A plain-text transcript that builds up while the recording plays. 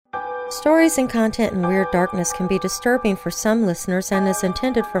Stories and content in Weird Darkness can be disturbing for some listeners and is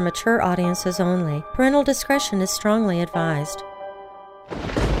intended for mature audiences only. Parental discretion is strongly advised.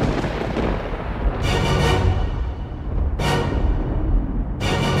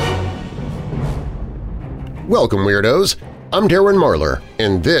 Welcome, Weirdos! I'm Darren Marlar,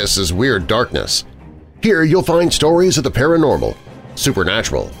 and this is Weird Darkness. Here you'll find stories of the paranormal,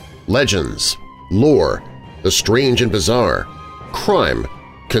 supernatural, legends, lore, the strange and bizarre, crime,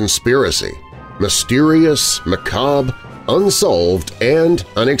 conspiracy, mysterious, macabre, unsolved, and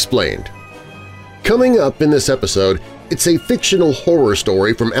unexplained. Coming up in this episode, it's a fictional horror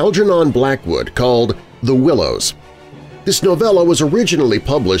story from Algernon Blackwood called The Willows. This novella was originally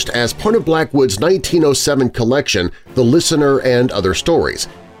published as part of Blackwood's 1907 collection The Listener and Other Stories.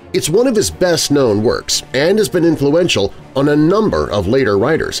 It's one of his best-known works and has been influential on a number of later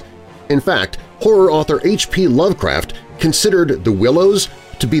writers. In fact, horror author H.P. Lovecraft considered The Willows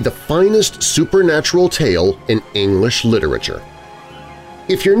to be the finest supernatural tale in English literature.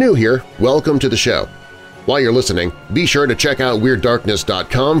 If you're new here, welcome to the show. While you're listening, be sure to check out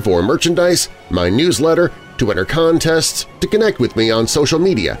WeirdDarkness.com for merchandise, my newsletter, to enter contests, to connect with me on social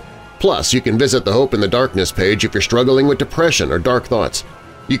media. Plus, you can visit the Hope in the Darkness page if you're struggling with depression or dark thoughts.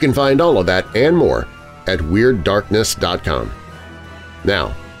 You can find all of that and more at WeirdDarkness.com.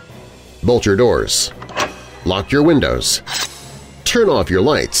 Now, bolt your doors, lock your windows, turn off your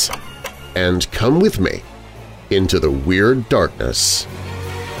lights, and come with me into the Weird Darkness.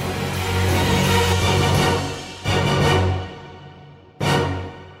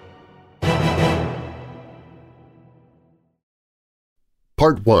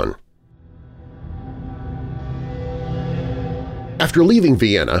 Part 1. After leaving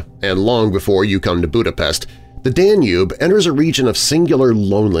Vienna, and long before you come to Budapest, the Danube enters a region of singular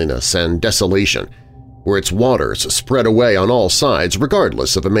loneliness and desolation, where its waters spread away on all sides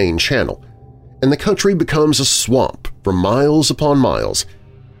regardless of a main channel, and the country becomes a swamp for miles upon miles,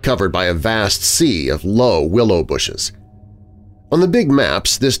 covered by a vast sea of low willow bushes. On the big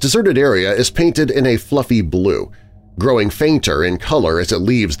maps, this deserted area is painted in a fluffy blue, growing fainter in color as it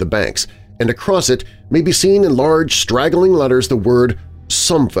leaves the banks, and across it may be seen in large straggling letters the word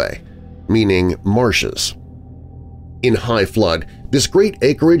Sumpfe, meaning marshes. In high flood, this great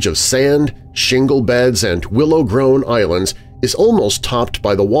acreage of sand, shingle beds, and willow-grown islands is almost topped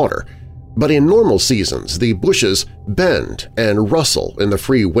by the water, but in normal seasons the bushes bend and rustle in the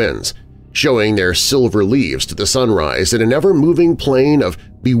free winds, showing their silver leaves to the sunrise in an ever-moving plain of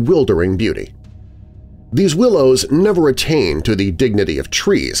bewildering beauty. These willows never attain to the dignity of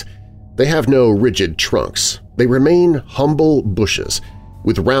trees. They have no rigid trunks. They remain humble bushes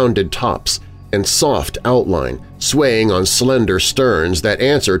with rounded tops and soft outline swaying on slender sterns that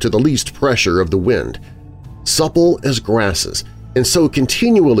answer to the least pressure of the wind, supple as grasses and so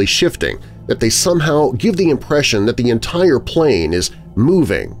continually shifting that they somehow give the impression that the entire plain is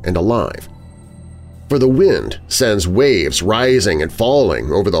moving and alive. For the wind sends waves rising and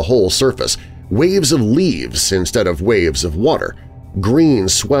falling over the whole surface, waves of leaves instead of waves of water, green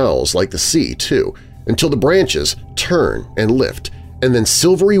swells like the sea, too, until the branches turn and lift, and then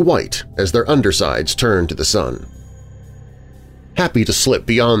silvery white as their undersides turn to the sun. Happy to slip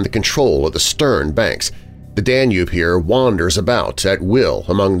beyond the control of the stern banks, the Danube here wanders about at will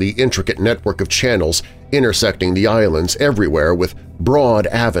among the intricate network of channels intersecting the islands everywhere with broad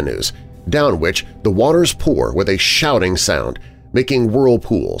avenues, down which the waters pour with a shouting sound, making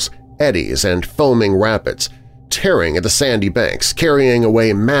whirlpools, eddies, and foaming rapids, tearing at the sandy banks, carrying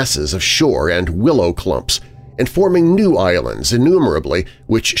away masses of shore and willow clumps, and forming new islands innumerably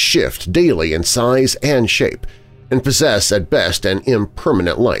which shift daily in size and shape, and possess at best an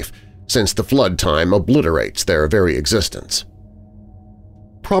impermanent life, since the flood time obliterates their very existence.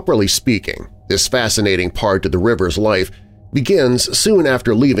 Properly speaking, this fascinating part of the river's life begins soon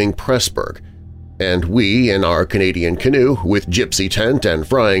after leaving Pressburg, and we, in our Canadian canoe with gypsy tent and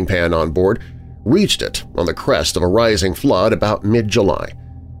frying pan on board, reached it on the crest of a rising flood about mid-July.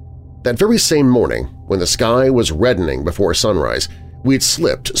 That very same morning, when the sky was reddening before sunrise, we'd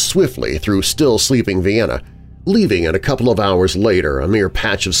slipped swiftly through still-sleeping Vienna, leaving it a couple of hours later a mere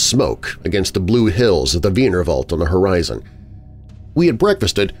patch of smoke against the blue hills of the Wienerwald on the horizon. We had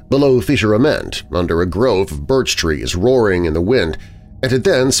breakfasted below Fischerament under a grove of birch trees roaring in the wind, and had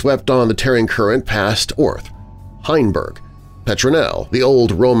then swept on the tearing current past Orth, Heinberg, Petronell, the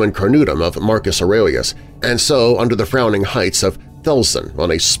old Roman Carnuntum of Marcus Aurelius, and so under the frowning heights of Thelsen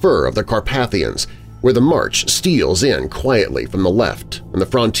on a spur of the Carpathians, where the march steals in quietly from the left and the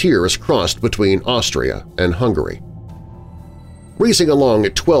frontier is crossed between Austria and Hungary. Racing along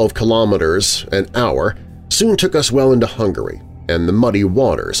at 12 kilometers an hour soon took us well into Hungary and the muddy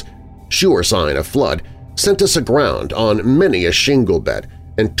waters, sure sign of flood, sent us aground on many a shingle bed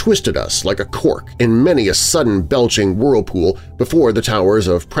and twisted us like a cork in many a sudden belching whirlpool before the towers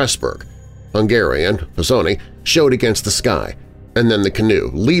of Pressburg. Hungarian, Pisoni, showed against the sky, and then the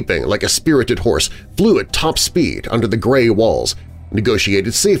canoe, leaping like a spirited horse, flew at top speed under the gray walls,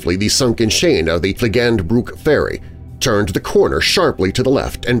 negotiated safely the sunken chain of the Fligendbruck ferry, turned the corner sharply to the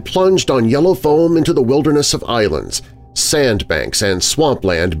left, and plunged on yellow foam into the wilderness of islands, sandbanks, and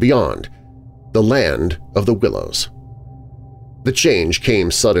swampland beyond, the land of the Willows. The change came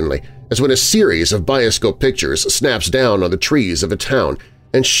suddenly, as when a series of bioscope pictures snaps down on the trees of a town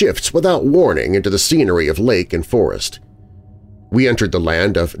and shifts without warning into the scenery of lake and forest. We entered the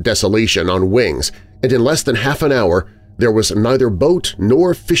land of desolation on wings, and in less than half an hour there was neither boat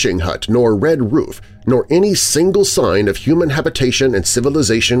nor fishing hut nor red roof nor any single sign of human habitation and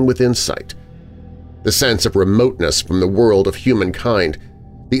civilization within sight. The sense of remoteness from the world of humankind,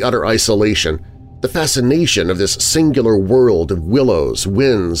 the utter isolation, the fascination of this singular world of willows,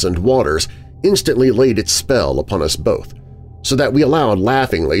 winds, and waters instantly laid its spell upon us both, so that we allowed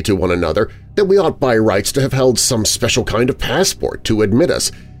laughingly to one another that we ought by rights to have held some special kind of passport to admit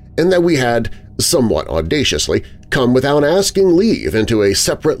us, and that we had, somewhat audaciously, come without asking leave into a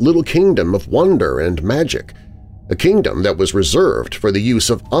separate little kingdom of wonder and magic, a kingdom that was reserved for the use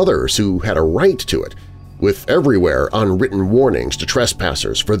of others who had a right to it, with everywhere unwritten warnings to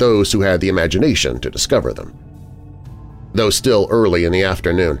trespassers for those who had the imagination to discover them. Though still early in the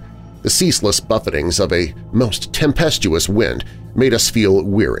afternoon, the ceaseless buffetings of a most tempestuous wind made us feel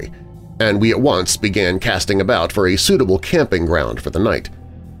weary, and we at once began casting about for a suitable camping ground for the night.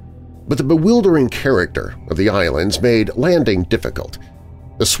 But the bewildering character of the islands made landing difficult.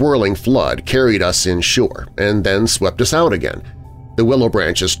 The swirling flood carried us inshore and then swept us out again. The willow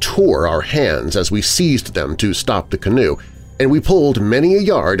branches tore our hands as we seized them to stop the canoe, and we pulled many a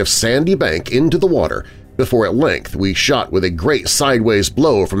yard of sandy bank into the water before at length we shot with a great sideways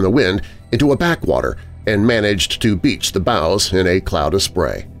blow from the wind into a backwater and managed to beach the bows in a cloud of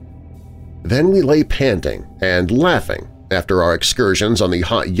spray. Then we lay panting and laughing after our excursions on the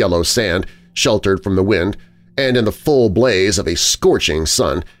hot yellow sand, sheltered from the wind, and in the full blaze of a scorching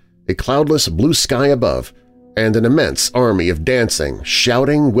sun, a cloudless blue sky above, and an immense army of dancing,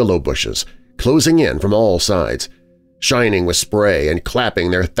 shouting willow bushes closing in from all sides, shining with spray and clapping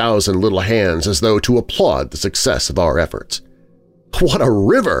their 1,000 little hands as though to applaud the success of our efforts. "What a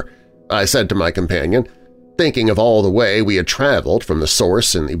river!" I said to my companion, thinking of all the way we had traveled from the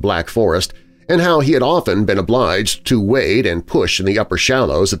source in the Black Forest and how he had often been obliged to wade and push in the upper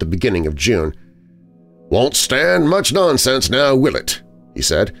shallows at the beginning of June. "Won't stand much nonsense now, will it?" he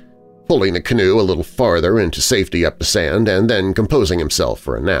said, pulling the canoe a little farther into safety up the sand and then composing himself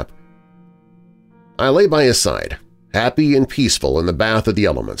for a nap. I lay by his side, happy and peaceful in the bath of the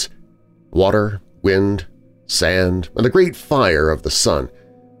elements, water, wind, sand, and the great fire of the sun,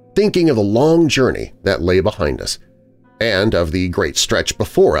 thinking of the long journey that lay behind us, and of the great stretch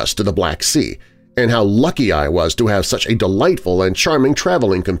before us to the Black Sea, and how lucky I was to have such a delightful and charming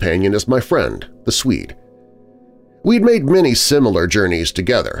traveling companion as my friend, the Swede. We'd made many similar journeys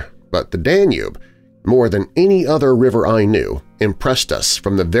together, but the Danube, more than any other river I knew, impressed us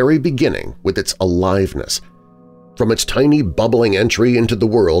from the very beginning with its aliveness. From its tiny bubbling entry into the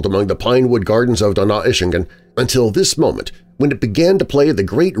world among the pinewood gardens of Donaueschingen until this moment when it began to play the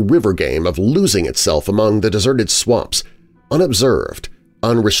great river game of losing itself among the deserted swamps, unobserved,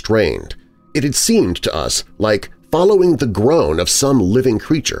 unrestrained, it had seemed to us like following the groan of some living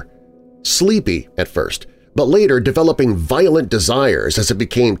creature, sleepy at first, but later developing violent desires as it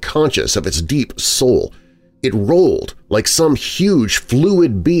became conscious of its deep soul. It rolled like some huge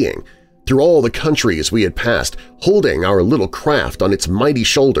fluid being through all the countries we had passed, holding our little craft on its mighty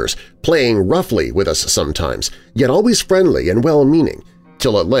shoulders, playing roughly with us sometimes, yet always friendly and well-meaning,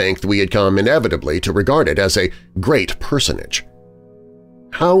 till at length we had come inevitably to regard it as a great personage.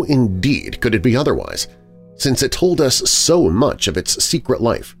 How indeed could it be otherwise, since it told us so much of its secret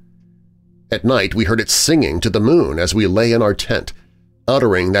life? At night we heard it singing to the moon as we lay in our tent,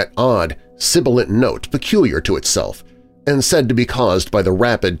 uttering that odd, sibilant note peculiar to itself, and said to be caused by the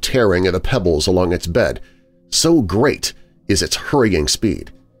rapid tearing of the pebbles along its bed, so great is its hurrying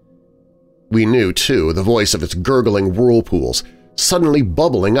speed. We knew, too, the voice of its gurgling whirlpools, suddenly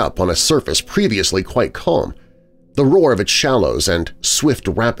bubbling up on a surface previously quite calm, the roar of its shallows and swift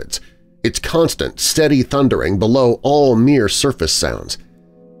rapids, its constant, steady thundering below all mere surface sounds,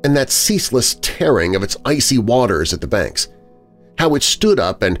 and that ceaseless tearing of its icy waters at the banks, how it stood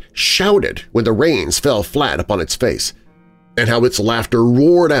up and shouted when the rains fell flat upon its face, and how its laughter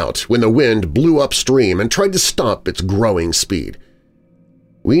roared out when the wind blew upstream and tried to stop its growing speed.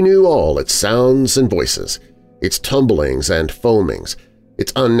 We knew all its sounds and voices, its tumblings and foamings,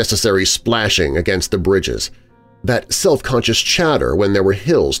 its unnecessary splashing against the bridges, that self-conscious chatter when there were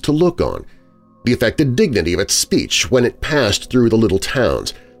hills to look on, the affected dignity of its speech when it passed through the little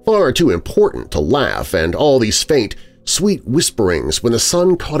towns, far too important to laugh, and all these faint, sweet whisperings when the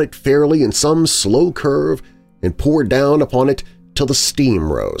sun caught it fairly in some slow curve and poured down upon it till the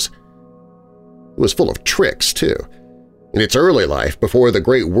steam rose. It was full of tricks, too. In its early life, before the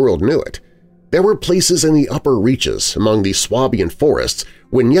great world knew it, there were places in the upper reaches among the Swabian forests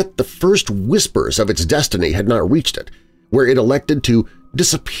when yet the first whispers of its destiny had not reached it, where it elected to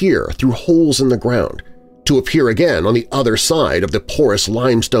disappear through holes in the ground, to appear again on the other side of the porous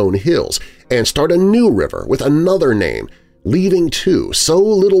limestone hills and start a new river with another name, leaving, too, so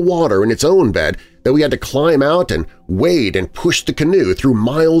little water in its own bed that we had to climb out and wade and push the canoe through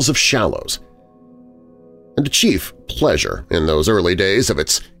miles of shallows. And the chief pleasure in those early days of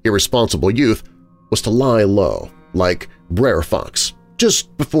its irresponsible youth was to lie low, like Brer Fox,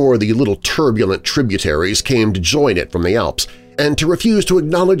 just before the little turbulent tributaries came to join it from the Alps, and to refuse to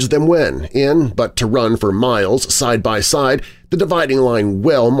acknowledge them when, but to run for miles side by side, the dividing line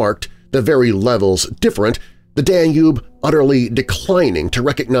well marked, the very levels different, the Danube utterly declining to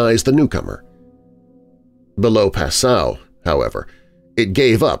recognize the newcomer. Below Passau, however, it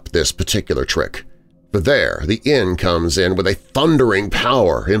gave up this particular trick. For there the inn comes in with a thundering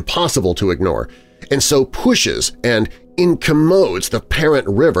power impossible to ignore, and so pushes and incommodes the parent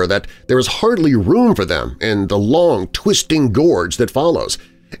river that there is hardly room for them in the long, twisting gorge that follows,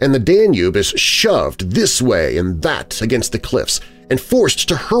 and the Danube is shoved this way and that against the cliffs and forced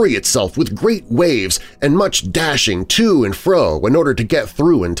to hurry itself with great waves and much dashing to and fro in order to get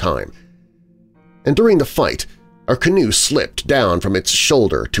through in time. And during the fight, our canoe slipped down from its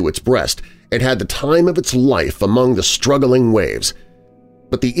shoulder to its breast and had the time of its life among the struggling waves.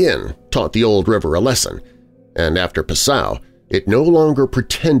 But the inn taught the old river a lesson, and after Passau it no longer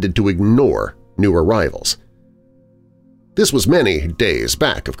pretended to ignore new arrivals. This was many days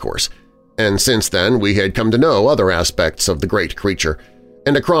back, of course, and since then we had come to know other aspects of the great creature,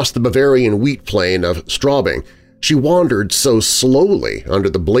 and across the Bavarian wheat plain of Straubing she wandered so slowly under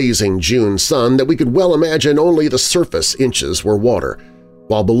the blazing June sun that we could well imagine only the surface inches were water,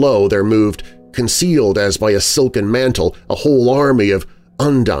 while below there moved, concealed as by a silken mantle, a whole army of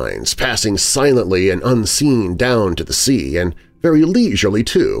undines passing silently and unseen down to the sea, and very leisurely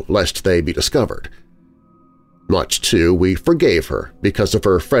too, lest they be discovered. Much, too, we forgave her because of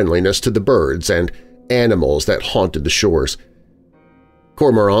her friendliness to the birds and animals that haunted the shores.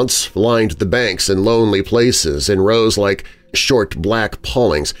 Cormorants lined the banks in lonely places in rows like short black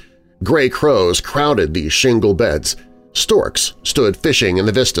pawlings, gray crows crowded the shingle beds, storks stood fishing in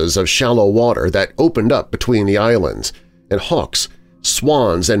the vistas of shallow water that opened up between the islands, and hawks,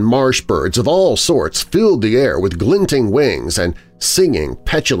 swans, and marsh birds of all sorts filled the air with glinting wings and singing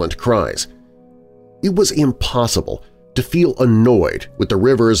petulant cries. It was impossible to feel annoyed with the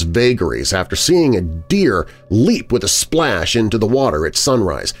river's vagaries after seeing a deer leap with a splash into the water at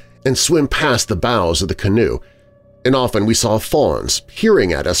sunrise and swim past the bows of the canoe, and often we saw fawns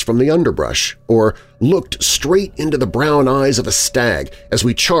peering at us from the underbrush or looked straight into the brown eyes of a stag as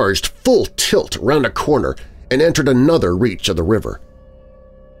we charged full tilt round a corner and entered another reach of the river.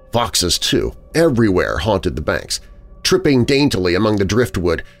 Foxes, too, everywhere haunted the banks, tripping daintily among the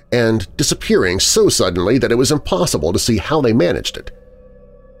driftwood and disappearing so suddenly that it was impossible to see how they managed it.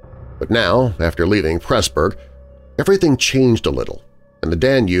 But now, after leaving Pressburg, everything changed a little, and the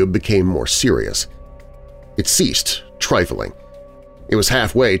Danube became more serious. It ceased trifling. It was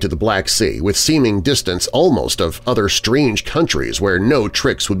halfway to the Black Sea, with seeming distance almost of other strange countries where no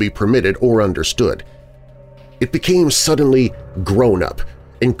tricks would be permitted or understood. It became suddenly grown-up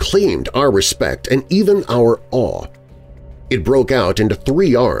and claimed our respect and even our awe. It broke out into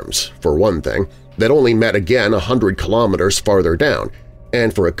three arms, for one thing, that only met again 100 kilometers farther down,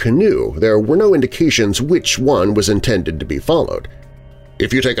 and for a canoe there were no indications which one was intended to be followed.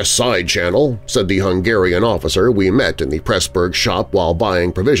 "If you take a side channel," said the Hungarian officer we met in the Pressburg shop while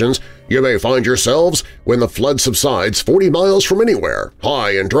buying provisions, "you may find yourselves, when the flood subsides, 40 miles from anywhere,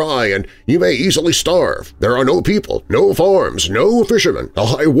 high and dry, and you may easily starve. There are no people, no farms, no fishermen.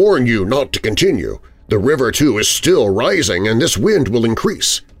 I warn you not to continue. The river, too, is still rising, and this wind will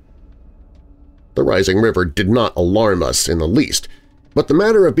increase." The rising river did not alarm us in the least, but the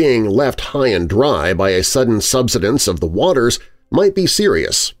matter of being left high and dry by a sudden subsidence of the waters might be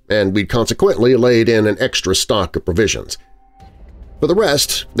serious, and we'd consequently laid in an extra stock of provisions. For the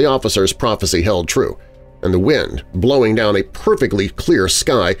rest, the officer's prophecy held true, and the wind, blowing down a perfectly clear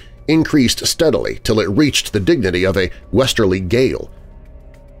sky, increased steadily till it reached the dignity of a westerly gale.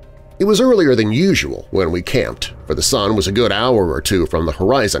 It was earlier than usual when we camped, for the sun was a good hour or two from the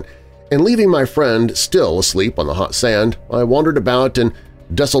horizon, and leaving my friend still asleep on the hot sand, I wandered about in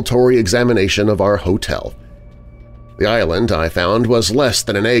desultory examination of our hotel. The island, I found, was less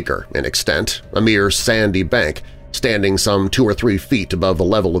than an acre in extent, a mere sandy bank, standing some 2 or 3 feet above the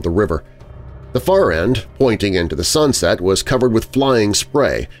level of the river. The far end, pointing into the sunset, was covered with flying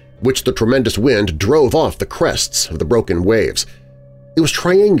spray, which the tremendous wind drove off the crests of the broken waves. It was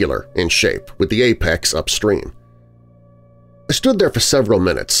triangular in shape, with the apex upstream. I stood there for several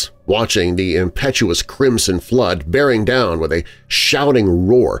minutes, watching the impetuous crimson flood bearing down with a shouting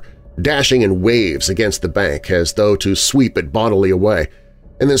roar, dashing in waves against the bank as though to sweep it bodily away,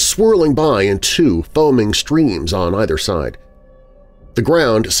 and then swirling by in 2 foaming streams on either side. The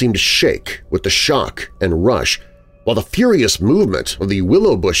ground seemed to shake with the shock and rush, while the furious movement of the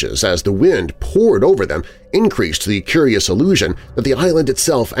willow bushes as the wind poured over them increased the curious illusion that the island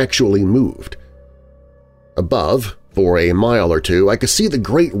itself actually moved. Above, for a mile or 2, I could see the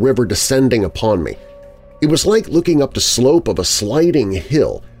great river descending upon me. It was like looking up the slope of a sliding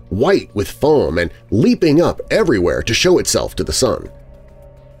hill, white with foam and leaping up everywhere to show itself to the sun.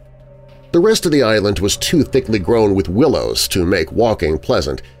 The rest of the island was too thickly grown with willows to make walking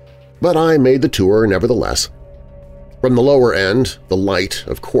pleasant, but I made the tour nevertheless. From the lower end, the light,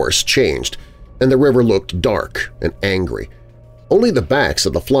 of course, changed, and the river looked dark and angry. Only the backs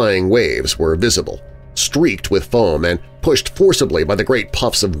of the flying waves were visible, streaked with foam and pushed forcibly by the great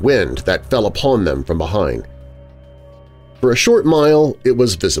puffs of wind that fell upon them from behind. For a short mile it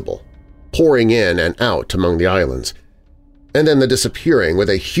was visible, pouring in and out among the islands, and then disappearing with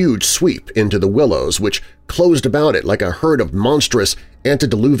a huge sweep into the willows which closed about it like a herd of monstrous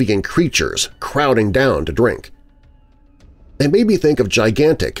antediluvian creatures crowding down to drink. They made me think of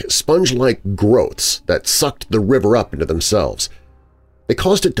gigantic, sponge-like growths that sucked the river up into themselves. They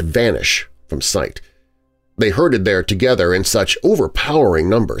caused it to vanish from sight. They herded there together in such overpowering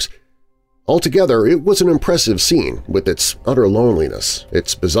numbers. Altogether, it was an impressive scene with its utter loneliness,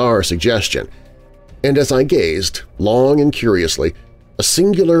 its bizarre suggestion, and as I gazed, long and curiously, a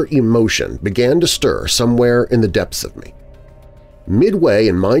singular emotion began to stir somewhere in the depths of me. Midway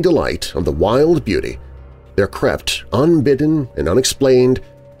in my delight of the wild beauty, there crept, unbidden and unexplained,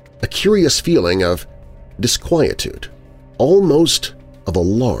 a curious feeling of disquietude, almost of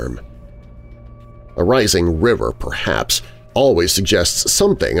alarm. A rising river, perhaps, always suggests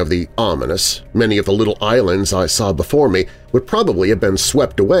something of the ominous. Many of the little islands I saw before me would probably have been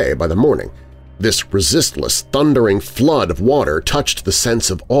swept away by the morning. This resistless, thundering flood of water touched the sense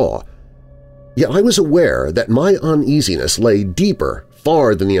of awe. Yet I was aware that my uneasiness lay deeper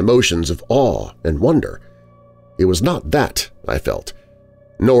far than the emotions of awe and wonder. It was not that, I felt,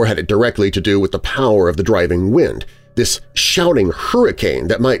 nor had it directly to do with the power of the driving wind, this shouting hurricane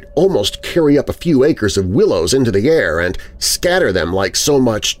that might almost carry up a few acres of willows into the air and scatter them like so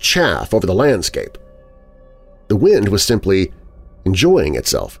much chaff over the landscape. The wind was simply enjoying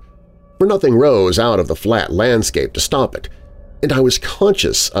itself, for nothing rose out of the flat landscape to stop it, and I was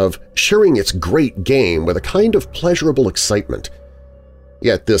conscious of sharing its great game with a kind of pleasurable excitement.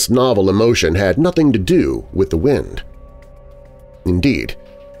 Yet this novel emotion had nothing to do with the wind. Indeed,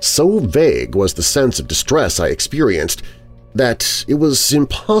 so vague was the sense of distress I experienced that it was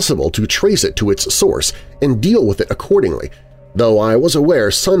impossible to trace it to its source and deal with it accordingly, though I was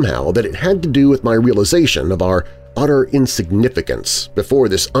aware somehow that it had to do with my realization of our utter insignificance before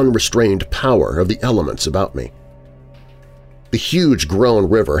this unrestrained power of the elements about me. The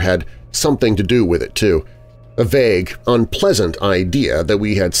huge-grown river had something to do with it, too, a vague, unpleasant idea that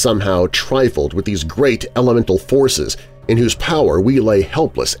we had somehow trifled with these great elemental forces in whose power we lay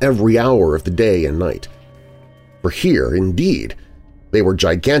helpless every hour of the day and night. For here, indeed, they were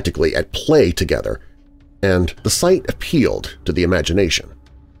gigantically at play together, and the sight appealed to the imagination.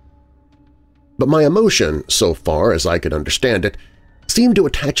 But my emotion, so far as I could understand it, seemed to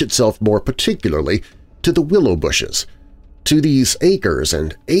attach itself more particularly to the willow bushes, to these acres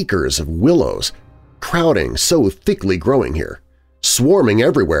and acres of willows, crowding so thickly growing here, swarming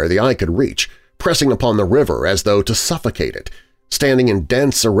everywhere the eye could reach, pressing upon the river as though to suffocate it, standing in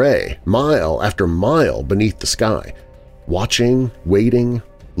dense array mile after mile beneath the sky, watching, waiting,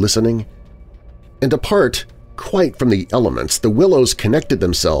 listening. And apart quite from the elements, the willows connected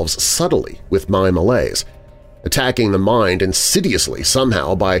themselves subtly with my malaise, attacking the mind insidiously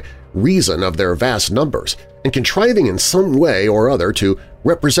somehow by reason of their vast numbers, and contriving in some way or other to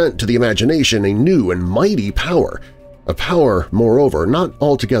represent to the imagination a new and mighty power, a power, moreover, not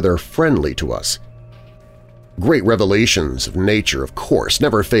altogether friendly to us. Great revelations of nature, of course,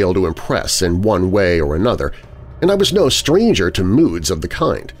 never fail to impress in one way or another, and I was no stranger to moods of the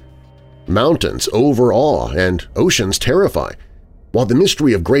kind. Mountains overawe and oceans terrify, while the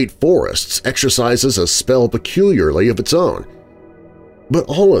mystery of great forests exercises a spell peculiarly of its own. But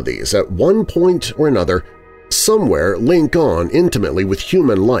all of these, at one point or another, somewhere link on intimately with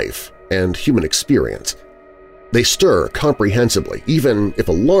human life and human experience. They stir comprehensibly, even if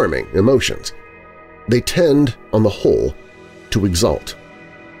alarming, emotions. They tend, on the whole, to exalt.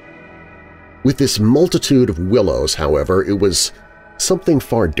 With this multitude of willows, however, it was something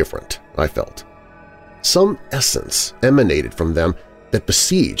far different, I felt. Some essence emanated from them that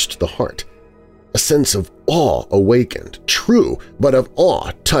besieged the heart. A sense of awe awakened, true, but of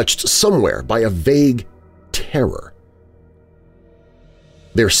awe touched somewhere by a vague terror.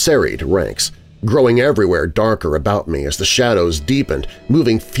 Their serried ranks, growing everywhere darker about me as the shadows deepened,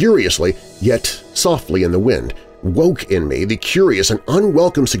 moving furiously yet softly in the wind, woke in me the curious and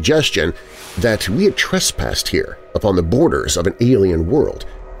unwelcome suggestion that we had trespassed here upon the borders of an alien world,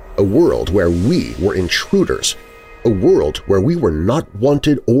 a world where we were intruders, a world where we were not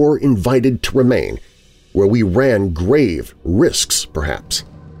wanted or invited to remain, where we ran grave risks, perhaps.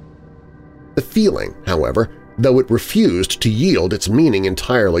 The feeling, however, though it refused to yield its meaning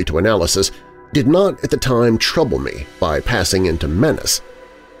entirely to analysis, did not at the time trouble me by passing into menace.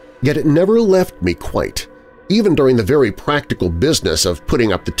 Yet it never left me quite, even during the very practical business of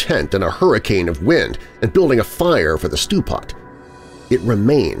putting up the tent in a hurricane of wind and building a fire for the stew pot. It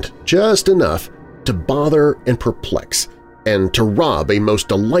remained just enough to bother and perplex, and to rob a most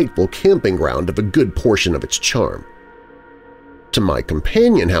delightful camping ground of a good portion of its charm. To my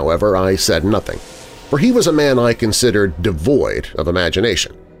companion, however, I said nothing, for he was a man I considered devoid of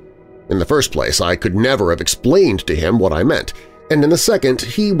imagination. In the first place, I could never have explained to him what I meant, and in the second,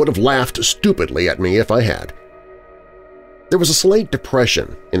 he would have laughed stupidly at me if I had. There was a slight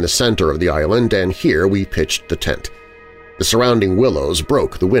depression in the center of the island, and here we pitched the tent. The surrounding willows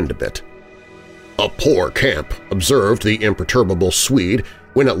broke the wind a bit. "A poor camp," observed the imperturbable Swede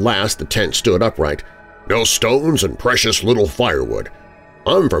when at last the tent stood upright. "No stones and precious little firewood.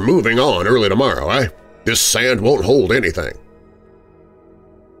 I'm for moving on early tomorrow, eh? This sand won't hold anything."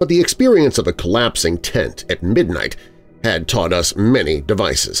 But the experience of a collapsing tent at midnight had taught us many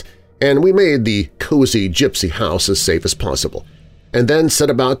devices, and we made the cozy gypsy house as safe as possible, and then set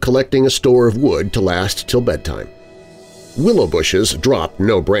about collecting a store of wood to last till bedtime. Willow bushes dropped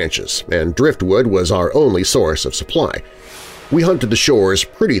no branches, and driftwood was our only source of supply. We hunted the shores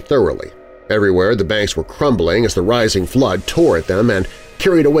pretty thoroughly. Everywhere the banks were crumbling as the rising flood tore at them and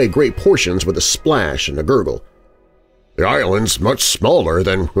carried away great portions with a splash and a gurgle. "The island's much smaller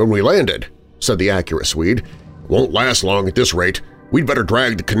than when we landed," said the accurate Swede. "It won't last long at this rate. We'd better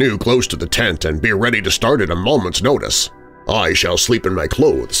drag the canoe close to the tent and be ready to start at a moment's notice. I shall sleep in my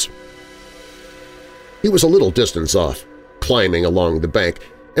clothes." He was a little distance off, climbing along the bank,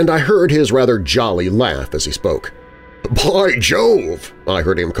 and I heard his rather jolly laugh as he spoke. "By Jove!" I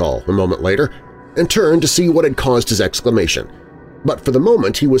heard him call a moment later, and turned to see what had caused his exclamation. But for the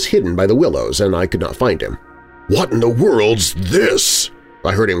moment he was hidden by the willows, and I could not find him. "What in the world's this?"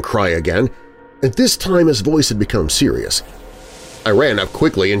 I heard him cry again, and this time his voice had become serious. I ran up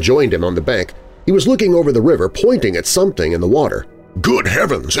quickly and joined him on the bank. He was looking over the river, pointing at something in the water. "Good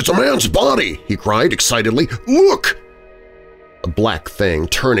heavens, it's a man's body!" he cried excitedly. "Look!" A black thing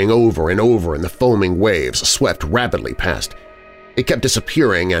turning over and over in the foaming waves swept rapidly past. It kept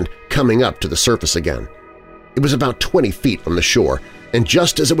disappearing and coming up to the surface again. It was about 20 feet from the shore, and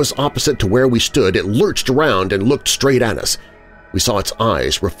just as it was opposite to where we stood, it lurched around and looked straight at us. We saw its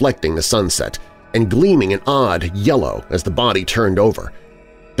eyes reflecting the sunset and gleaming an odd yellow as the body turned over.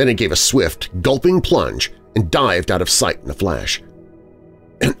 Then it gave a swift, gulping plunge and dived out of sight in a flash.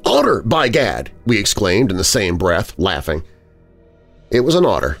 "An otter, by gad!" we exclaimed in the same breath, laughing. It was an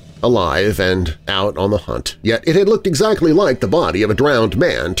otter, alive and out on the hunt, yet it had looked exactly like the body of a drowned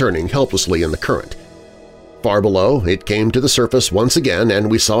man turning helplessly in the current. Far below, it came to the surface once again, and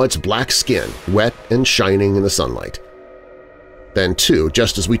we saw its black skin, wet and shining in the sunlight. Then, too,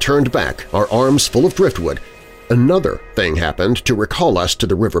 just as we turned back, our arms full of driftwood, another thing happened to recall us to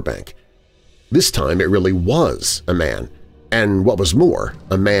the riverbank. This time it really was a man, and what was more,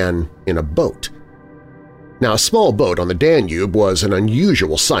 a man in a boat. Now, a small boat on the Danube was an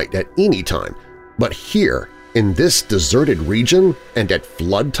unusual sight at any time, but here, in this deserted region and at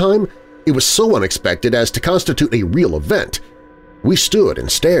flood time, it was so unexpected as to constitute a real event. We stood and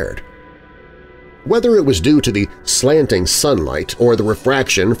stared. Whether it was due to the slanting sunlight or the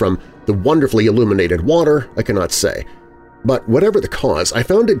refraction from the wonderfully illuminated water, I cannot say. But whatever the cause, I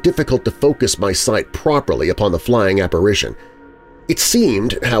found it difficult to focus my sight properly upon the flying apparition. It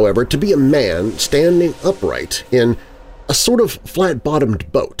seemed, however, to be a man standing upright in a sort of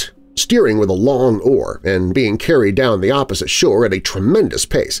flat-bottomed boat, steering with a long oar and being carried down the opposite shore at a tremendous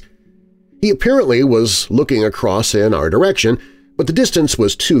pace. He apparently was looking across in our direction, but the distance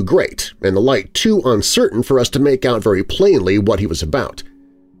was too great and the light too uncertain for us to make out very plainly what he was about.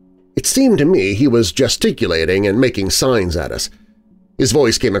 It seemed to me he was gesticulating and making signs at us. His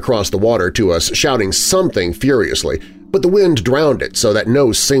voice came across the water to us, shouting something furiously, but the wind drowned it so that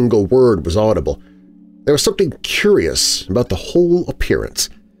no single word was audible. There was something curious about the whole appearance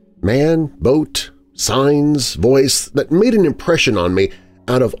 – man, boat, signs, voice – that made an impression on me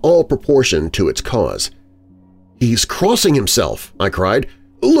out of all proportion to its cause. "He's crossing himself," I cried.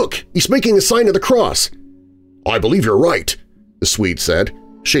 "Look, he's making a sign of the cross." "I believe you're right," the Swede said,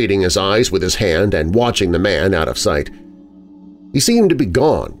 shading his eyes with his hand and watching the man out of sight. He seemed to be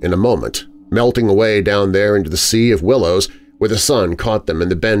gone in a moment, melting away down there into the sea of willows where the sun caught them in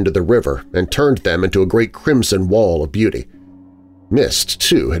the bend of the river and turned them into a great crimson wall of beauty. Mist,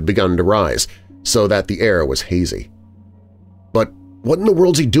 too, had begun to rise, so that the air was hazy. "But what in the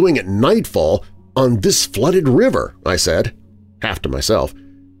world's he doing at nightfall on this flooded river?" I said, half to myself.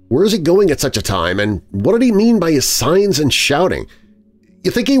 "Where is he going at such a time, and what did he mean by his signs and shouting?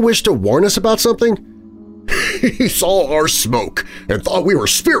 You think he wished to warn us about something?" "He saw our smoke and thought we were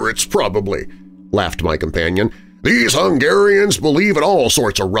spirits, probably," laughed my companion. "These Hungarians believe in all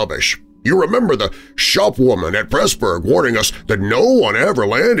sorts of rubbish. You remember the shopwoman at Pressburg warning us that no one ever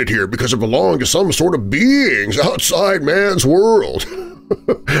landed here because it belonged to some sort of beings outside man's world.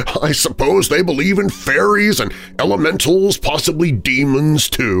 I suppose they believe in fairies and elementals, possibly demons,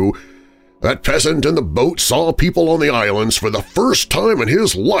 too. That peasant in the boat saw people on the islands for the first time in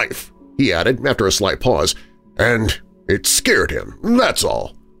his life," he added after a slight pause, "and it scared him, that's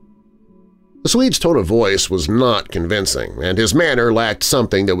all." The Swede's tone of voice was not convincing, and his manner lacked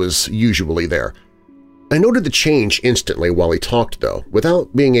something that was usually there. I noted the change instantly while he talked, though,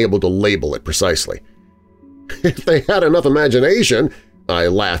 without being able to label it precisely. "If they had enough imagination," I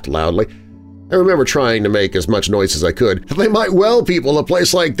laughed loudly. I remember trying to make as much noise as I could. "They might well people a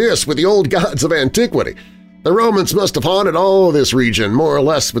place like this with the old gods of antiquity. The Romans must have haunted all this region, more or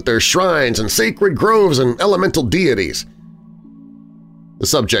less, with their shrines and sacred groves and elemental deities." The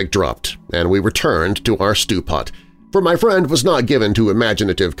subject dropped, and we returned to our stew pot, for my friend was not given to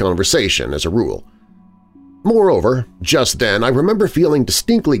imaginative conversation as a rule. Moreover, just then I remember feeling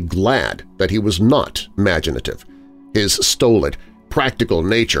distinctly glad that he was not imaginative. His stolid, practical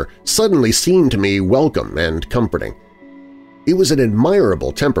nature suddenly seemed to me welcome and comforting. It was an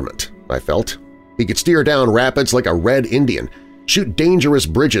admirable temperament, I felt. He could steer down rapids like a red Indian, shoot dangerous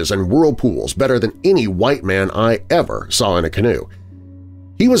bridges and whirlpools better than any white man I ever saw in a canoe.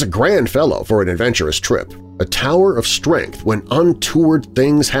 He was a grand fellow for an adventurous trip, a tower of strength when untoward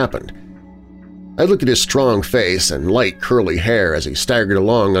things happened. I looked at his strong face and light curly hair as he staggered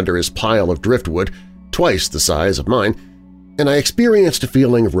along under his pile of driftwood, twice the size of mine, and I experienced a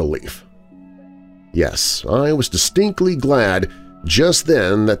feeling of relief. Yes, I was distinctly glad just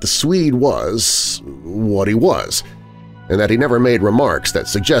then that the Swede was what he was, and that he never made remarks that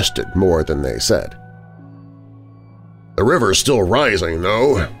suggested more than they said. "The river's still rising,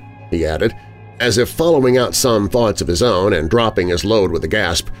 though," he added, as if following out some thoughts of his own and dropping his load with a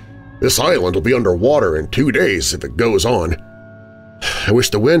gasp. "This island will be under water in 2 days if it goes on." "I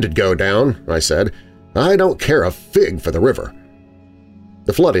wish the wind would go down," I said. "I don't care a fig for the river."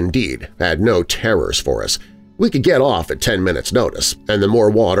 The flood indeed had no terrors for us. We could get off at 10 minutes' notice, and the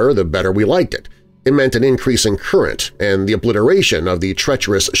more water the better we liked it. It meant an increase in current and the obliteration of the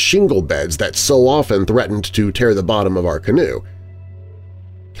treacherous shingle beds that so often threatened to tear the bottom of our canoe.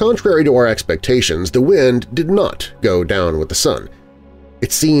 Contrary to our expectations, the wind did not go down with the sun.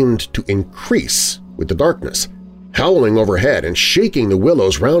 It seemed to increase with the darkness, howling overhead and shaking the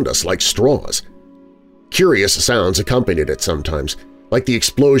willows round us like straws. Curious sounds accompanied it sometimes, like the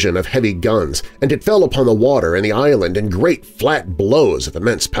explosion of heavy guns, and it fell upon the water and the island in great flat blows of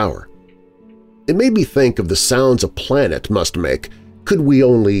immense power. It made me think of the sounds a planet must make could we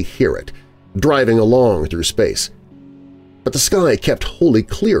only hear it, driving along through space. But the sky kept wholly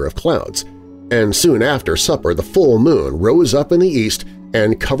clear of clouds, and soon after supper the full moon rose up in the east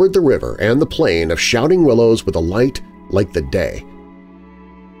and covered the river and the plain of shouting willows with a light like the day.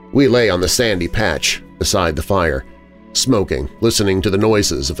 We lay on the sandy patch beside the fire, smoking, listening to the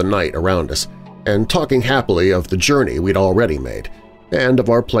noises of the night around us, and talking happily of the journey we'd already made and of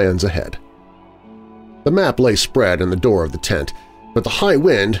our plans ahead. The map lay spread in the door of the tent, but the high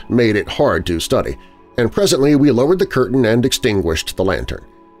wind made it hard to study, and presently we lowered the curtain and extinguished the lantern.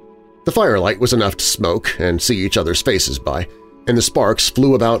 The firelight was enough to smoke and see each other's faces by, and the sparks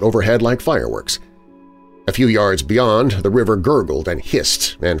flew about overhead like fireworks. A few yards beyond, the river gurgled and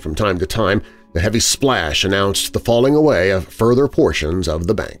hissed, and from time to time a heavy splash announced the falling away of further portions of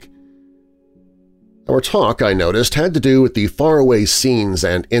the bank. Our talk, I noticed, had to do with the faraway scenes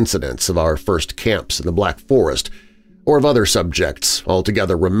and incidents of our first camps in the Black Forest, or of other subjects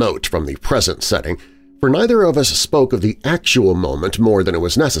altogether remote from the present setting, for neither of us spoke of the actual moment more than it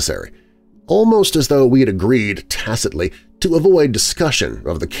was necessary, almost as though we had agreed tacitly to avoid discussion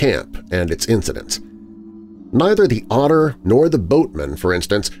of the camp and its incidents. Neither the otter nor the boatman, for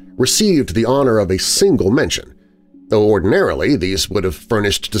instance, received the honor of a single mention, though ordinarily these would have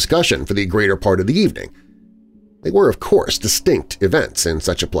furnished discussion for the greater part of the evening. They were, of course, distinct events in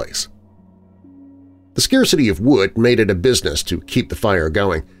such a place. The scarcity of wood made it a business to keep the fire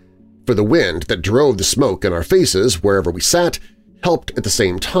going, for the wind that drove the smoke in our faces wherever we sat helped at the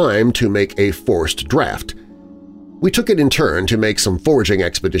same time to make a forced draft. We took it in turn to make some foraging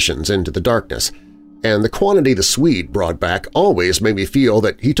expeditions into the darkness, and the quantity the Swede brought back always made me feel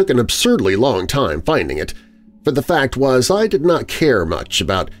that he took an absurdly long time finding it, for the fact was I did not care much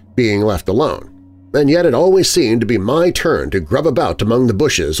about being left alone, and yet it always seemed to be my turn to grub about among the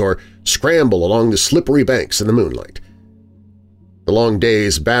bushes or scramble along the slippery banks in the moonlight. The long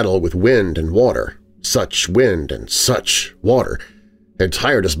day's battle with wind and water, such wind and such water, had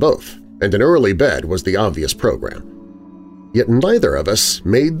tired us both, and an early bed was the obvious program. Yet neither of us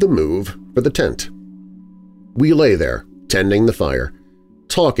made the move for the tent. We lay there, tending the fire,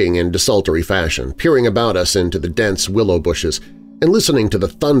 talking in desultory fashion, peering about us into the dense willow bushes and listening to the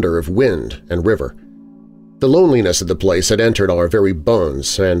thunder of wind and river. The loneliness of the place had entered our very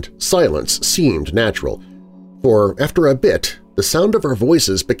bones, and silence seemed natural, for after a bit the sound of our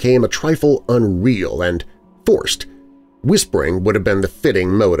voices became a trifle unreal and forced. Whispering would have been the fitting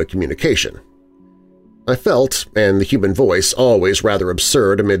mode of communication. I felt, and the human voice, always rather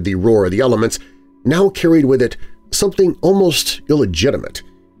absurd amid the roar of the elements, now carried with it something almost illegitimate.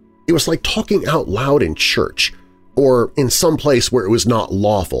 It was like talking out loud in church, or in some place where it was not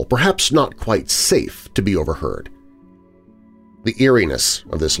lawful, perhaps not quite safe, to be overheard. The eeriness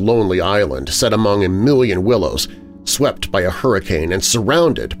of this lonely island set among a million willows, swept by a hurricane and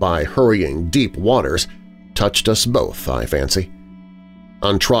surrounded by hurrying deep waters, touched us both, I fancy.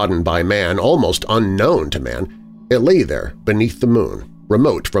 Untrodden by man, almost unknown to man, it lay there beneath the moon,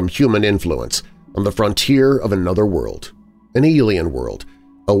 remote from human influence, on the frontier of another world, an alien world,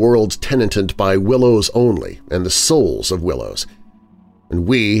 a world tenanted by willows only and the souls of willows. And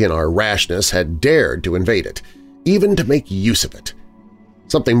we, in our rashness, had dared to invade it, even to make use of it.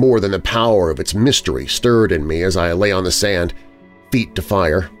 Something more than the power of its mystery stirred in me as I lay on the sand, feet to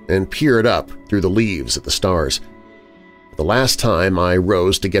fire, and peered up through the leaves at the stars. For the last time I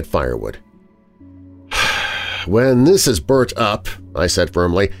rose to get firewood. "When this is burnt up," I said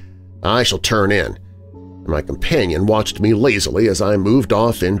firmly, "I shall turn in." And my companion watched me lazily as I moved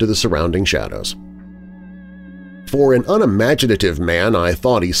off into the surrounding shadows. For an unimaginative man, I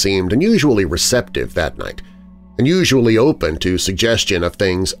thought he seemed unusually receptive that night, unusually open to suggestion of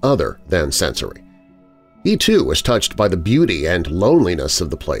things other than sensory. He too was touched by the beauty and loneliness of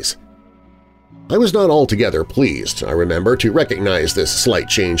the place. I was not altogether pleased, I remember, to recognize this slight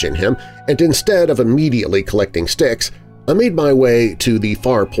change in him, and instead of immediately collecting sticks, I made my way to the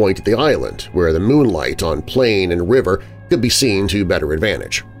far point of the island where the moonlight on plain and river could be seen to better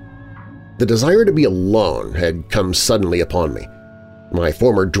advantage. The desire to be alone had come suddenly upon me. My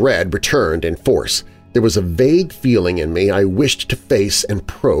former dread returned in force. There was a vague feeling in me I wished to face and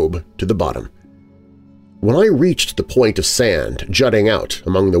probe to the bottom. When I reached the point of sand jutting out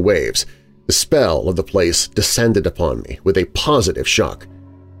among the waves, the spell of the place descended upon me with a positive shock.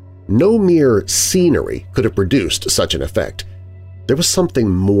 No mere scenery could have produced such an effect. There was something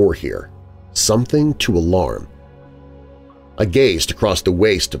more here, something to alarm. I gazed across the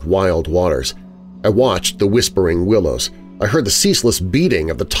waste of wild waters. I watched the whispering willows. I heard the ceaseless beating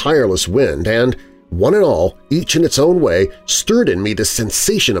of the tireless wind and, one and all, each in its own way, stirred in me the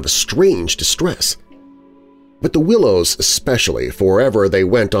sensation of a strange distress. But the willows especially, forever they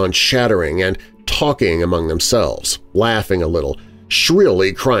went on shattering and talking among themselves, laughing a little,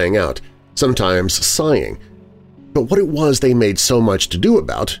 shrilly crying out, sometimes sighing. But what it was they made so much to do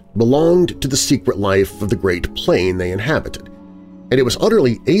about belonged to the secret life of the great plain they inhabited, and it was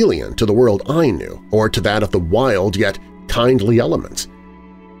utterly alien to the world I knew or to that of the wild yet kindly elements.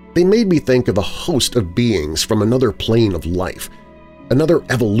 They made me think of a host of beings from another plane of life, another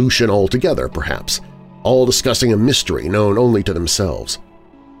evolution altogether, perhaps, all discussing a mystery known only to themselves.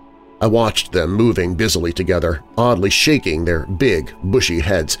 I watched them moving busily together, oddly shaking their big, bushy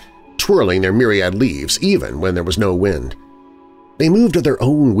heads, twirling their myriad leaves even when there was no wind. They moved of their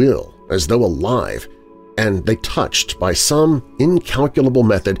own will, as though alive, and they touched, by some incalculable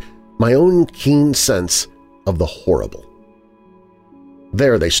method, my own keen sense of the horrible.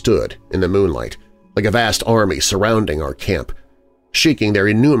 There they stood in the moonlight, like a vast army surrounding our camp, shaking their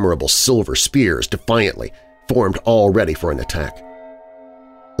innumerable silver spears defiantly, formed all ready for an attack.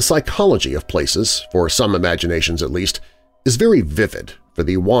 The psychology of places, for some imaginations at least, is very vivid, for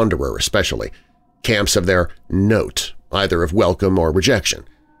the wanderer especially. Camps have their note, either of welcome or rejection.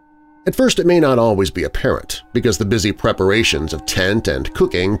 At first it may not always be apparent, because the busy preparations of tent and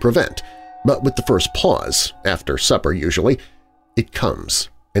cooking prevent, but with the first pause, after supper usually, it comes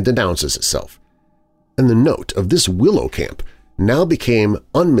and announces itself. And the note of this Willow camp now became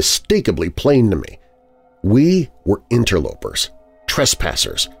unmistakably plain to me. We were interlopers,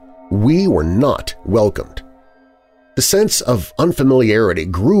 trespassers. We were not welcomed. The sense of unfamiliarity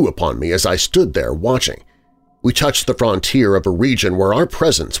grew upon me as I stood there watching. We touched the frontier of a region where our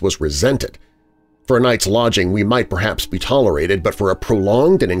presence was resented. For a night's lodging we might perhaps be tolerated, but for a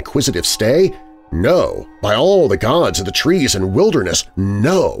prolonged and inquisitive stay? No! By all the gods of the trees and wilderness,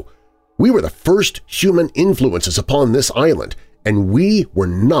 no! We were the first human influences upon this island, and we were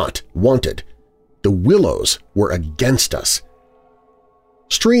not wanted. The Willows were against us.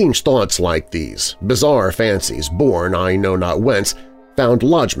 Strange thoughts like these, bizarre fancies born I know not whence, found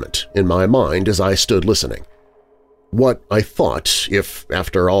lodgment in my mind as I stood listening. What I thought if,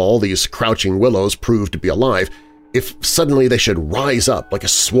 after all, these crouching willows proved to be alive, if suddenly they should rise up like a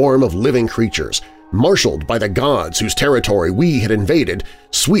swarm of living creatures, marshaled by the gods whose territory we had invaded,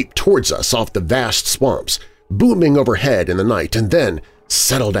 sweep towards us off the vast swamps, booming overhead in the night, and then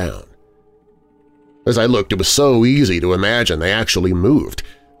settle down. As I looked, it was so easy to imagine they actually moved,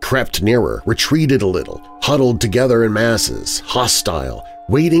 crept nearer, retreated a little, huddled together in masses, hostile,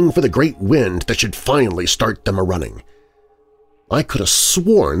 waiting for the great wind that should finally start them a-running. I could have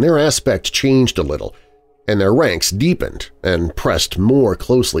sworn their aspect changed a little, and their ranks deepened and pressed more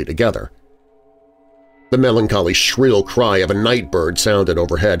closely together. The melancholy shrill cry of a night bird sounded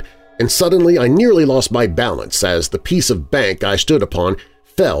overhead, and suddenly I nearly lost my balance as the piece of bank I stood upon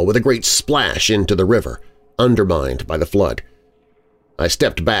fell with a great splash into the river, undermined by the flood. I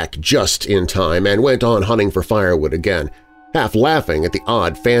stepped back just in time and went on hunting for firewood again, half laughing at the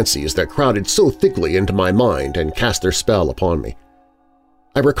odd fancies that crowded so thickly into my mind and cast their spell upon me.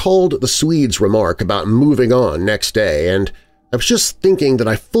 I recalled the Swede's remark about moving on next day, and I was just thinking that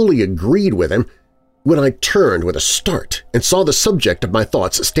I fully agreed with him when I turned with a start and saw the subject of my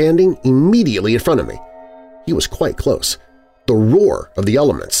thoughts standing immediately in front of me. He was quite close. The roar of the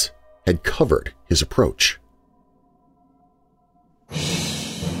elements had covered his approach.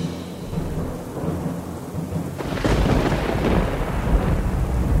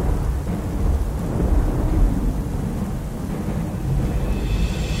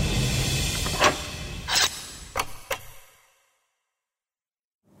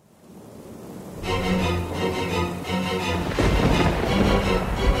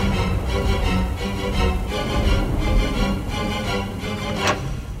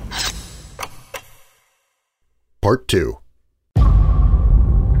 Part 2.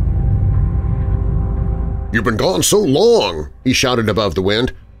 "You've been gone so long," he shouted above the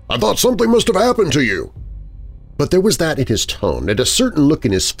wind. "I thought something must have happened to you." But there was that in his tone and a certain look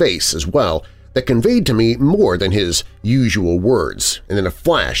in his face as well that conveyed to me more than his usual words, and in a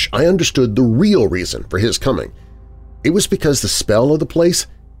flash I understood the real reason for his coming. It was because the spell of the place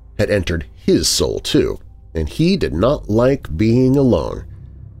had entered his soul too, and he did not like being alone.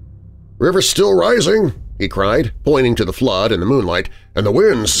 "River's still rising," he cried, pointing to the flood in the moonlight, "and the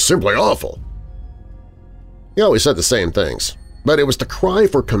wind's simply awful." He always said the same things, but it was the cry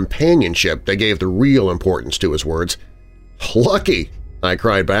for companionship that gave the real importance to his words. "Lucky!" I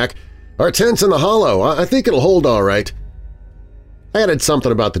cried back. "Our tent's in the hollow. I think it'll hold all right." I added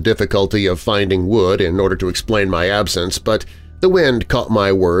something about the difficulty of finding wood in order to explain my absence, but the wind caught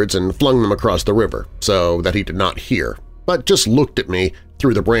my words and flung them across the river so that he did not hear, but just looked at me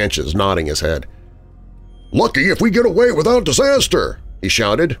through the branches, nodding his head. "Lucky if we get away without disaster!" he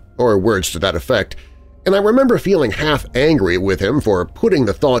shouted, or words to that effect, and I remember feeling half angry with him for putting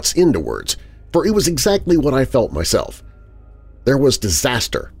the thoughts into words, for it was exactly what I felt myself. There was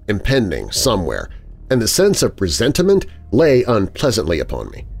disaster impending somewhere, and the sense of presentiment lay unpleasantly upon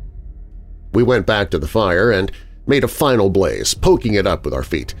me. We went back to the fire and made a final blaze, poking it up with our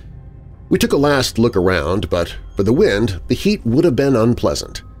feet. We took a last look around, but for the wind the heat would have been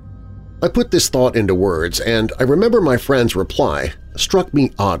unpleasant. I put this thought into words, and I remember my friend's reply struck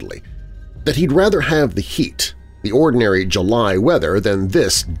me oddly, that he'd rather have the heat, the ordinary July weather, than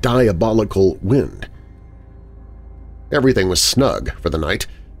this diabolical wind. Everything was snug for the night.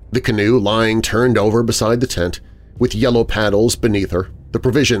 The canoe lying turned over beside the tent, with yellow paddles beneath her, the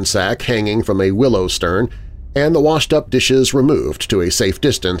provision sack hanging from a willow stern, and the washed-up dishes removed to a safe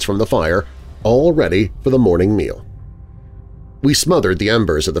distance from the fire, all ready for the morning meal. We smothered the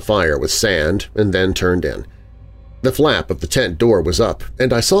embers of the fire with sand and then turned in. The flap of the tent door was up,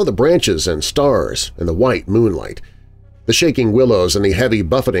 and I saw the branches and stars in the white moonlight. The shaking willows and the heavy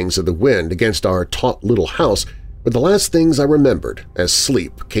buffetings of the wind against our taut little house were the last things I remembered as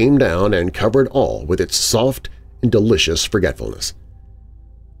sleep came down and covered all with its soft and delicious forgetfulness.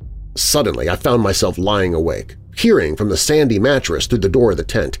 Suddenly I found myself lying awake, peering from the sandy mattress through the door of the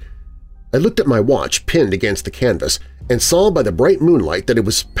tent. I looked at my watch pinned against the canvas and saw by the bright moonlight that it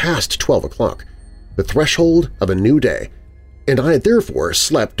was past 12 o'clock, the threshold of a new day, and I had therefore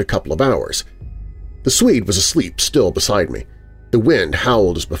slept a couple of hours. The Swede was asleep still beside me. The wind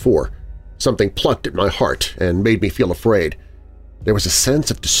howled as before. Something plucked at my heart and made me feel afraid. There was a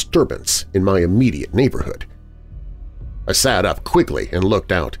sense of disturbance in my immediate neighborhood. I sat up quickly and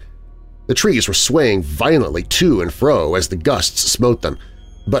looked out. The trees were swaying violently to and fro as the gusts smote them,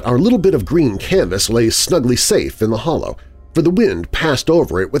 but our little bit of green canvas lay snugly safe in the hollow, for the wind passed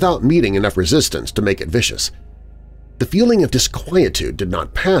over it without meeting enough resistance to make it vicious. The feeling of disquietude did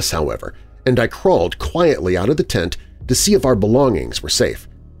not pass, however, and I crawled quietly out of the tent to see if our belongings were safe.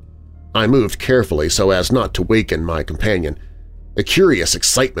 I moved carefully so as not to waken my companion. A curious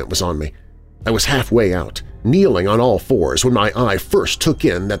excitement was on me. I was halfway out, kneeling on all fours when my eye first took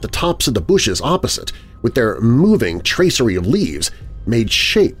in that the tops of the bushes opposite, with their moving tracery of leaves, made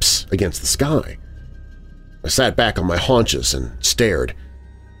shapes against the sky. I sat back on my haunches and stared.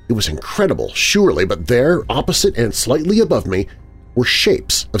 It was incredible, surely, but there, opposite and slightly above me, were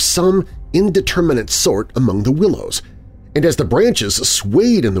shapes of some indeterminate sort among the willows, and as the branches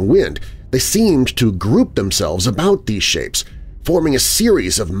swayed in the wind, they seemed to group themselves about these shapes, forming a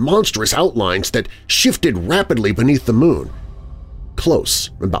series of monstrous outlines that shifted rapidly beneath the moon. Close,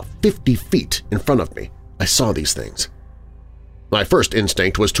 about 50 feet in front of me, I saw these things. My first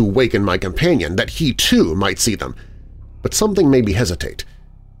instinct was to waken my companion, that he too might see them, but something made me hesitate.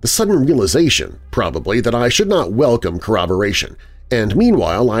 The sudden realization, probably, that I should not welcome corroboration, and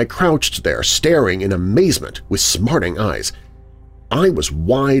meanwhile I crouched there staring in amazement with smarting eyes. I was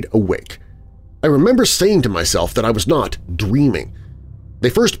wide awake. I remember saying to myself that I was not dreaming. They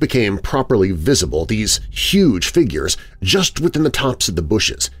first became properly visible, these huge figures just within the tops of the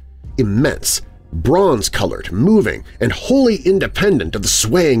bushes, immense, bronze-colored, moving, and wholly independent of the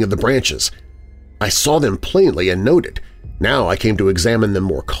swaying of the branches. I saw them plainly and noted, now I came to examine them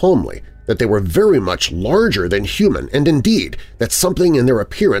more calmly, that they were very much larger than human, and indeed that something in their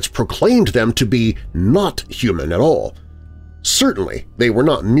appearance proclaimed them to be not human at all. Certainly they were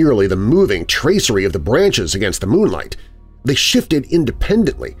not merely the moving tracery of the branches against the moonlight. They shifted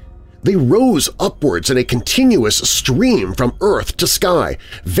independently. They rose upwards in a continuous stream from earth to sky,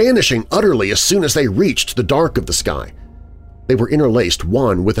 vanishing utterly as soon as they reached the dark of the sky. They were interlaced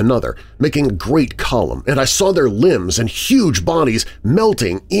one with another, making a great column, and I saw their limbs and huge bodies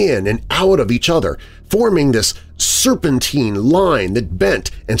melting in and out of each other, forming this serpentine line that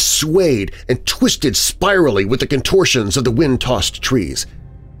bent and swayed and twisted spirally with the contortions of the wind-tossed trees.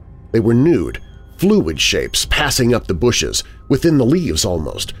 They were nude, fluid shapes passing up the bushes, within the leaves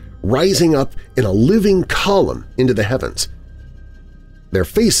almost, rising up in a living column into the heavens. Their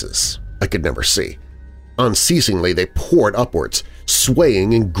faces I could never see. Unceasingly they poured upwards,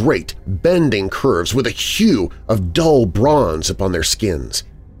 swaying in great, bending curves with a hue of dull bronze upon their skins.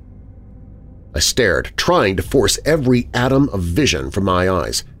 I stared, trying to force every atom of vision from my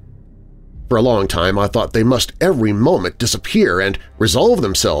eyes. For a long time I thought they must every moment disappear and resolve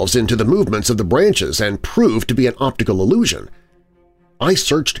themselves into the movements of the branches and prove to be an optical illusion. I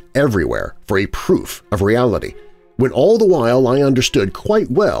searched everywhere for a proof of reality, when all the while I understood quite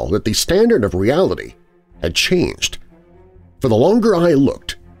well that the standard of reality had changed. For the longer I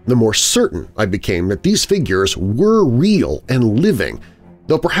looked, the more certain I became that these figures were real and living,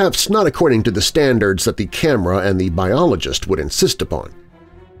 though perhaps not according to the standards that the camera and the biologist would insist upon.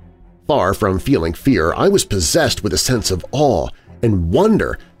 Far from feeling fear, I was possessed with a sense of awe and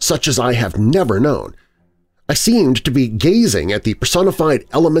wonder such as I have never known. I seemed to be gazing at the personified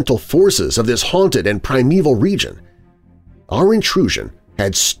elemental forces of this haunted and primeval region. Our intrusion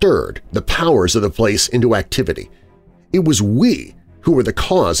had stirred the powers of the place into activity. It was we who were the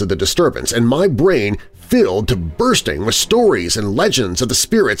cause of the disturbance, and my brain filled to bursting with stories and legends of the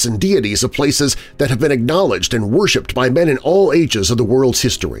spirits and deities of places that have been acknowledged and worshipped by men in all ages of the world's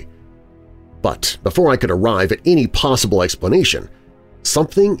history. But before I could arrive at any possible explanation,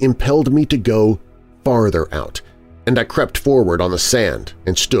 something impelled me to go farther out, and I crept forward on the sand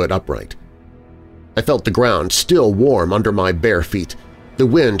and stood upright. I felt the ground still warm under my bare feet. The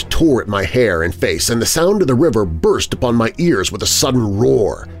wind tore at my hair and face, and the sound of the river burst upon my ears with a sudden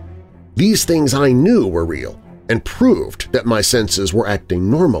roar. These things I knew were real and proved that my senses were acting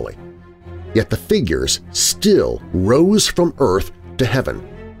normally. Yet the figures still rose from earth to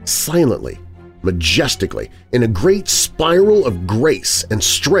heaven, silently, majestically, in a great spiral of grace and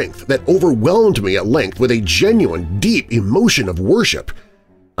strength that overwhelmed me at length with a genuine, deep emotion of worship.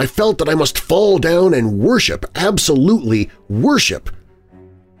 I felt that I must fall down and worship, absolutely worship.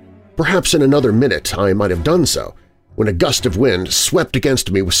 Perhaps in another minute I might have done so, when a gust of wind swept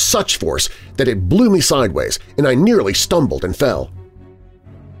against me with such force that it blew me sideways and I nearly stumbled and fell.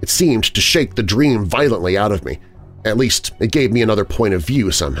 It seemed to shake the dream violently out of me. At least it gave me another point of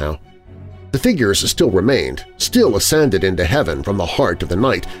view somehow. The figures still remained, still ascended into heaven from the heart of the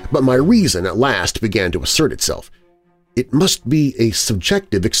night, but my reason at last began to assert itself. It must be a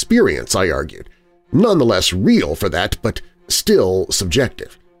subjective experience, I argued. Nonetheless real for that, but still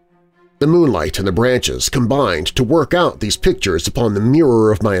subjective. The moonlight and the branches combined to work out these pictures upon the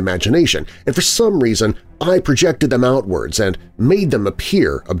mirror of my imagination, and for some reason I projected them outwards and made them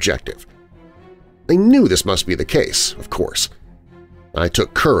appear objective. I knew this must be the case, of course. I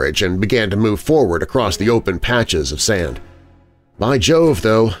took courage and began to move forward across the open patches of sand. By Jove,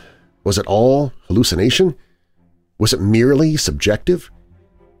 though, was it all hallucination? Was it merely subjective?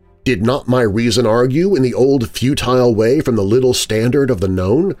 Did not my reason argue in the old futile way from the little standard of the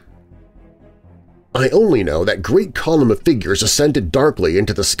known? I only know that great column of figures ascended darkly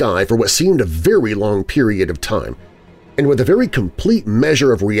into the sky for what seemed a very long period of time, and with a very complete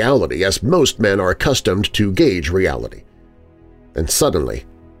measure of reality as most men are accustomed to gauge reality. And suddenly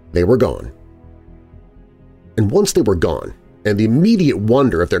they were gone. And once they were gone, and the immediate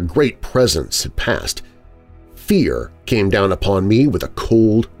wonder of their great presence had passed, fear came down upon me with a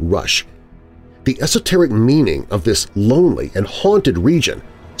cold rush. The esoteric meaning of this lonely and haunted region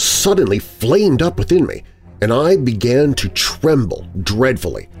suddenly flamed up within me, and I began to tremble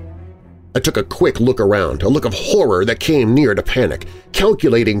dreadfully. I took a quick look around, a look of horror that came near to panic,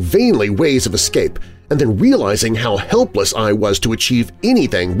 calculating vainly ways of escape, and then realizing how helpless I was to achieve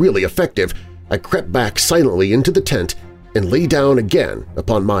anything really effective, I crept back silently into the tent and lay down again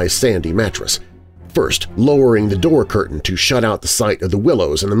upon my sandy mattress, first lowering the door curtain to shut out the sight of the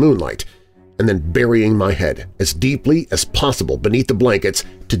willows in the moonlight, and then burying my head as deeply as possible beneath the blankets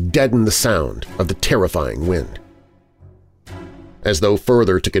to deaden the sound of the terrifying wind. As though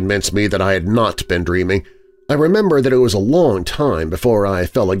further to convince me that I had not been dreaming, I remember that it was a long time before I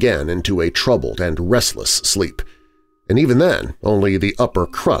fell again into a troubled and restless sleep, and even then only the upper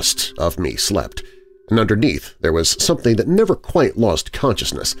crust of me slept, and underneath there was something that never quite lost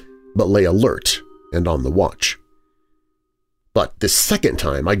consciousness, but lay alert and on the watch. But this second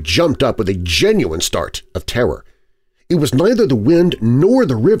time I jumped up with a genuine start of terror. It was neither the wind nor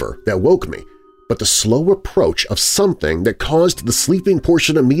the river that woke me, but the slow approach of something that caused the sleeping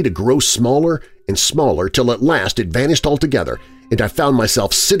portion of me to grow smaller and smaller till at last it vanished altogether, and I found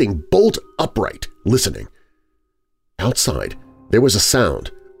myself sitting bolt upright, listening. Outside there was a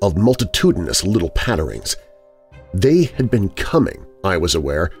sound of multitudinous little patterings. They had been coming, I was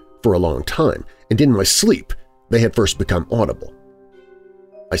aware, for a long time, and in my sleep they had first become audible.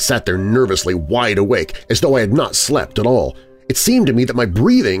 I sat there nervously wide awake, as though I had not slept at all. It seemed to me that my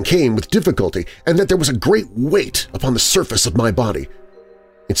breathing came with difficulty and that there was a great weight upon the surface of my body.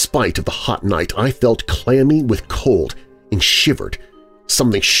 In spite of the hot night, I felt clammy with cold and shivered.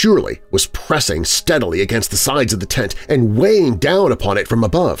 Something surely was pressing steadily against the sides of the tent and weighing down upon it from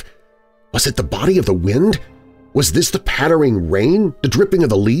above. Was it the body of the wind? Was this the pattering rain, the dripping of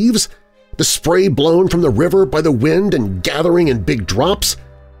the leaves? The spray blown from the river by the wind and gathering in big drops?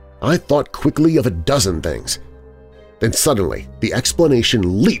 I thought quickly of a dozen things. Then suddenly the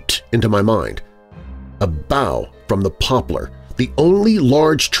explanation leaped into my mind. A bough from the poplar, the only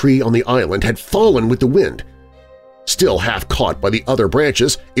large tree on the island, had fallen with the wind. Still half caught by the other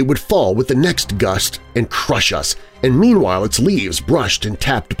branches, it would fall with the next gust and crush us, and meanwhile its leaves brushed and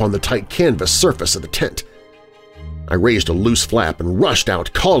tapped upon the tight canvas surface of the tent. I raised a loose flap and rushed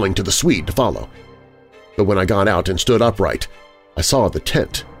out, calling to the Swede to follow. But when I got out and stood upright, I saw the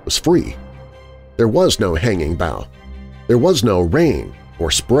tent was free. There was no hanging bough. There was no rain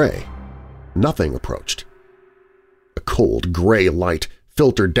or spray. Nothing approached. A cold gray light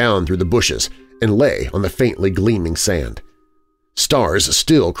filtered down through the bushes and lay on the faintly gleaming sand. Stars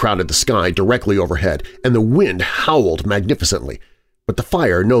still crowded the sky directly overhead, and the wind howled magnificently, but the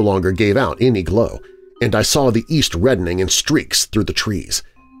fire no longer gave out any glow, and I saw the east reddening in streaks through the trees.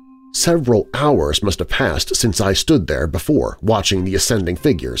 Several hours must have passed since I stood there before watching the ascending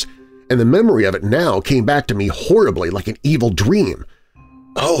figures, and the memory of it now came back to me horribly like an evil dream.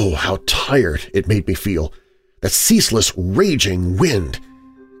 Oh, how tired it made me feel, that ceaseless raging wind!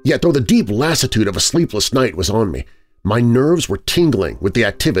 Yet though the deep lassitude of a sleepless night was on me, my nerves were tingling with the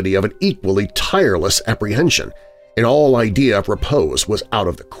activity of an equally tireless apprehension, and all idea of repose was out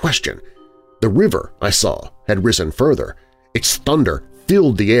of the question. The river, I saw, had risen further. Its thunder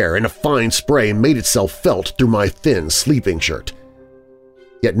filled the air, and a fine spray made itself felt through my thin sleeping shirt.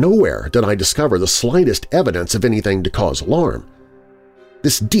 Yet nowhere did I discover the slightest evidence of anything to cause alarm.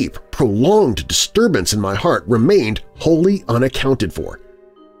 This deep, prolonged disturbance in my heart remained wholly unaccounted for.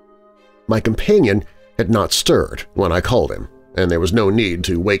 My companion had not stirred when I called him, and there was no need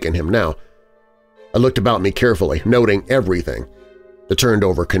to waken him now. I looked about me carefully, noting everything: the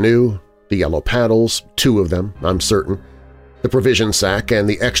turned-over canoe, the yellow paddles, 2 of them, I'm certain, the provision sack and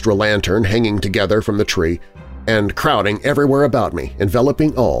the extra lantern hanging together from the tree, and crowding everywhere about me,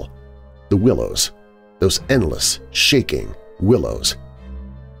 enveloping all, the willows, those endless, shaking willows.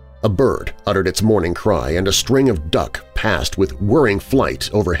 A bird uttered its morning cry, and a string of duck passed with whirring flight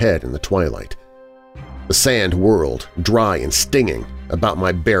overhead in the twilight. The sand whirled, dry and stinging, about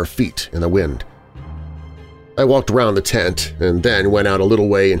my bare feet in the wind. I walked around the tent and then went out a little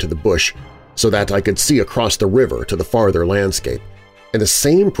way into the bush so that I could see across the river to the farther landscape, and the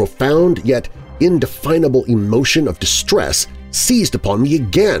same profound yet indefinable emotion of distress seized upon me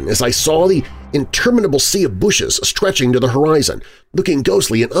again as I saw the interminable sea of bushes stretching to the horizon, looking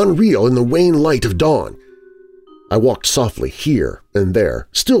ghostly and unreal in the wan light of dawn. I walked softly here and there,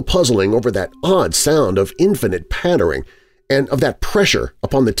 still puzzling over that odd sound of infinite pattering and of that pressure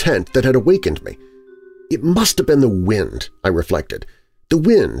upon the tent that had awakened me. It must have been the wind, I reflected, the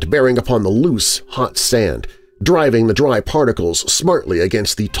wind bearing upon the loose, hot sand, driving the dry particles smartly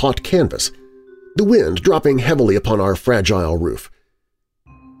against the taut canvas, the wind dropping heavily upon our fragile roof.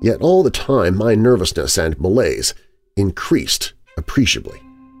 Yet all the time my nervousness and malaise increased appreciably.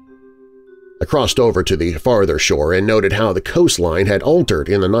 I crossed over to the farther shore and noted how the coastline had altered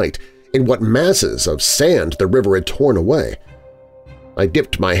in the night, and what masses of sand the river had torn away. I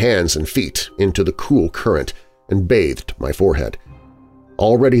dipped my hands and feet into the cool current and bathed my forehead.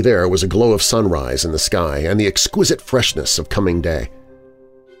 Already there was a glow of sunrise in the sky and the exquisite freshness of coming day.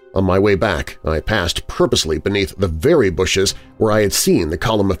 On my way back, I passed purposely beneath the very bushes where I had seen the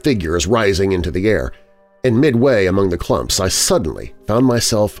column of figures rising into the air, and midway among the clumps I suddenly found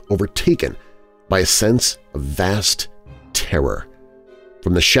myself overtaken by a sense of vast terror.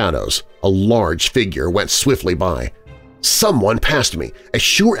 From the shadows, a large figure went swiftly by. Someone passed me, as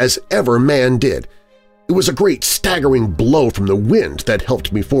sure as ever man did. It was a great staggering blow from the wind that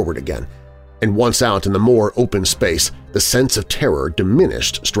helped me forward again, and once out in the more open space, the sense of terror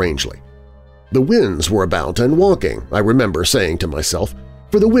diminished strangely. The winds were about and walking, I remember saying to myself,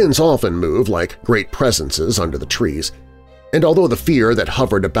 for the winds often move like great presences under the trees, and although the fear that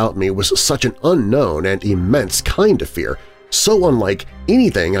hovered about me was such an unknown and immense kind of fear, so unlike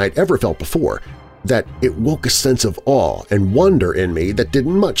anything I'd ever felt before, that it woke a sense of awe and wonder in me that did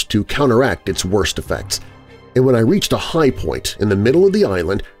much to counteract its worst effects. And when I reached a high point in the middle of the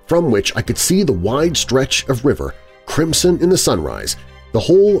island from which I could see the wide stretch of river, crimson in the sunrise, the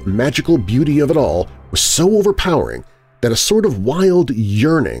whole magical beauty of it all was so overpowering that a sort of wild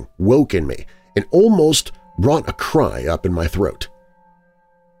yearning woke in me and almost brought a cry up in my throat.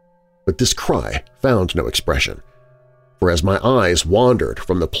 But this cry found no expression, for as my eyes wandered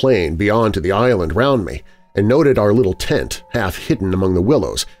from the plain beyond to the island round me and noted our little tent half hidden among the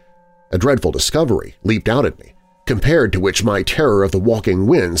willows, a dreadful discovery leaped out at me, compared to which my terror of the walking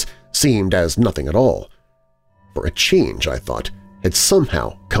winds seemed as nothing at all. For a change, I thought, had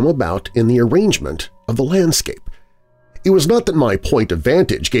somehow come about in the arrangement of the landscape. It was not that my point of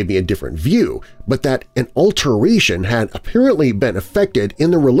vantage gave me a different view, but that an alteration had apparently been effected in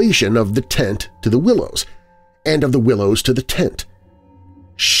the relation of the tent to the willows, and of the willows to the tent.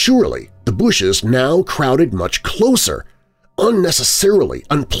 Surely the bushes now crowded much closer, unnecessarily,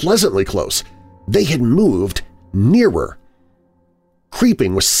 unpleasantly close. They had moved nearer.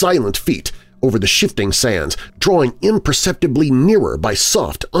 Creeping with silent feet over the shifting sands, drawing imperceptibly nearer by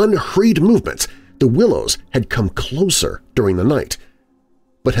soft, unhurried movements, the willows had come closer during the night.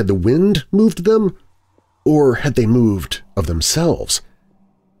 But had the wind moved them, or had they moved of themselves?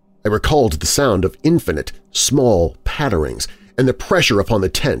 I recalled the sound of infinite, small patterings and the pressure upon the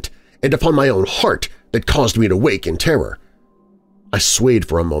tent and upon my own heart that caused me to wake in terror. I swayed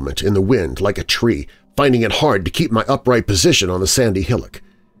for a moment in the wind like a tree, finding it hard to keep my upright position on the sandy hillock.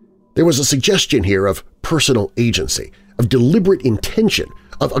 There was a suggestion here of personal agency, of deliberate intention,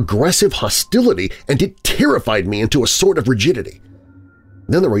 of aggressive hostility, and it terrified me into a sort of rigidity.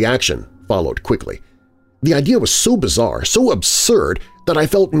 Then the reaction followed quickly. The idea was so bizarre, so absurd, that I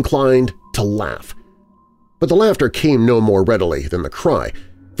felt inclined to laugh. But the laughter came no more readily than the cry,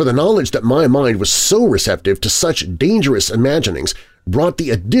 for the knowledge that my mind was so receptive to such dangerous imaginings brought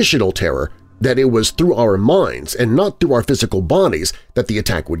the additional terror that it was through our minds and not through our physical bodies that the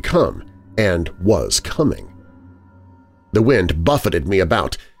attack would come, and was coming. The wind buffeted me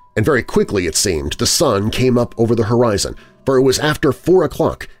about, and very quickly, it seemed, the sun came up over the horizon, for it was after 4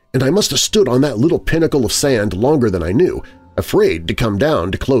 o'clock, and I must have stood on that little pinnacle of sand longer than I knew, afraid to come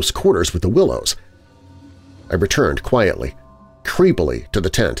down to close quarters with the Willows. I returned quietly, creepily to the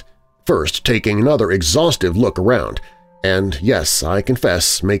tent, first taking another exhaustive look around, and yes, I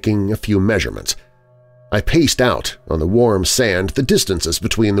confess, making a few measurements. I paced out on the warm sand the distances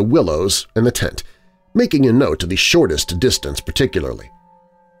between the Willows and the tent, making a note of the shortest distance particularly.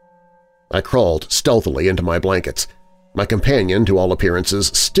 I crawled stealthily into my blankets. My companion, to all appearances,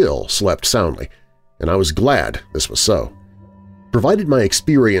 still slept soundly, and I was glad this was so. Provided my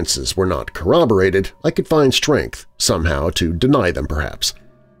experiences were not corroborated, I could find strength, somehow, to deny them perhaps.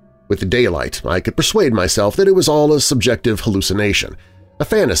 With the daylight, I could persuade myself that it was all a subjective hallucination, a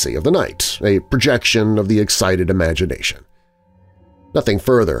fantasy of the night, a projection of the excited imagination. Nothing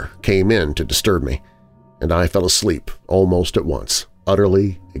further came in to disturb me, and I fell asleep almost at once,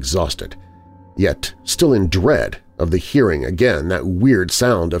 utterly exhausted, yet still in dread of the hearing again that weird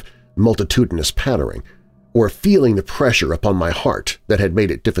sound of multitudinous pattering, or feeling the pressure upon my heart that had made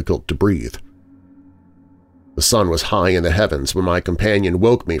it difficult to breathe. The sun was high in the heavens when my companion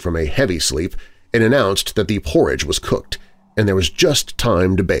woke me from a heavy sleep and announced that the porridge was cooked, and there was just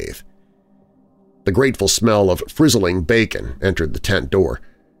time to bathe. The grateful smell of frizzling bacon entered the tent door.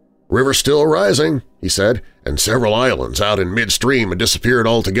 "River's still rising," he said, "and several islands out in midstream had disappeared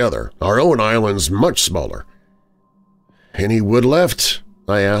altogether. Our own island's much smaller." "Any wood left?"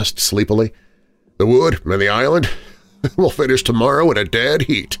 I asked sleepily. "The wood and the island? We'll finish tomorrow in a dead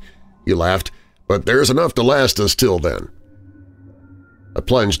heat," he laughed, "but there's enough to last us till then." I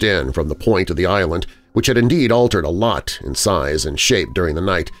plunged in from the point of the island, which had indeed altered a lot in size and shape during the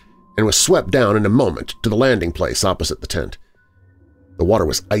night, and was swept down in a moment to the landing place opposite the tent. The water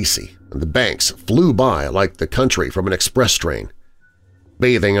was icy, and the banks flew by like the country from an express train.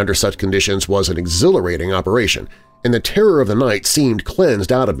 Bathing under such conditions was an exhilarating operation, and the terror of the night seemed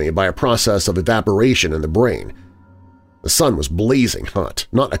cleansed out of me by a process of evaporation in the brain. The sun was blazing hot,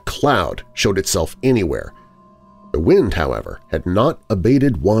 not a cloud showed itself anywhere. The wind, however, had not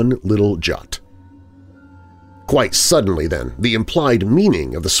abated one little jot. Quite suddenly, then, the implied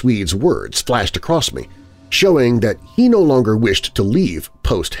meaning of the Swede's words flashed across me, showing that he no longer wished to leave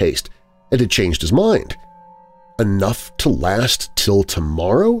post-haste and had changed his mind. Enough to last till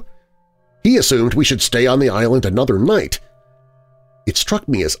tomorrow? He assumed we should stay on the island another night. It struck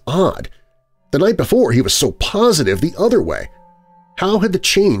me as odd. The night before he was so positive the other way. How had the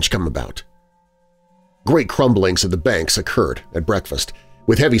change come about? Great crumblings of the banks occurred at breakfast,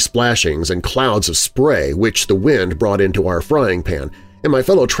 with heavy splashings and clouds of spray which the wind brought into our frying pan, and my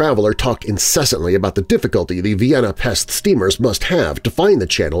fellow traveler talked incessantly about the difficulty the Vienna Pest steamers must have to find the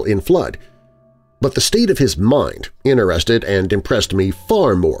channel in flood. But the state of his mind interested and impressed me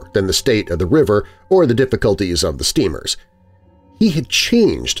far more than the state of the river or the difficulties of the steamers. He had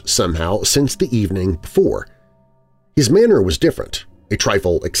changed somehow since the evening before. His manner was different, a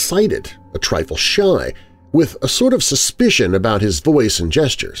trifle excited, a trifle shy, with a sort of suspicion about his voice and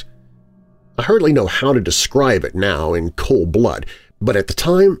gestures. I hardly know how to describe it now in cold blood, but at the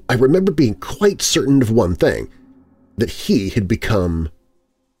time I remember being quite certain of one thing, that he had become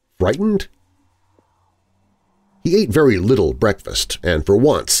frightened. He ate very little breakfast and for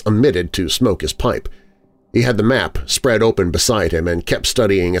once omitted to smoke his pipe. He had the map spread open beside him and kept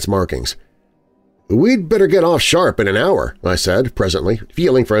studying its markings. "We'd better get off sharp in an hour," I said presently,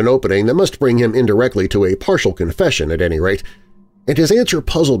 feeling for an opening that must bring him indirectly to a partial confession at any rate, and his answer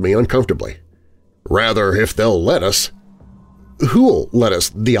puzzled me uncomfortably. "Rather, if they'll let us." "Who'll let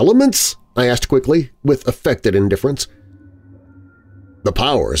us? The elements?" I asked quickly, with affected indifference. "The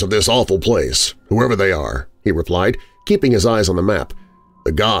powers of this awful place, whoever they are," he replied, keeping his eyes on the map.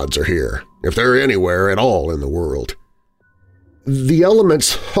 "The gods are here, if they're anywhere at all in the world." "The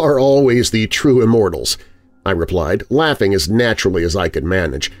elements are always the true immortals," I replied, laughing as naturally as I could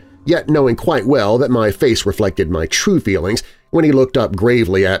manage, yet knowing quite well that my face reflected my true feelings when he looked up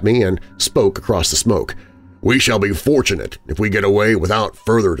gravely at me and spoke across the smoke. "We shall be fortunate if we get away without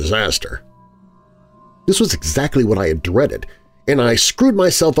further disaster." This was exactly what I had dreaded, and I screwed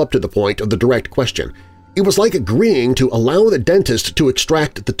myself up to the point of the direct question. It was like agreeing to allow the dentist to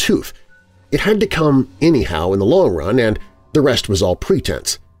extract the tooth. It had to come anyhow in the long run, and the rest was all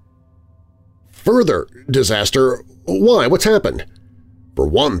pretense. "Further disaster? Why? What's happened?" "For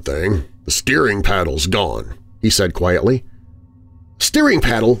one thing, the steering paddle's gone," he said quietly. "Steering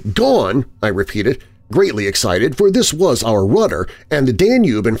paddle gone?" I repeated, greatly excited, for this was our rudder, and the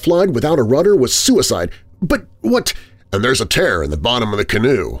Danube in flood without a rudder was suicide. "But what—" "And there's a tear in the bottom of the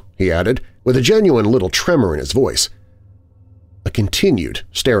canoe," he added, with a genuine little tremor in his voice. I continued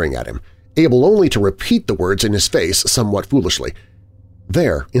staring at him, able only to repeat the words in his face somewhat foolishly.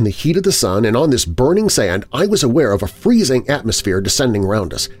 There, in the heat of the sun and on this burning sand, I was aware of a freezing atmosphere descending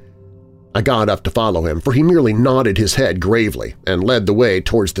round us. I got up to follow him, for he merely nodded his head gravely and led the way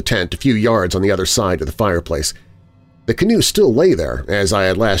towards the tent a few yards on the other side of the fireplace. The canoe still lay there, as I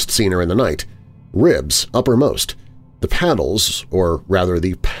had last seen her in the night, ribs uppermost, the paddles, or rather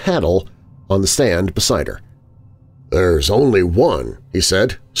the paddle, on the sand beside her. "There's only one," he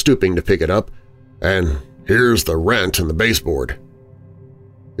said, stooping to pick it up, "and here's the rent in the baseboard."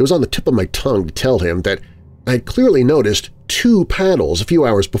 It was on the tip of my tongue to tell him that I had clearly noticed 2 paddles a few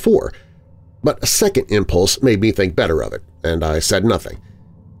hours before, but a second impulse made me think better of it, and I said nothing.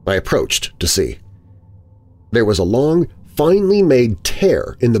 I approached to see. There was a long, finely made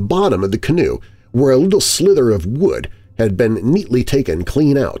tear in the bottom of the canoe where a little slither of wood had been neatly taken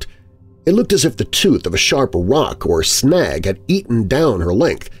clean out. It looked as if the tooth of a sharp rock or snag had eaten down her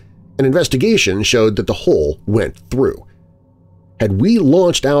length. An investigation showed that the hole went through. Had we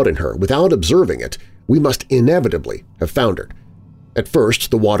launched out in her without observing it, we must inevitably have foundered. At first,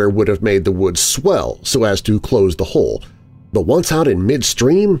 the water would have made the wood swell so as to close the hole, but once out in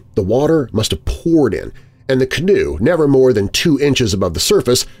midstream, the water must have poured in, and the canoe, never more than 2 inches above the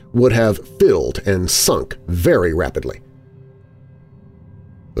surface, would have filled and sunk very rapidly.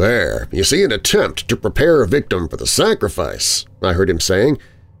 "There, you see an attempt to prepare a victim for the sacrifice," I heard him saying,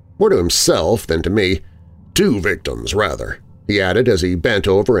 more to himself than to me. "2 victims, rather," he added as he bent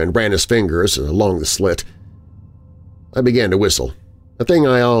over and ran his fingers along the slit. I began to whistle, a thing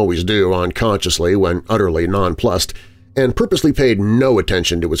I always do unconsciously when utterly nonplussed, and purposely paid no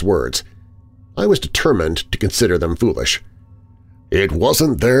attention to his words. I was determined to consider them foolish. "It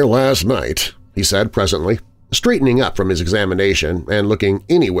wasn't there last night," he said presently, straightening up from his examination and looking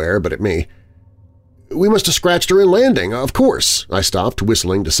anywhere but at me. "We must have scratched her in landing, of course," I stopped,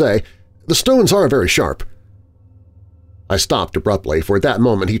 whistling to say. "The stones are very sharp." I stopped abruptly, for at that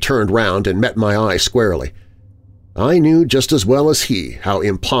moment he turned round and met my eye squarely. I knew just as well as he how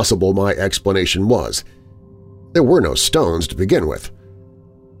impossible my explanation was. There were no stones to begin with.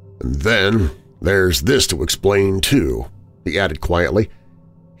 "And then there's this to explain, too," he added quietly,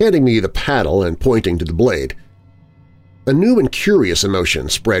 handing me the paddle and pointing to the blade. A new and curious emotion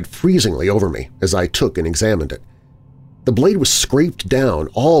spread freezingly over me as I took and examined it. The blade was scraped down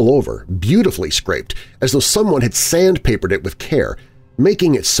all over, beautifully scraped, as though someone had sandpapered it with care,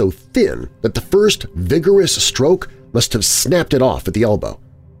 making it so thin that the first vigorous stroke must have snapped it off at the elbow.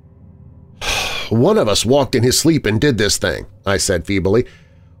 "One of us walked in his sleep and did this thing," I said feebly,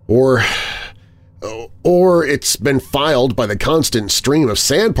 Or it's been filed by the constant stream of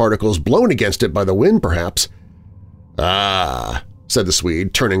sand particles blown against it by the wind, perhaps." "Ah," said the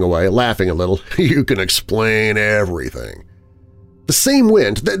Swede, turning away, laughing a little, "you can explain everything." "The same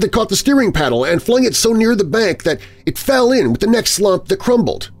wind that caught the steering paddle and flung it so near the bank that it fell in with the next slump that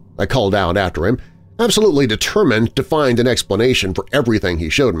crumbled," I called out after him, absolutely determined to find an explanation for everything he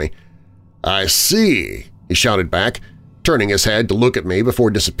showed me. "I see," he shouted back, turning his head to look at me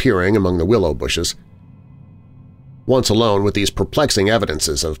before disappearing among the willow bushes. Once alone with these perplexing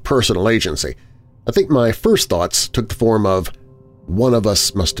evidences of personal agency, I think my first thoughts took the form of, "One of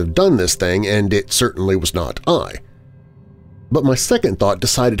us must have done this thing, and it certainly was not I." But my second thought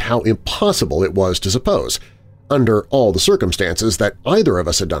decided how impossible it was to suppose, under all the circumstances, that either of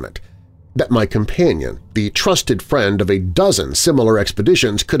us had done it. That my companion, the trusted friend of a dozen similar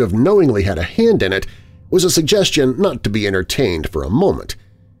expeditions, could have knowingly had a hand in it was a suggestion not to be entertained for a moment.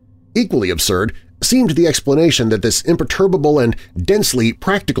 Equally absurd seemed the explanation that this imperturbable and densely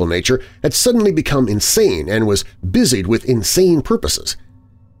practical nature had suddenly become insane and was busied with insane purposes.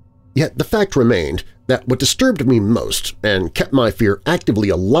 Yet the fact remained that what disturbed me most and kept my fear actively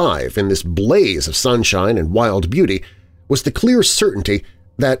alive in this blaze of sunshine and wild beauty was the clear certainty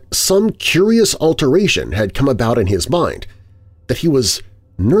that some curious alteration had come about in his mind, that he was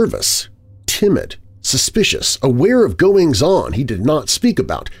nervous, timid, suspicious, aware of goings-on he did not speak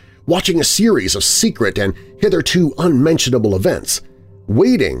about, watching a series of secret and hitherto unmentionable events,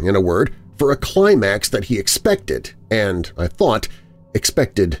 waiting, in a word, for a climax that he expected and, I thought,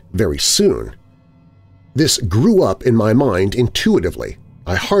 expected very soon. This grew up in my mind intuitively.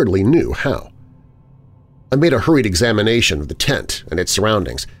 I hardly knew how. I made a hurried examination of the tent and its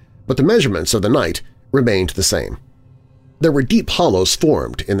surroundings, but the measurements of the night remained the same. There were deep hollows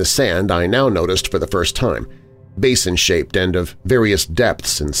formed in the sand I now noticed for the first time, basin-shaped and of various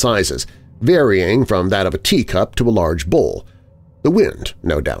depths and sizes, varying from that of a teacup to a large bowl. The wind,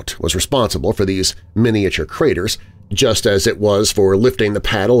 no doubt, was responsible for these miniature craters, just as it was for lifting the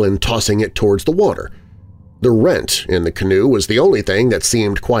paddle and tossing it towards the water. The rent in the canoe was the only thing that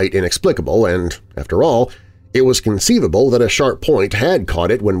seemed quite inexplicable, and, after all, it was conceivable that a sharp point had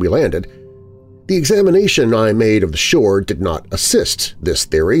caught it when we landed. The examination I made of the shore did not assist this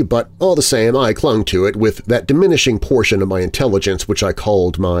theory, but all the same I clung to it with that diminishing portion of my intelligence which I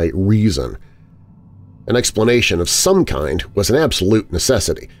called my reason. An explanation of some kind was an absolute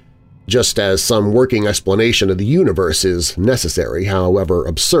necessity, just as some working explanation of the universe is necessary, however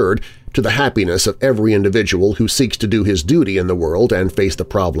absurd, to the happiness of every individual who seeks to do his duty in the world and face the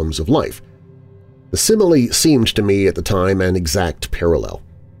problems of life. The simile seemed to me at the time an exact parallel.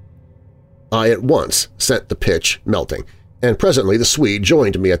 I at once set the pitch melting, and presently the Swede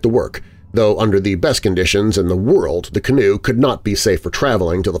joined me at the work, though under the best conditions in the world the canoe could not be safe for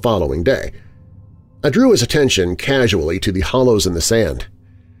traveling till the following day. I drew his attention casually to the hollows in the sand.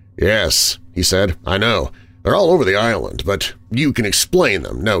 "Yes," he said, "I know. They're all over the island, but you can explain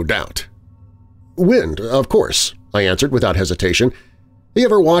them, no doubt." "Wind, of course," I answered without hesitation. "You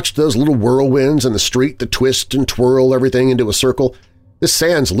ever watched those little whirlwinds in the street that twist and twirl everything into a circle? This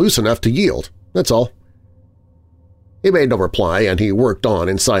sand's loose enough to yield, that's all." He made no reply, and he worked on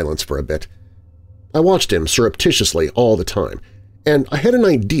in silence for a bit. I watched him surreptitiously all the time, and I had an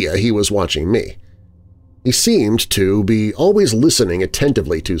idea he was watching me. He seemed to be always listening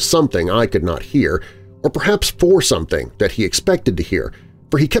attentively to something I could not hear, or perhaps for something that he expected to hear,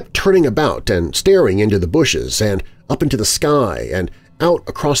 for he kept turning about and staring into the bushes and up into the sky and out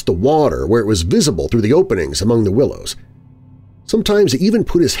across the water where it was visible through the openings among the willows. Sometimes he even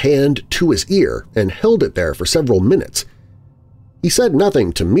put his hand to his ear and held it there for several minutes. He said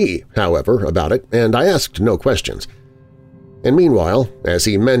nothing to me, however, about it, and I asked no questions. And meanwhile, as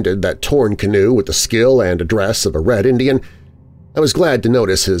he mended that torn canoe with the skill and address of a Red Indian, I was glad to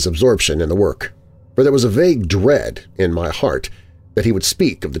notice his absorption in the work, for there was a vague dread in my heart that he would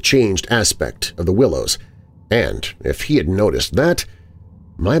speak of the changed aspect of the Willows, and if he had noticed that,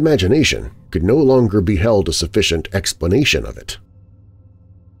 my imagination could no longer be held a sufficient explanation of it.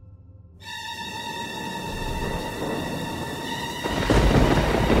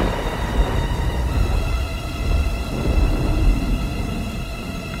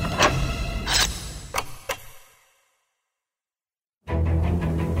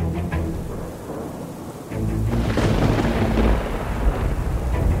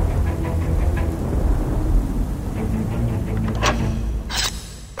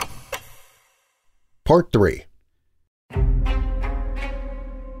 Part 3.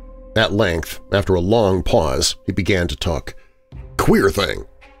 At length, after a long pause, he began to talk. "Queer thing,"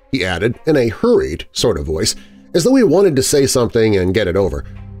 he added in a hurried sort of voice, as though he wanted to say something and get it over.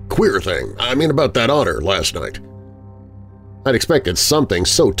 "Queer thing, I mean about that otter last night." I'd expected something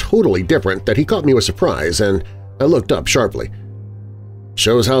so totally different that he caught me with surprise, and I looked up sharply.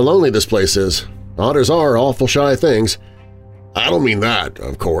 "Shows how lonely this place is. Otters are awful shy things." "I don't mean that,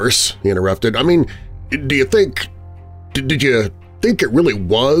 of course," he interrupted. "I mean, did you think it really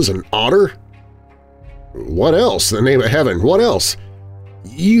was an otter?" "What else, in the name of heaven, what else?"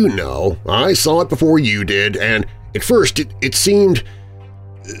 "You know, I saw it before you did, and at first it seemed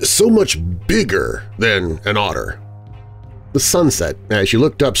so much bigger than an otter." "The sunset, as you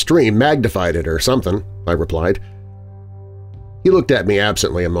looked upstream, magnified it or something," I replied. He looked at me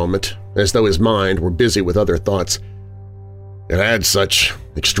absently a moment, as though his mind were busy with other thoughts. "It had such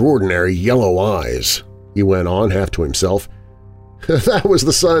extraordinary yellow eyes," he went on half to himself. "That was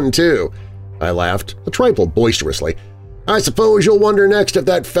the sun, too," I laughed, a trifle boisterously. "I suppose you'll wonder next if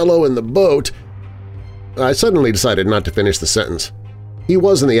that fellow in the boat—" I suddenly decided not to finish the sentence. He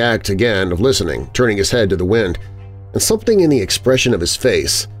was in the act again of listening, turning his head to the wind, and something in the expression of his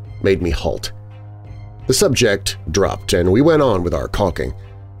face made me halt. The subject dropped, and we went on with our caulking.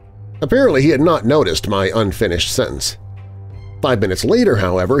 Apparently he had not noticed my unfinished sentence. 5 minutes later,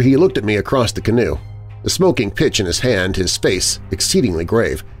 however, he looked at me across the canoe, the smoking pitch in his hand, his face exceedingly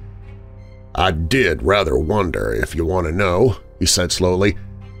grave. "I did rather wonder, if you want to know," he said slowly,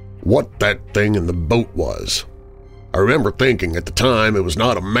 "what that thing in the boat was. I remember thinking at the time it was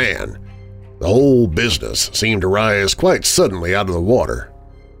not a man. The whole business seemed to rise quite suddenly out of the water."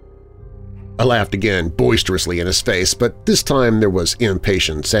 I laughed again boisterously in his face, but this time there was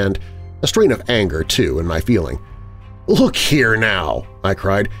impatience and a strain of anger, too, in my feeling. "Look here now," I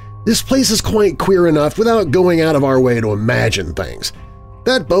cried. "This place is quite queer enough without going out of our way to imagine things.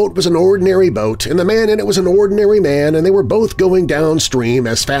 That boat was an ordinary boat, and the man in it was an ordinary man, and they were both going downstream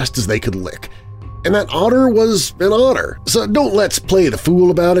as fast as they could lick. And that otter was an otter, so don't let's play the fool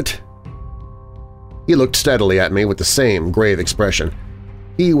about it." He looked steadily at me with the same grave expression.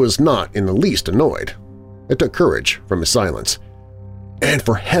 He was not in the least annoyed. It took courage from his silence. "And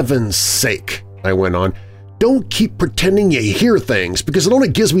for heaven's sake," I went on, "don't keep pretending you hear things because it only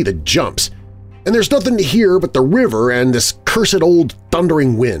gives me the jumps. And there's nothing to hear but the river and this cursed old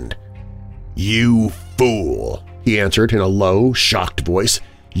thundering wind." "You fool," he answered in a low, shocked voice.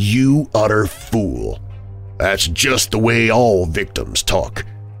 "You utter fool. That's just the way all victims talk,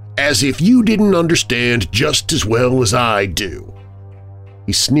 as if you didn't understand just as well as I do."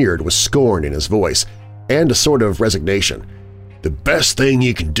 He sneered with scorn in his voice and a sort of resignation. "The best thing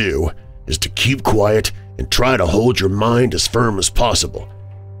you can do is to keep quiet and try to hold your mind as firm as possible.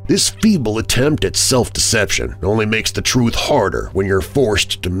 This feeble attempt at self-deception only makes the truth harder when you're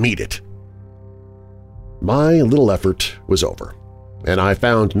forced to meet it." My little effort was over, and I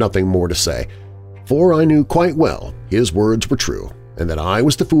found nothing more to say, for I knew quite well his words were true and that I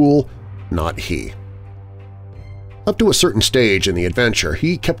was the fool, not he. Up to a certain stage in the adventure,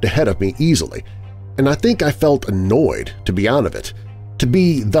 he kept ahead of me easily, and I think I felt annoyed to be out of it, to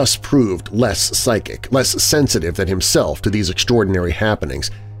be thus proved less psychic, less sensitive than himself to these extraordinary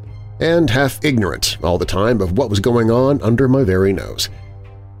happenings, and half ignorant all the time of what was going on under my very nose.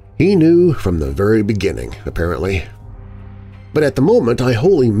 He knew from the very beginning, apparently. But at the moment I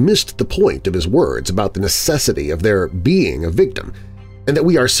wholly missed the point of his words about the necessity of there being a victim, and that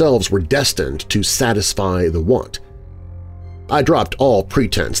we ourselves were destined to satisfy the want. I dropped all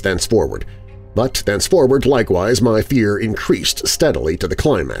pretense thenceforward, but thenceforward likewise my fear increased steadily to the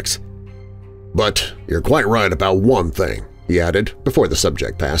climax. "But you're quite right about one thing," he added before the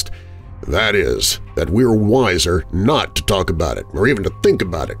subject passed. "That is, that we're wiser not to talk about it or even to think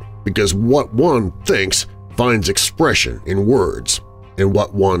about it, because what one thinks finds expression in words, and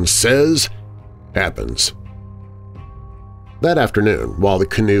what one says happens." That afternoon, while the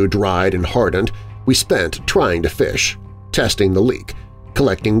canoe dried and hardened, we spent trying to fish, testing the leak,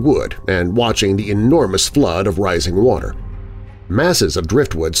 collecting wood, and watching the enormous flood of rising water. Masses of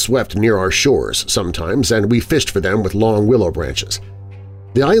driftwood swept near our shores sometimes, and we fished for them with long willow branches.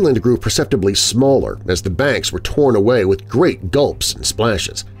 The island grew perceptibly smaller as the banks were torn away with great gulps and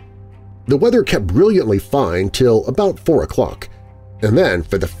splashes. The weather kept brilliantly fine till about 4 o'clock, and then,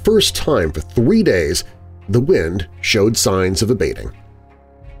 for the first time for 3 days, the wind showed signs of abating.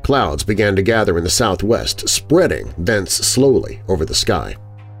 Clouds began to gather in the southwest, spreading thence slowly over the sky.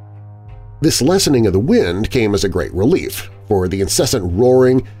 This lessening of the wind came as a great relief, for the incessant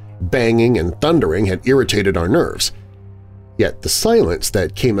roaring, banging, and thundering had irritated our nerves. Yet the silence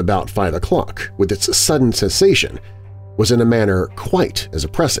that came about 5 o'clock, with its sudden cessation, was in a manner quite as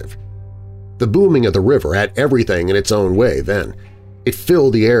oppressive. The booming of the river had everything in its own way then. It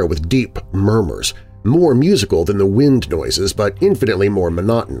filled the air with deep murmurs, more musical than the wind noises but infinitely more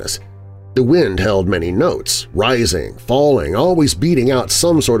monotonous. The wind held many notes, rising, falling, always beating out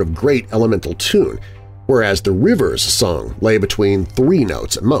some sort of great elemental tune, whereas the river's song lay between 3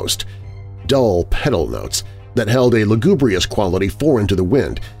 notes at most, dull pedal notes that held a lugubrious quality foreign to the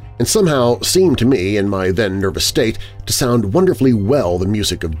wind and somehow seemed to me, in my then nervous state, to sound wonderfully well the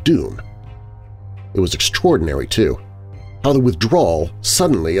music of doom. It was extraordinary, too, how the withdrawal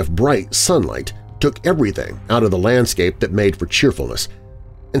suddenly of bright sunlight took everything out of the landscape that made for cheerfulness,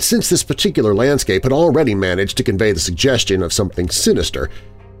 and since this particular landscape had already managed to convey the suggestion of something sinister,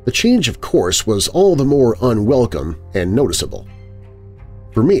 the change of course was all the more unwelcome and noticeable.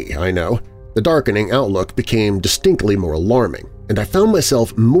 For me, I know, the darkening outlook became distinctly more alarming, and I found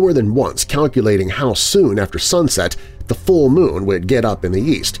myself more than once calculating how soon after sunset the full moon would get up in the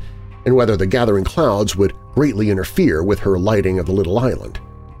east, and whether the gathering clouds would greatly interfere with her lighting of the little island.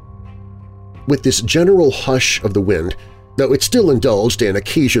 With this general hush of the wind, though it still indulged in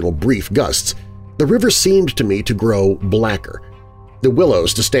occasional brief gusts, the river seemed to me to grow blacker, the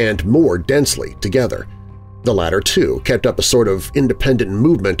willows to stand more densely together. The latter, too, kept up a sort of independent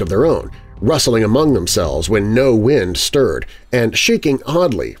movement of their own, rustling among themselves when no wind stirred and shaking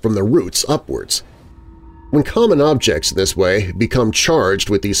oddly from the roots upwards. When common objects in this way become charged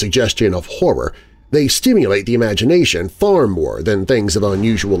with the suggestion of horror, they stimulate the imagination far more than things of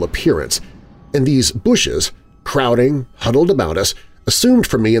unusual appearance, and these bushes, crowding, huddled about us, assumed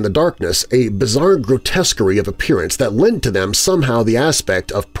for me in the darkness a bizarre grotesquerie of appearance that lent to them somehow the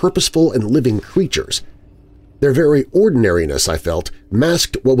aspect of purposeful and living creatures. Their very ordinariness, I felt,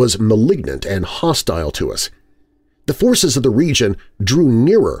 masked what was malignant and hostile to us. The forces of the region drew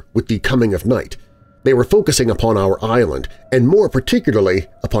nearer with the coming of night. They were focusing upon our island, and more particularly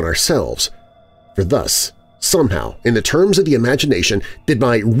upon ourselves. For thus, somehow, in the terms of the imagination, did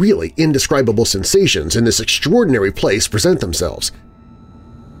my really indescribable sensations in this extraordinary place present themselves.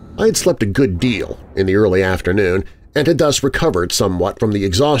 I had slept a good deal in the early afternoon and had thus recovered somewhat from the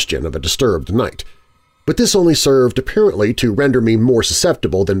exhaustion of a disturbed night, but this only served apparently to render me more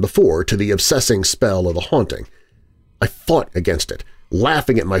susceptible than before to the obsessing spell of the haunting. I fought against it,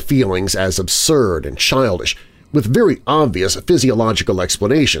 laughing at my feelings as absurd and childish, with very obvious physiological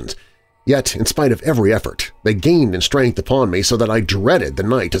explanations. Yet, in spite of every effort, they gained in strength upon me so that I dreaded the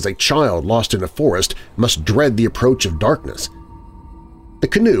night as a child lost in a forest must dread the approach of darkness. The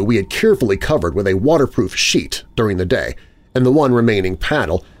canoe we had carefully covered with a waterproof sheet during the day, and the one remaining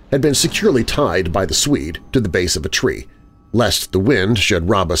paddle had been securely tied by the Swede to the base of a tree, lest the wind should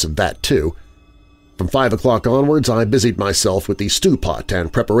rob us of that too. From 5 o'clock onwards I busied myself with the stew pot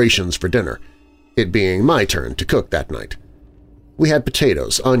and preparations for dinner, it being my turn to cook that night. We had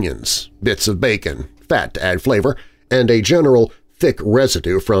potatoes, onions, bits of bacon, fat to add flavor, and a general thick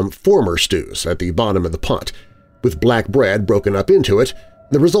residue from former stews at the bottom of the pot, with black bread broken up into it.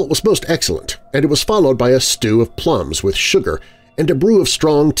 The result was most excellent, and it was followed by a stew of plums with sugar and a brew of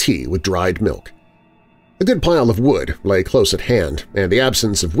strong tea with dried milk. A good pile of wood lay close at hand, and the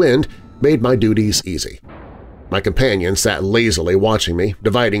absence of wind made my duties easy. My companion sat lazily watching me,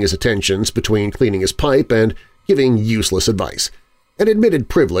 dividing his attentions between cleaning his pipe and giving useless advice, an admitted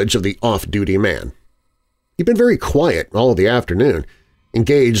privilege of the off-duty man. He'd been very quiet all the afternoon,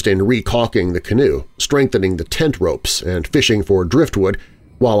 engaged in re-caulking the canoe, strengthening the tent ropes, and fishing for driftwood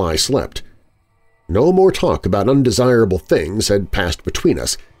while I slept. No more talk about undesirable things had passed between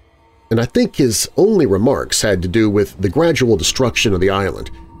us, and I think his only remarks had to do with the gradual destruction of the island,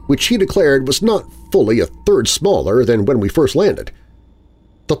 which he declared was not fully a third smaller than when we first landed.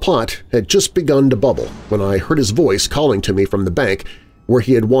 The pot had just begun to bubble when I heard his voice calling to me from the bank where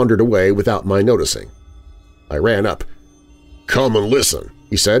he had wandered away without my noticing. I ran up. "Come and listen,"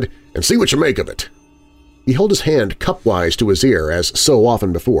 he said, "and see what you make of it." He held his hand cup-wise to his ear as so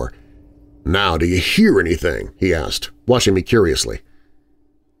often before. "Now, do you hear anything?" he asked, watching me curiously.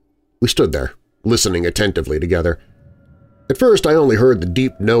 We stood there, listening attentively together. At first I only heard the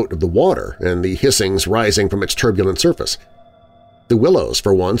deep note of the water and the hissings rising from its turbulent surface. The willows,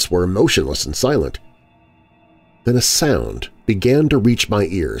 for once, were motionless and silent. Then a sound began to reach my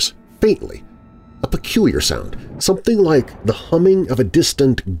ears, faintly, a peculiar sound, something like the humming of a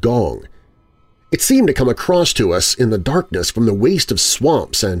distant gong. It seemed to come across to us in the darkness from the waste of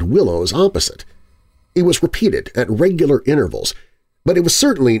swamps and willows opposite. It was repeated at regular intervals, but it was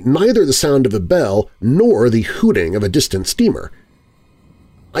certainly neither the sound of a bell nor the hooting of a distant steamer.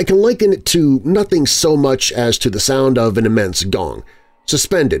 I can liken it to nothing so much as to the sound of an immense gong,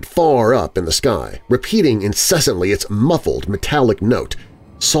 suspended far up in the sky, repeating incessantly its muffled metallic note,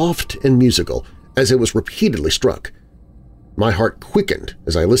 soft and musical, as it was repeatedly struck. My heart quickened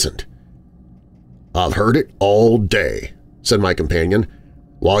as I listened. "I've heard it all day," said my companion.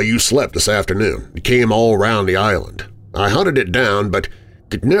 "While you slept this afternoon, it came all round the island. I hunted it down but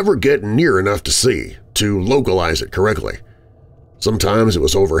could never get near enough to see, to localize it correctly. Sometimes it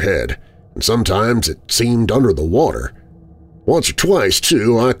was overhead, and sometimes it seemed under the water. Once or twice,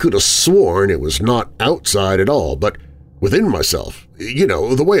 too, I could have sworn it was not outside at all, but within myself, you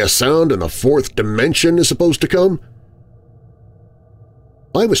know, the way a sound in the fourth dimension is supposed to come."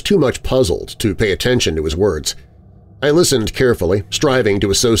 I was too much puzzled to pay attention to his words. I listened carefully, striving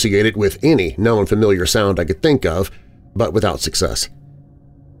to associate it with any known familiar sound I could think of, but without success.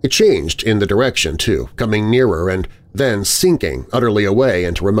 It changed in the direction, too, coming nearer and then sinking utterly away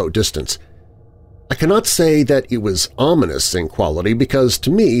into remote distance. I cannot say that it was ominous in quality because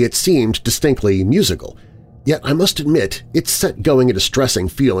to me it seemed distinctly musical, yet I must admit it set going a distressing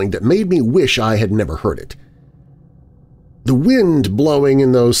feeling that made me wish I had never heard it. "The wind blowing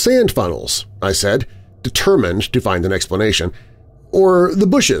in those sand funnels," I said, determined to find an explanation, "or the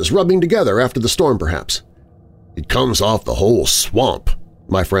bushes rubbing together after the storm, perhaps." "It comes off the whole swamp,"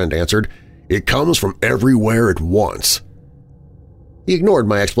 my friend answered. "It comes from everywhere at once." He ignored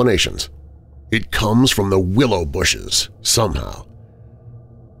my explanations. "It comes from the willow bushes, somehow."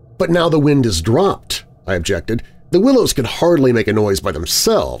 "But now the wind has dropped," I objected. "The willows can hardly make a noise by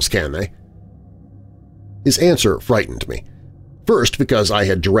themselves, can they?" His answer frightened me. First, because I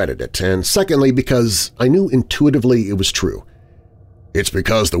had dreaded it, and secondly because I knew intuitively it was true. "It's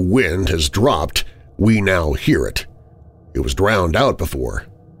because the wind has dropped we now hear it. It was drowned out before."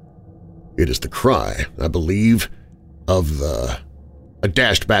 It is the cry, I believe, of the… I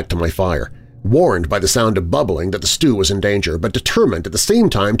dashed back to my fire, warned by the sound of bubbling that the stew was in danger, but determined at the same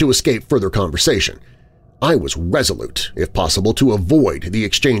time to escape further conversation. I was resolute, if possible, to avoid the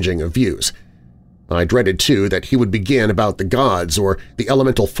exchanging of views. I dreaded, too, that he would begin about the gods or the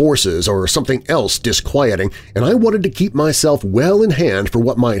elemental forces or something else disquieting, and I wanted to keep myself well in hand for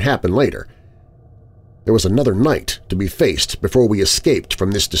what might happen later. There was another night to be faced before we escaped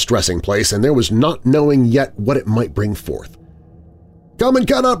from this distressing place, and there was not knowing yet what it might bring forth. "Come and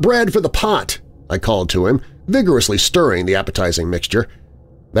cut up bread for the pot," I called to him, vigorously stirring the appetizing mixture.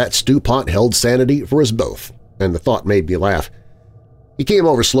 That stew pot held sanity for us both, and the thought made me laugh. He came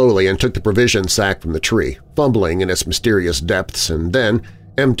over slowly and took the provision sack from the tree, fumbling in its mysterious depths and then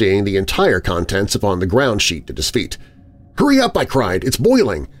emptying the entire contents upon the ground sheet at his feet. "Hurry up!" I cried. "It's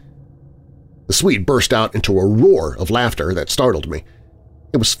boiling!" The Swede burst out into a roar of laughter that startled me.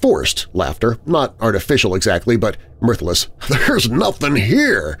 It was forced laughter, not artificial exactly, but mirthless. "There's nothing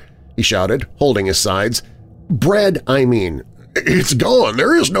here!" he shouted, holding his sides. "Bread, I mean. It's gone!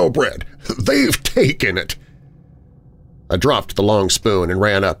 There is no bread! They've taken it!" I dropped the long spoon and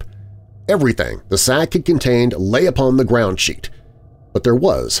ran up. Everything the sack had contained lay upon the ground sheet, but there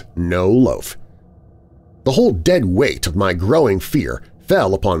was no loaf. The whole dead weight of my growing fear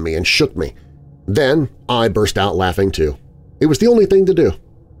fell upon me and shook me. Then I burst out laughing too. It was the only thing to do,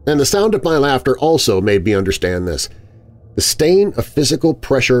 and the sound of my laughter also made me understand this. The stain of physical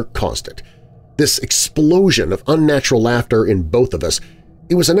pressure caused it. This explosion of unnatural laughter in both of us,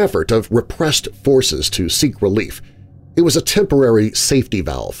 it was an effort of repressed forces to seek relief. It was a temporary safety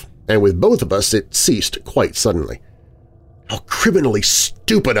valve, and with both of us it ceased quite suddenly. "How criminally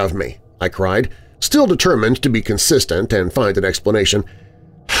stupid of me!" I cried, still determined to be consistent and find an explanation.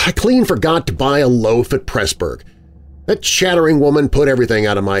 "I clean forgot to buy a loaf at Pressburg. That chattering woman put everything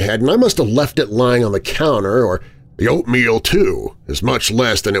out of my head, and I must have left it lying on the counter, or the oatmeal, too, is much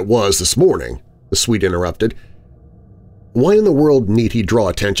less than it was this morning," the Swede interrupted. Why in the world need he draw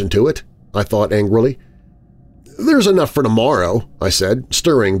attention to it? I thought angrily. "There's enough for tomorrow," I said,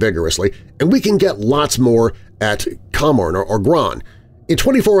 stirring vigorously, "and we can get lots more at Comorn or Gran. In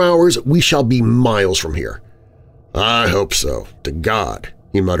 24 hours we shall be miles from here." "I hope so, to God,"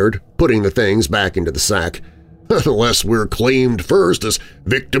 he muttered, putting the things back into the sack. "Unless we're claimed first as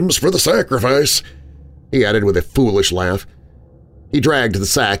victims for the sacrifice," he added with a foolish laugh. He dragged the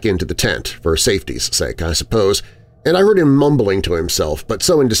sack into the tent, for safety's sake, I suppose, and I heard him mumbling to himself, but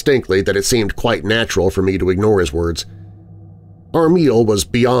so indistinctly that it seemed quite natural for me to ignore his words. Our meal was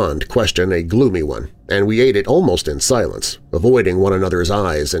beyond question a gloomy one, and we ate it almost in silence, avoiding one another's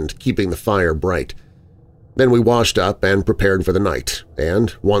eyes and keeping the fire bright. Then we washed up and prepared for the night,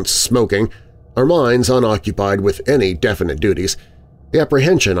 and, once smoking, our minds unoccupied with any definite duties, the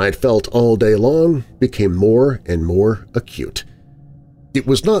apprehension I had felt all day long became more and more acute. It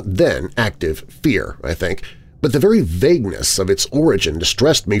was not then active fear, I think, but the very vagueness of its origin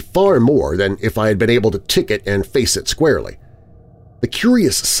distressed me far more than if I had been able to tick it and face it squarely. The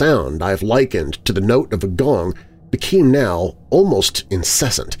curious sound I have likened to the note of a gong became now almost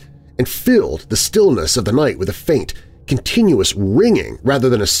incessant, and filled the stillness of the night with a faint, continuous ringing rather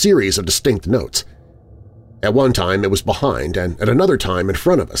than a series of distinct notes. At one time it was behind and at another time in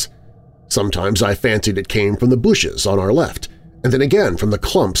front of us. Sometimes I fancied it came from the bushes on our left, and then again from the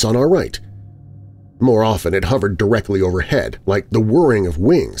clumps on our right. More often it hovered directly overhead, like the whirring of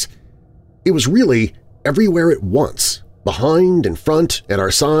wings. It was really everywhere at once, behind, in front, at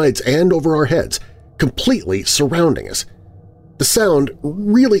our sides, and over our heads, completely surrounding us. The sound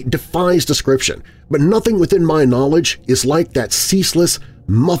really defies description, but nothing within my knowledge is like that ceaseless,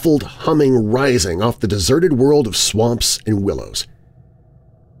 muffled humming rising off the deserted world of swamps and willows.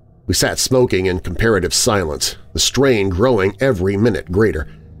 We sat smoking in comparative silence, the strain growing every minute greater.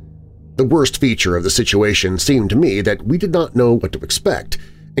 The worst feature of the situation seemed to me that we did not know what to expect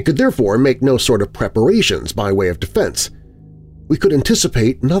and could therefore make no sort of preparations by way of defense. We could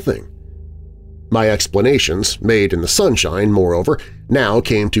anticipate nothing. My explanations, made in the sunshine, moreover, now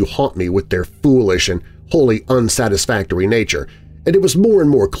came to haunt me with their foolish and wholly unsatisfactory nature, and it was more and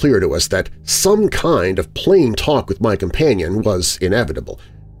more clear to us that some kind of plain talk with my companion was inevitable,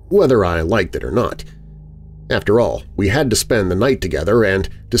 whether I liked it or not. After all, we had to spend the night together and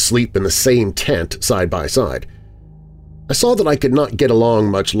to sleep in the same tent side by side. I saw that I could not get along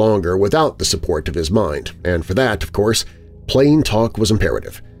much longer without the support of his mind, and for that, of course, plain talk was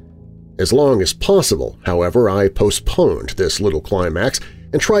imperative. As long as possible, however, I postponed this little climax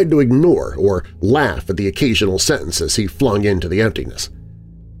and tried to ignore or laugh at the occasional sentences he flung into the emptiness.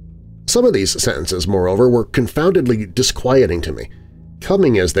 Some of these sentences, moreover, were confoundedly disquieting to me,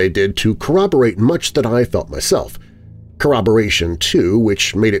 coming as they did to corroborate much that I felt myself. Corroboration, too,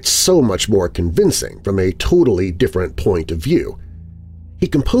 which made it so much more convincing from a totally different point of view. He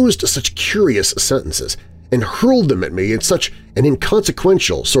composed such curious sentences and hurled them at me in such an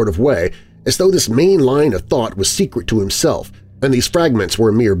inconsequential sort of way, as though this main line of thought was secret to himself, and these fragments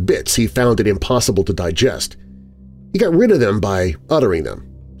were mere bits he found it impossible to digest. He got rid of them by uttering them.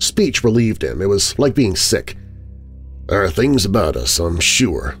 Speech relieved him. It was like being sick. "There are things about us, I'm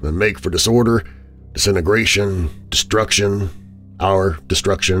sure, that make for disorder, disintegration, destruction, our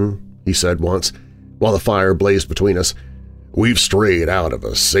destruction," he said once, while the fire blazed between us. "We've strayed out of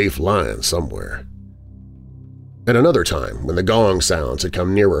a safe line somewhere." At another time, when the gong sounds had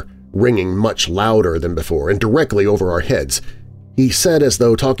come nearer, ringing much louder than before and directly over our heads, he said as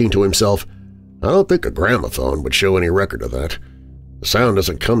though talking to himself, "I don't think a gramophone would show any record of that. The sound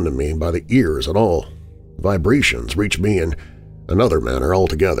doesn't come to me by the ears at all. Vibrations reach me in another manner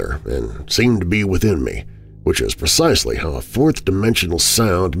altogether and seem to be within me, which is precisely how a fourth-dimensional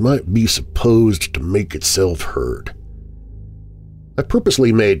sound might be supposed to make itself heard." I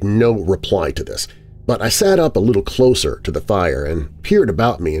purposely made no reply to this, but I sat up a little closer to the fire and peered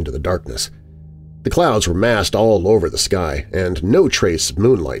about me into the darkness. The clouds were massed all over the sky, and no trace of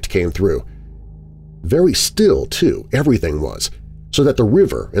moonlight came through. Very still, too, everything was, so that the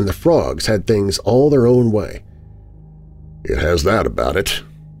river and the frogs had things all their own way. "It has that about it,"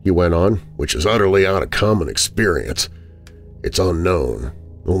 he went on, "which is utterly out of common experience. It's unknown.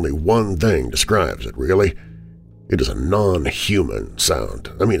 Only one thing describes it, really. It is a non-human sound.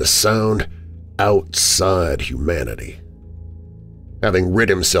 I mean a sound outside humanity." Having rid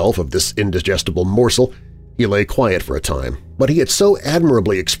himself of this indigestible morsel, he lay quiet for a time, but he had so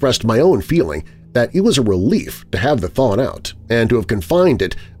admirably expressed my own feeling that it was a relief to have the thought out and to have confined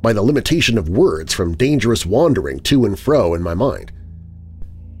it by the limitation of words from dangerous wandering to and fro in my mind.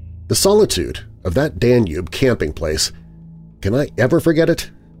 The solitude of that Danube camping place, can I ever forget it?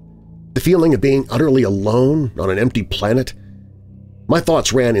 The feeling of being utterly alone on an empty planet? My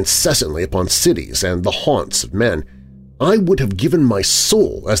thoughts ran incessantly upon cities and the haunts of men. I would have given my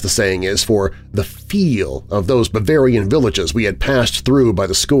soul, as the saying is, for the feel of those Bavarian villages we had passed through by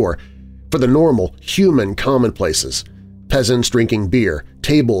the score, for the normal, human commonplaces, peasants drinking beer,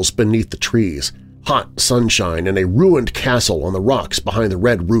 tables beneath the trees, hot sunshine, and a ruined castle on the rocks behind the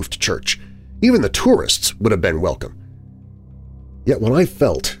red-roofed church. Even the tourists would have been welcome. Yet what I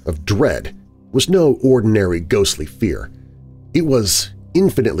felt of dread was no ordinary ghostly fear. It was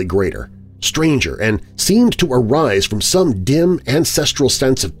infinitely greater, stranger, and seemed to arise from some dim ancestral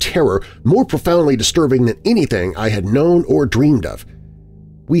sense of terror more profoundly disturbing than anything I had known or dreamed of.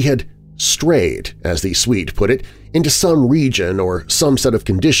 We had strayed, as the Swede put it, into some region or some set of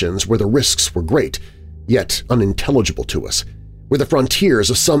conditions where the risks were great, yet unintelligible to us, where the frontiers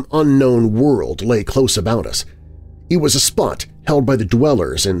of some unknown world lay close about us. It was a spot held by the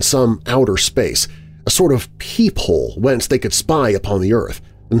dwellers in some outer space, a sort of peephole whence they could spy upon the earth,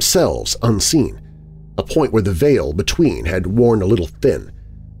 themselves unseen, a point where the veil between had worn a little thin.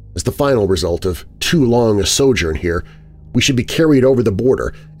 As the final result of too long a sojourn here, we should be carried over the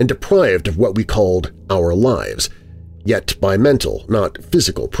border and deprived of what we called our lives, yet by mental, not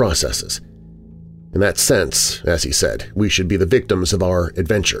physical processes. In that sense, as he said, we should be the victims of our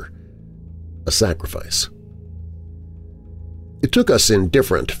adventure, a sacrifice. It took us in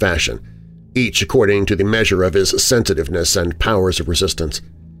different fashion, each according to the measure of his sensitiveness and powers of resistance.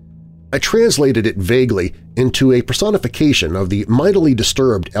 I translated it vaguely into a personification of the mightily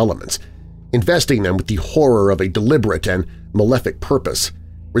disturbed elements, investing them with the horror of a deliberate and malefic purpose,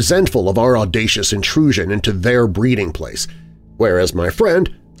 resentful of our audacious intrusion into their breeding place, whereas my friend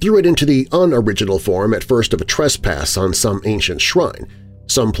threw it into the unoriginal form at first of a trespass on some ancient shrine,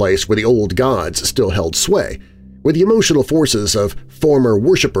 some place where the old gods still held sway, where the emotional forces of former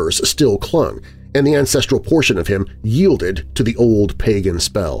worshippers still clung, and the ancestral portion of him yielded to the old pagan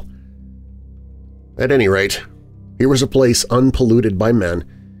spell. At any rate, here was a place unpolluted by men,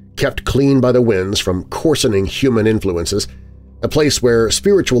 kept clean by the winds from coarsening human influences, a place where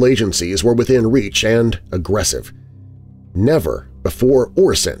spiritual agencies were within reach and aggressive. Never, before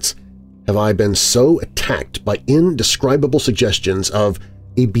or since, have I been so attacked by indescribable suggestions of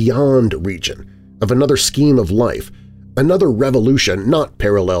a beyond region, of another scheme of life, another revolution not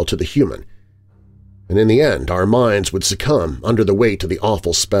parallel to the human. And in the end our minds would succumb under the weight of the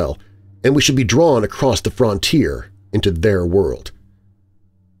awful spell, and we should be drawn across the frontier into their world.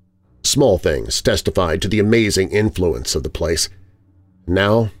 Small things testified to the amazing influence of the place.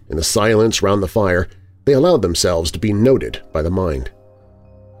 Now, in the silence round the fire, they allowed themselves to be noted by the mind.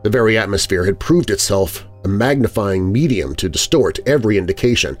 The very atmosphere had proved itself a magnifying medium to distort every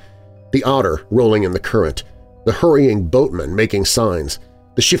indication, the otter rolling in the current, the hurrying boatman making signs,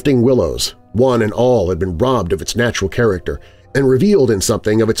 the shifting willows, one and all had been robbed of its natural character and revealed in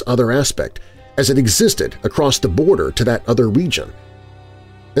something of its other aspect, as it existed across the border to that other region.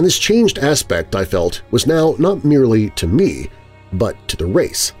 And this changed aspect, I felt, was now not merely to me, but to the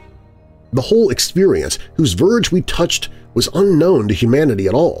race. The whole experience, whose verge we touched, was unknown to humanity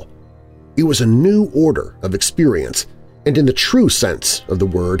at all. It was a new order of experience, and in the true sense of the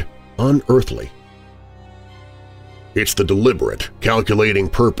word, unearthly. "It's the deliberate, calculating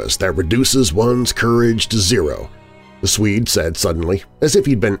purpose that reduces one's courage to zero," the Swede said suddenly, as if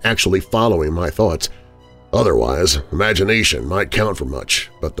he'd been actually following my thoughts. "Otherwise, imagination might count for much,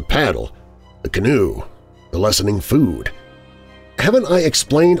 but the paddle, the canoe, the lessening food—" "Haven't I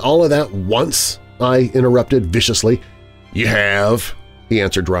explained all of that once?" I interrupted viciously. "You have," he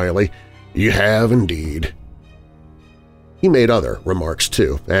answered dryly. "You have indeed." He made other remarks,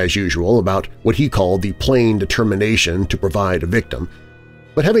 too, as usual, about what he called the plain determination to provide a victim,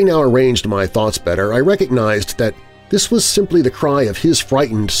 but having now arranged my thoughts better, I recognized that this was simply the cry of his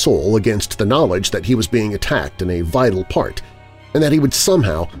frightened soul against the knowledge that he was being attacked in a vital part, and that he would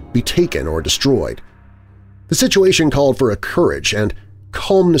somehow be taken or destroyed. The situation called for a courage and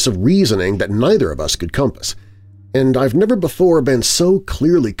calmness of reasoning that neither of us could compass, and I've never before been so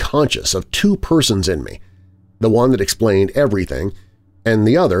clearly conscious of two persons in me, the one that explained everything and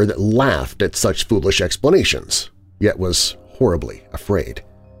the other that laughed at such foolish explanations, yet was horribly afraid.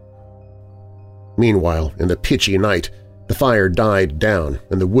 Meanwhile, in the pitchy night, the fire died down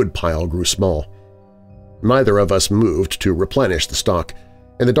and the woodpile grew small. Neither of us moved to replenish the stock,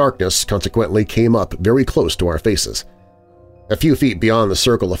 and the darkness consequently came up very close to our faces. A few feet beyond the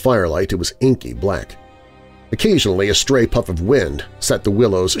circle of firelight it was inky black. Occasionally a stray puff of wind set the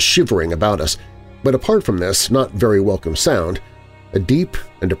willows shivering about us, but apart from this not very welcome sound, a deep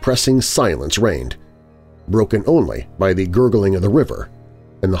and depressing silence reigned, broken only by the gurgling of the river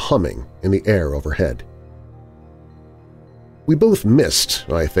and the humming in the air overhead. We both missed,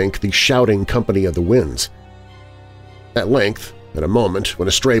 I think, the shouting company of the winds. At length, at a moment when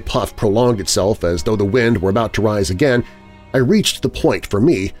a stray puff prolonged itself as though the wind were about to rise again, I reached the point, for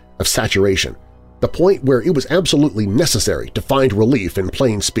me, of saturation, the point where it was absolutely necessary to find relief in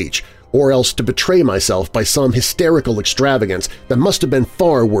plain speech, or else to betray myself by some hysterical extravagance that must have been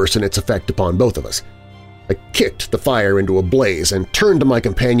far worse in its effect upon both of us. I kicked the fire into a blaze and turned to my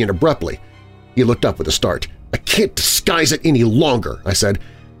companion abruptly. He looked up with a start. "I can't disguise it any longer," I said.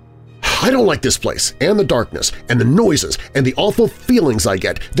 "I don't like this place, and the darkness, and the noises, and the awful feelings I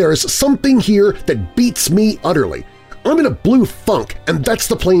get. There is something here that beats me utterly. I'm in a blue funk, and that's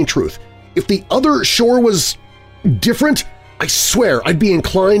the plain truth. If the other shore was different, I swear I'd be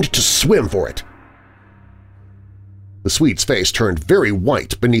inclined to swim for it." The Swede's face turned very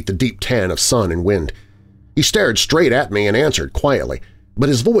white beneath the deep tan of sun and wind. He stared straight at me and answered quietly, but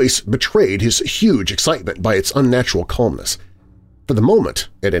his voice betrayed his huge excitement by its unnatural calmness. For the moment,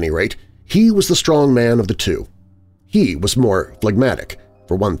 at any rate, he was the strong man of the two. He was more phlegmatic,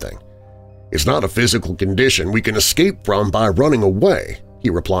 for one thing. "It's not a physical condition we can escape from by running away," he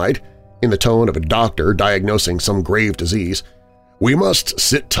replied, in the tone of a doctor diagnosing some grave disease. "We must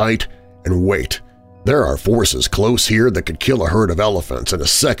sit tight and wait. There are forces close here that could kill a herd of elephants in a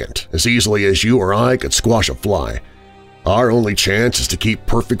second as easily as you or I could squash a fly. Our only chance is to keep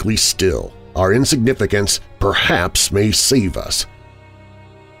perfectly still. Our insignificance perhaps may save us."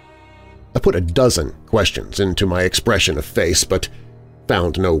 I put a dozen questions into my expression of face, but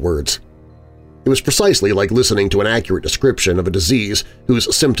found no words. It was precisely like listening to an accurate description of a disease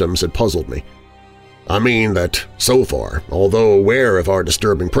whose symptoms had puzzled me. "I mean that, so far, although aware of our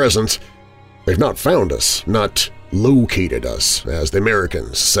disturbing presence, they've not found us, not located us, as the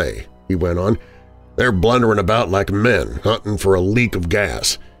Americans say," he went on. "They're blundering about like men, hunting for a leak of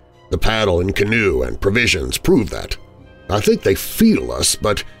gas. The paddle and canoe and provisions prove that. I think they feel us,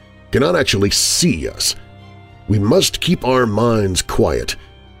 but cannot actually see us. We must keep our minds quiet.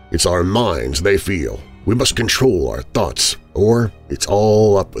 It's our minds they feel. We must control our thoughts, or it's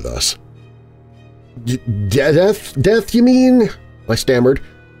all up with us." Death, you mean?" I stammered,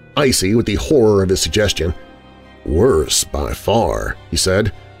 icy with the horror of his suggestion. "Worse by far," he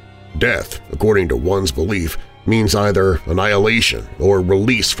said. "Death, according to one's belief, means either annihilation or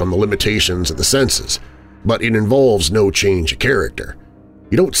release from the limitations of the senses, but it involves no change of character.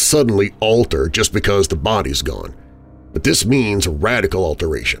 You don't suddenly alter just because the body's gone. But this means a radical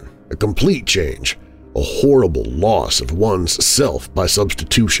alteration, a complete change, a horrible loss of one's self by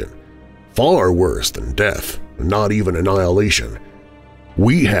substitution. Far worse than death, not even annihilation.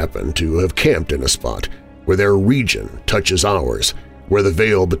 We happen to have camped in a spot where their region touches ours, where the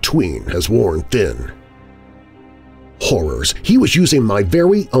veil between has worn thin. Horrors! He was using my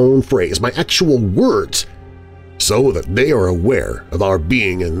very own phrase, my actual words, so that they are aware of our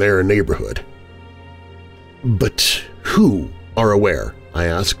being in their neighborhood. But who are aware? I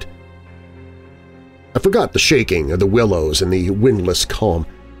asked. I forgot the shaking of the willows and the windless calm,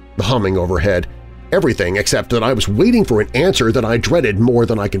 the humming overhead, everything except that I was waiting for an answer that I dreaded more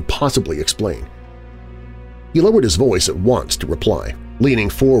than I could possibly explain. He lowered his voice at once to reply, leaning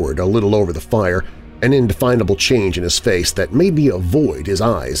forward a little over the fire, an indefinable change in his face that made me avoid his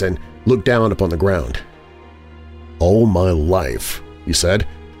eyes and look down upon the ground. "All my life," he said,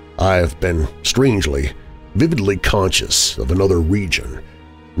 "I've been strangely, vividly conscious of another region,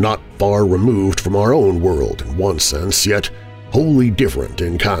 not far removed from our own world in one sense, yet wholly different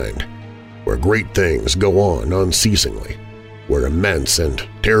in kind, where great things go on unceasingly, where immense and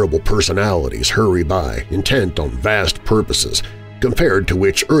terrible personalities hurry by, intent on vast purposes, compared to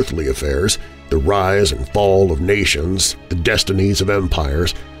which earthly affairs, the rise and fall of nations, the destinies of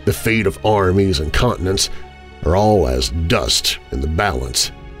empires, the fate of armies and continents, are all as dust in the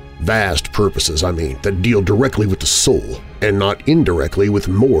balance. Vast purposes, I mean, that deal directly with the soul and not indirectly with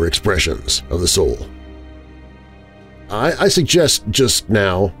more expressions of the soul." I suggest just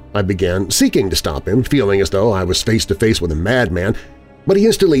now, I began, seeking to stop him, feeling as though I was face to face with a madman, but he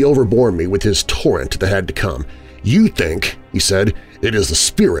instantly overbore me with his torrent that had to come. "You think," he said, "it is the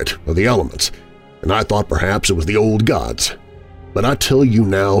spirit of the elements, and I thought perhaps it was the old gods. But I tell you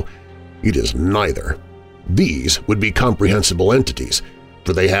now, it is neither. These would be comprehensible entities,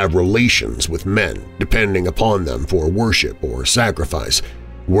 for they have relations with men depending upon them for worship or sacrifice,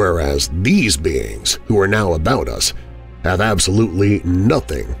 whereas these beings who are now about us have absolutely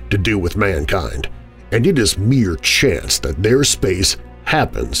nothing to do with mankind, and it is mere chance that their space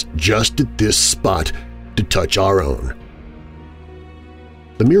happens just at this spot to touch our own."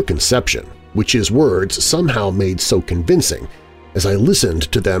 The mere conception, which his words somehow made so convincing as I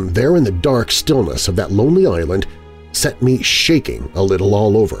listened to them there in the dark stillness of that lonely island, set me shaking a little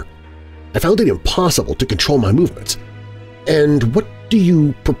all over. I found it impossible to control my movements. "And what do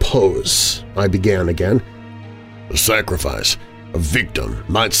you propose?" I began again. "A sacrifice, a victim,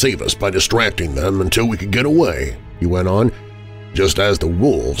 might save us by distracting them until we could get away," he went on, "just as the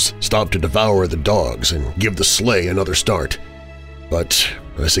wolves stop to devour the dogs and give the sleigh another start. But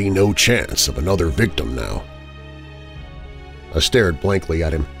I see no chance of another victim now." I stared blankly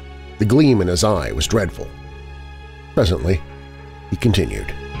at him. The gleam in his eye was dreadful. Presently, he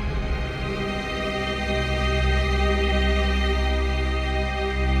continued.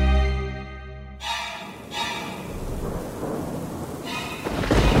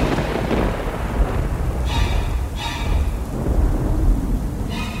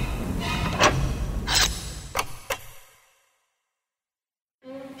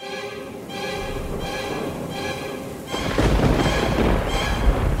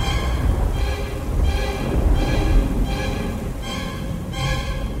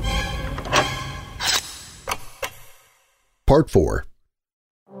 Part 4.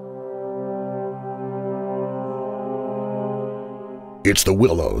 It's the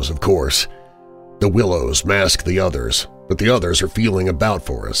Willows, of course. The Willows mask the others, but the others are feeling about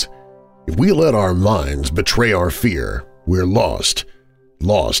for us. If we let our minds betray our fear, we're lost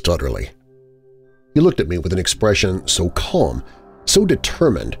utterly. He looked at me with an expression so calm, so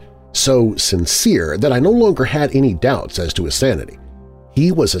determined, so sincere that I no longer had any doubts as to his sanity.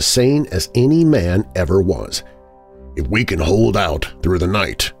 He was as sane as any man ever was. "If we can hold out through the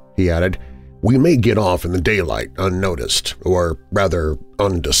night," he added, "we may get off in the daylight unnoticed, or rather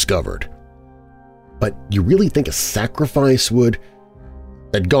undiscovered." "But you really think a sacrifice would—"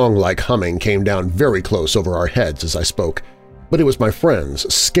 That gong-like humming came down very close over our heads as I spoke, but it was my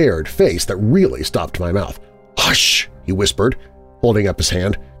friend's scared face that really stopped my mouth. "Hush!" he whispered, holding up his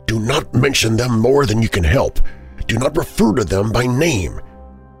hand. "Do not mention them more than you can help. Do not refer to them by name.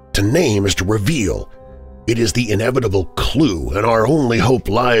 To name is to reveal. It is the inevitable clue, and our only hope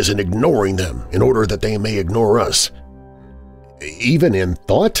lies in ignoring them in order that they may ignore us." "Even in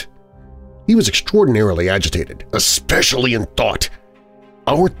thought?" He was extraordinarily agitated. "Especially in thought.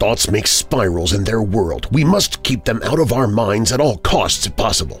 Our thoughts make spirals in their world. We must keep them out of our minds at all costs if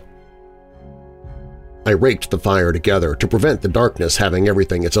possible." I raked the fire together to prevent the darkness having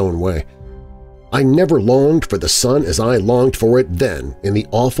everything its own way. I never longed for the sun as I longed for it then in the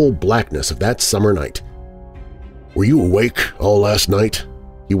awful blackness of that summer night. "Were you awake all last night?"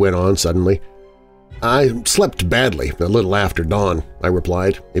 he went on suddenly. "I slept badly a little after dawn," I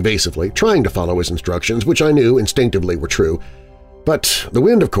replied, evasively, trying to follow his instructions, which I knew instinctively were true. "But the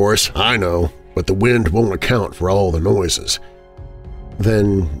wind, of course, I know," but the wind won't account for all the noises."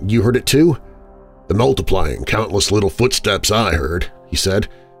 "Then you heard it too?" "The multiplying, countless little footsteps I heard," he said,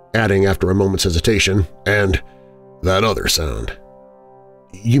 adding after a moment's hesitation, "and that other sound."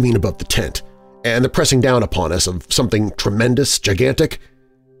 "You mean above the tent, and the pressing down upon us of something tremendous, gigantic?"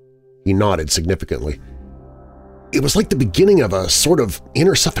 He nodded significantly. "It was like the beginning of a sort of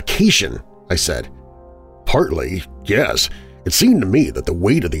inner suffocation," I said. "Partly, yes. It seemed to me that the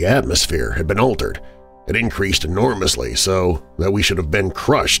weight of the atmosphere had been altered. It increased enormously so that we should have been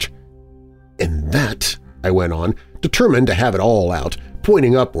crushed." "And that," I went on, determined to have it all out,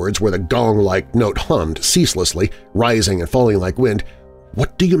 pointing upwards where the gong-like note hummed ceaselessly, rising and falling like wind,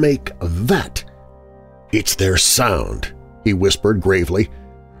 "what do you make of that?" "It's their sound," he whispered gravely.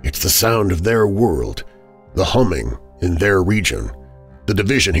 "It's the sound of their world, the humming in their region. The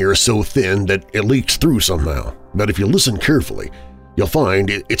division here is so thin that it leaks through somehow, but if you listen carefully, you'll find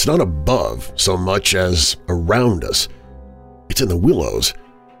it's not above so much as around us. It's in the willows.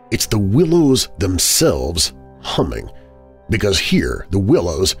 It's the willows themselves humming, because here the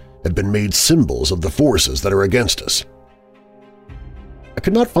willows have been made symbols of the forces that are against us." I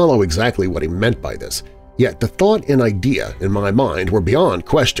could not follow exactly what he meant by this, yet the thought and idea in my mind were beyond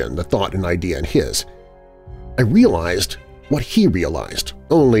question the thought and idea in his. I realized what he realized,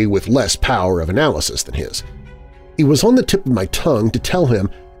 only with less power of analysis than his. It was on the tip of my tongue to tell him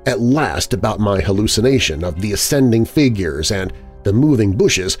at last about my hallucination of the ascending figures and the moving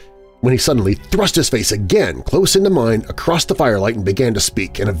bushes when he suddenly thrust his face again close into mine across the firelight and began to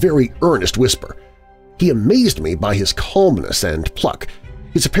speak in a very earnest whisper. He amazed me by his calmness and pluck,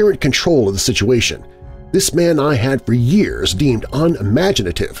 his apparent control of the situation. This man I had for years deemed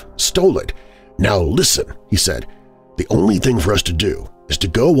unimaginative, stolid. "Now listen," he said. "The only thing for us to do is to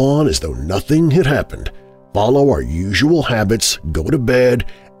go on as though nothing had happened, follow our usual habits, go to bed,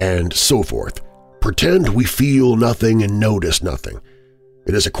 and so forth. Pretend we feel nothing and notice nothing.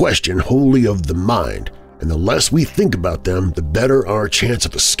 It is a question wholly of the mind, and the less we think about them, the better our chance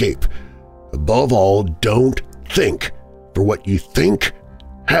of escape. Above all, don't think, for what you think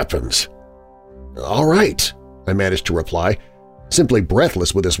happens." "All right," I managed to reply, simply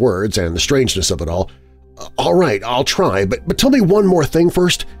breathless with his words and the strangeness of it all. "All right, I'll try, but tell me one more thing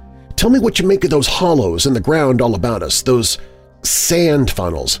first. Tell me what you make of those hollows in the ground all about us, those sand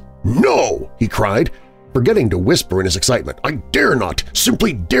funnels." "No!" he cried, forgetting to whisper in his excitement. "I dare not,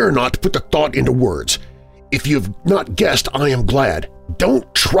 simply dare not put the thought into words. If you've not guessed, I am glad.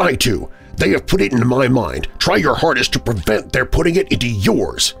 Don't try to. They have put it into my mind. Try your hardest to prevent their putting it into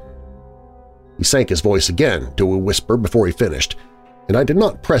yours." He sank his voice again to a whisper before he finished, and I did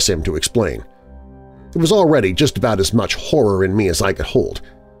not press him to explain. There was already just about as much horror in me as I could hold.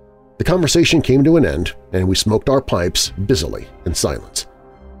 The conversation came to an end, and we smoked our pipes busily in silence.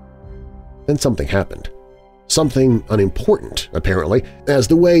 Then something happened. Something unimportant, apparently, as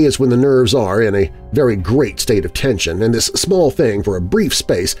the way is when the nerves are in a very great state of tension, and this small thing for a brief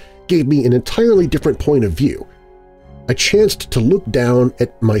space gave me an entirely different point of view. I chanced to look down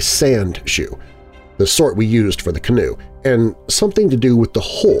at my sand shoe, the sort we used for the canoe, and something to do with the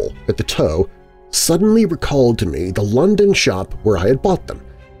hole at the toe suddenly recalled to me the London shop where I had bought them,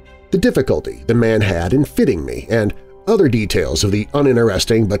 the difficulty the man had in fitting me, and other details of the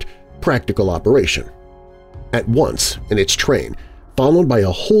uninteresting but practical operation. At once, in its train, followed by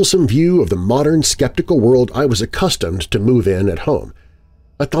a wholesome view of the modern skeptical world I was accustomed to move in at home,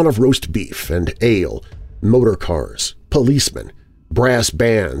 I thought of roast beef and ale, motor cars, policemen, brass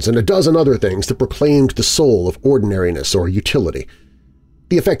bands, and a dozen other things that proclaimed the soul of ordinariness or utility.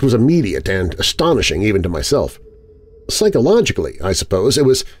 The effect was immediate and astonishing even to myself. Psychologically, I suppose, it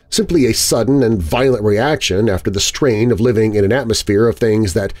was simply a sudden and violent reaction after the strain of living in an atmosphere of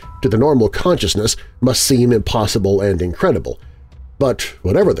things that, to the normal consciousness, must seem impossible and incredible. But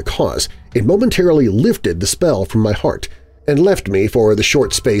whatever the cause, it momentarily lifted the spell from my heart and left me for the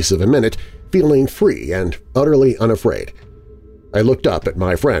short space of a minute feeling free and utterly unafraid. I looked up at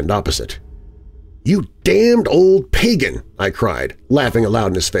my friend opposite. "You damned old pagan!" I cried, laughing aloud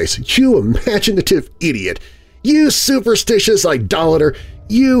in his face. "You imaginative idiot! You superstitious idolater!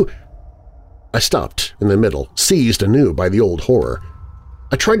 You—" I stopped in the middle, seized anew by the old horror.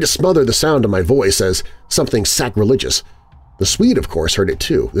 I tried to smother the sound of my voice as something sacrilegious. The Swede, of course, heard it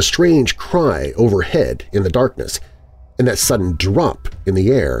too, the strange cry overhead in the darkness, and that sudden drop in the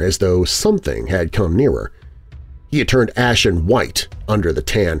air as though something had come nearer. He had turned ashen white under the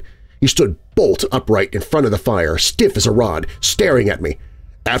tan. He stood bolt upright in front of the fire, stiff as a rod, staring at me.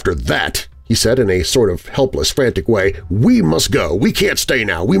 "After that," he said in a sort of helpless, frantic way, "we must go. We can't stay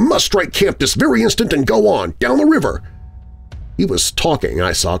now. We must strike camp this very instant and go on, down the river." He was talking,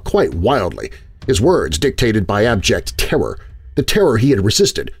 I saw, quite wildly, his words dictated by abject terror, the terror he had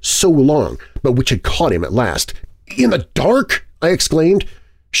resisted so long, but which had caught him at last. "In the dark?" I exclaimed,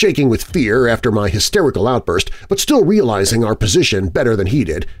 shaking with fear after my hysterical outburst, but still realizing our position better than he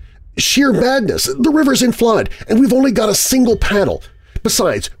did. "Sheer madness! The river's in flood, and we've only got a single paddle.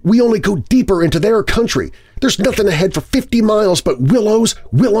 Besides, we only go deeper into their country. There's nothing ahead for 50 miles but willows,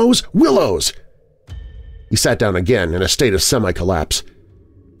 willows, willows!" He sat down again in a state of semi-collapse.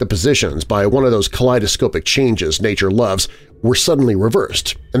 The positions, by one of those kaleidoscopic changes nature loves, were suddenly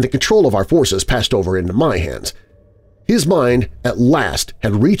reversed, and the control of our forces passed over into my hands. His mind, at last,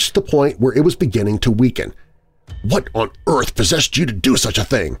 had reached the point where it was beginning to weaken. "What on earth possessed you to do such a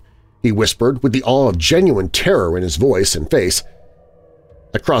thing?" he whispered with the awe of genuine terror in his voice and face.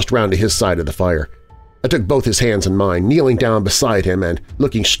 I crossed round to his side of the fire. I took both his hands in mine, kneeling down beside him and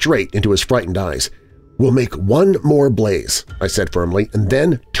looking straight into his frightened eyes. "We'll make one more blaze," I said firmly, "and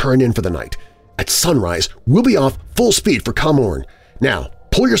then turn in for the night. At sunrise, we'll be off full speed for Comorn. Now,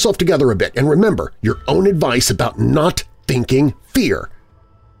 pull yourself together a bit and remember your own advice about not thinking fear."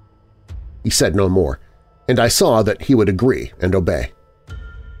 He said no more, and I saw that he would agree and obey.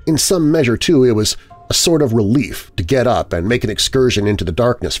 In some measure, too, it was a sort of relief to get up and make an excursion into the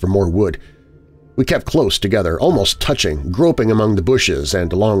darkness for more wood. We kept close together, almost touching, groping among the bushes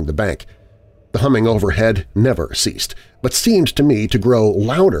and along the bank. The humming overhead never ceased, but seemed to me to grow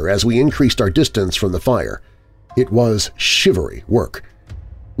louder as we increased our distance from the fire. It was shivery work.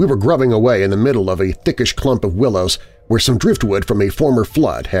 We were grubbing away in the middle of a thickish clump of willows where some driftwood from a former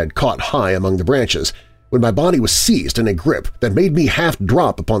flood had caught high among the branches when my body was seized in a grip that made me half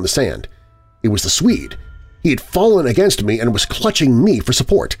drop upon the sand. It was the Swede. He had fallen against me and was clutching me for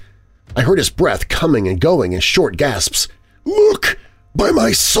support. I heard his breath coming and going in short gasps. "Look! By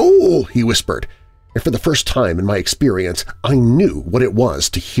my soul!" he whispered, and for the first time in my experience I knew what it was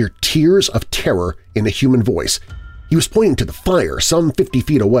to hear tears of terror in a human voice. He was pointing to the fire some 50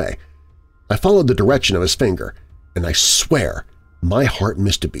 feet away. I followed the direction of his finger, and I swear my heart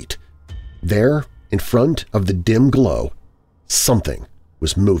missed a beat. There, in front of the dim glow, something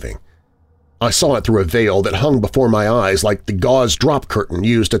was moving. I saw it through a veil that hung before my eyes like the gauze drop curtain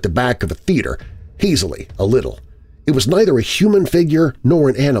used at the back of a theater, hazily a little. It was neither a human figure nor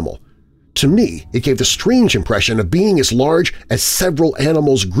an animal. To me, it gave the strange impression of being as large as several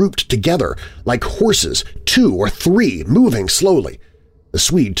animals grouped together, like horses, 2 or 3 moving slowly. The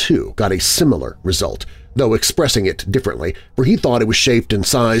Swede, too, got a similar result, though expressing it differently, for he thought it was shaped and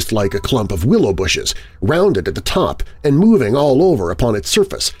sized like a clump of willow bushes, rounded at the top and moving all over upon its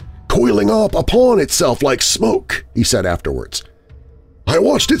surface, "coiling up upon itself like smoke," he said afterwards. "I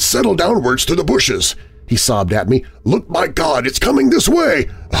watched it settle downwards through the bushes," he sobbed at me. "Look, my God, it's coming this way!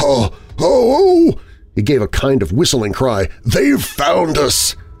 Oh, oh, oh!" He gave a kind of whistling cry. "They've found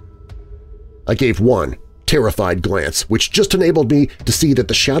us!" I gave one terrified glance, which just enabled me to see that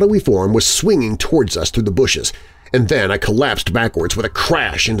the shadowy form was swinging towards us through the bushes, and then I collapsed backwards with a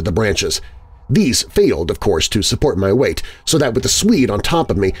crash into the branches. These failed, of course, to support my weight, so that with the Swede on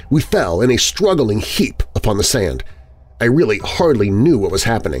top of me, we fell in a struggling heap upon the sand. I really hardly knew what was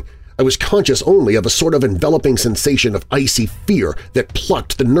happening. I was conscious only of a sort of enveloping sensation of icy fear that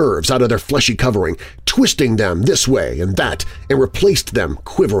plucked the nerves out of their fleshy covering, twisting them this way and that, and replaced them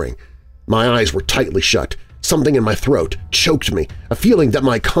quivering. My eyes were tightly shut. Something in my throat choked me. A feeling that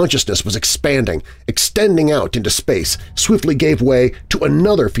my consciousness was expanding, extending out into space, swiftly gave way to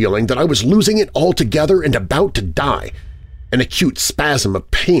another feeling that I was losing it altogether and about to die. An acute spasm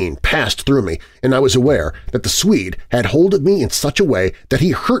of pain passed through me, and I was aware that the Swede had hold of me in such a way that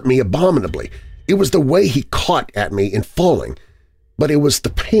he hurt me abominably. It was the way he caught at me in falling. But it was the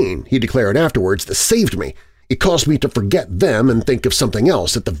pain, he declared afterwards, that saved me. It caused me to forget them and think of something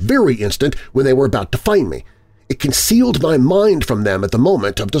else at the very instant when they were about to find me. It concealed my mind from them at the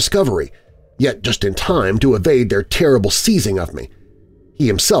moment of discovery, yet just in time to evade their terrible seizing of me. He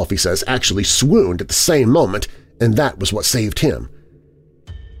himself, he says, actually swooned at the same moment, and that was what saved him.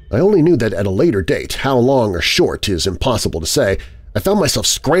 I only knew that at a later date, how long or short is impossible to say, I found myself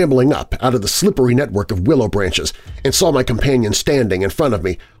scrambling up out of the slippery network of willow branches and saw my companion standing in front of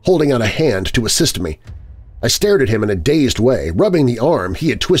me, holding out a hand to assist me. I stared at him in a dazed way, rubbing the arm he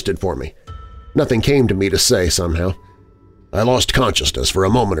had twisted for me. Nothing came to me to say somehow. "I lost consciousness for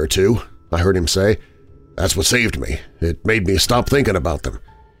a moment or two," I heard him say. "That's what saved me. It made me stop thinking about them."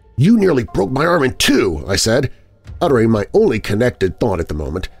 "You nearly broke my arm in two," I said, uttering my only connected thought at the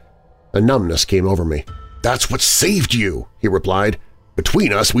moment. A numbness came over me. "That's what saved you," he replied.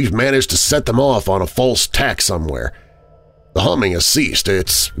 "Between us, we've managed to set them off on a false tack somewhere. The humming has ceased.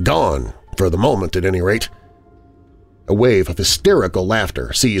 It's gone, for the moment at any rate." A wave of hysterical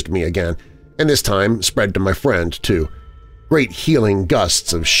laughter seized me again, and this time spread to my friend, too. Great healing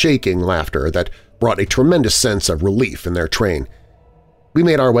gusts of shaking laughter that brought a tremendous sense of relief in their train. We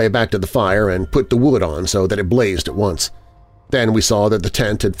made our way back to the fire and put the wood on so that it blazed at once. Then we saw that the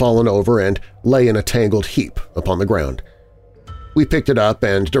tent had fallen over and lay in a tangled heap upon the ground. We picked it up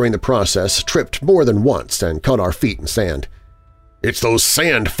and, during the process, tripped more than once and caught our feet in sand. "It's those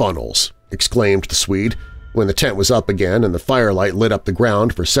sand funnels!" exclaimed the Swede when the tent was up again and the firelight lit up the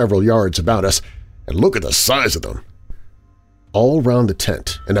ground for several yards about us. "And look at the size of them!" All round the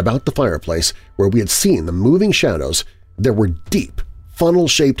tent and about the fireplace, where we had seen the moving shadows, there were deep,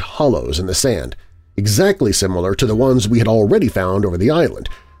 funnel-shaped hollows in the sand, exactly similar to the ones we had already found over the island,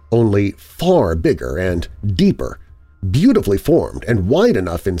 only far bigger and deeper, beautifully formed and wide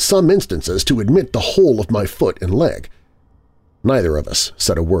enough in some instances to admit the whole of my foot and leg. Neither of us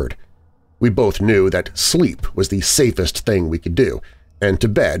said a word. We both knew that sleep was the safest thing we could do, and to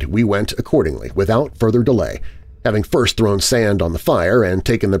bed we went accordingly without further delay, having first thrown sand on the fire and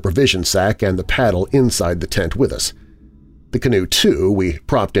taken the provision sack and the paddle inside the tent with us. The canoe, too, we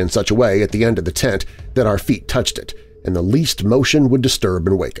propped in such a way at the end of the tent that our feet touched it, and the least motion would disturb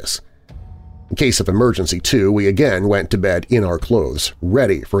and wake us. In case of emergency, too, we again went to bed in our clothes,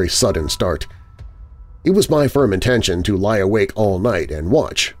 ready for a sudden start. It was my firm intention to lie awake all night and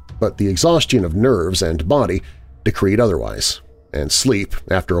watch, but the exhaustion of nerves and body decreed otherwise, and sleep,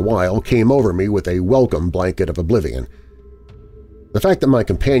 after a while, came over me with a welcome blanket of oblivion. The fact that my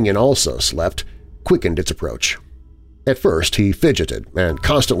companion also slept quickened its approach. At first he fidgeted and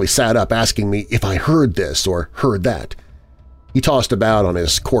constantly sat up asking me if I heard this or heard that. He tossed about on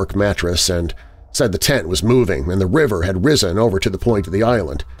his cork mattress and said the tent was moving and the river had risen over to the point of the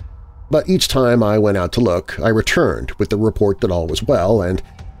island. But each time I went out to look, I returned with the report that all was well, and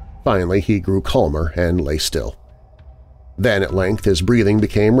finally he grew calmer and lay still. Then at length his breathing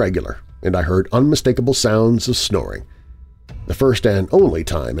became regular, and I heard unmistakable sounds of snoring. The first and only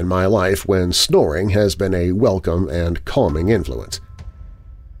time in my life when snoring has been a welcome and calming influence.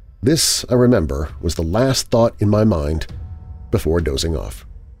 This, I remember, was the last thought in my mind before dozing off.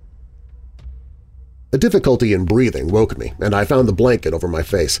 A difficulty in breathing woke me, and I found the blanket over my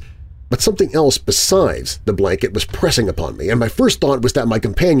face. But something else besides the blanket was pressing upon me, and my first thought was that my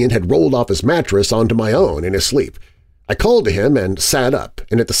companion had rolled off his mattress onto my own in his sleep. I called to him and sat up,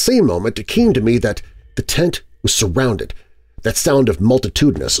 and at the same moment it came to me that the tent was surrounded. That sound of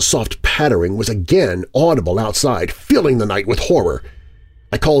multitudinous, soft pattering was again audible outside, filling the night with horror.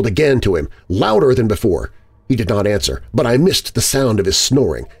 I called again to him, louder than before. He did not answer, but I missed the sound of his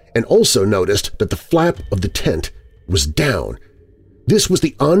snoring, and also noticed that the flap of the tent was down. This was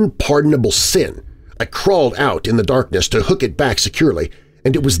the unpardonable sin. I crawled out in the darkness to hook it back securely,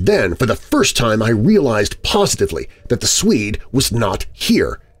 and it was then for the first time I realized positively that the Swede was not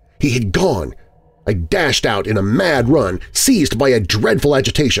here. He had gone. I dashed out in a mad run, seized by a dreadful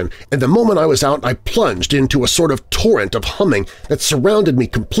agitation, and the moment I was out I plunged into a sort of torrent of humming that surrounded me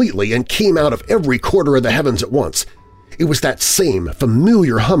completely and came out of every quarter of the heavens at once. It was that same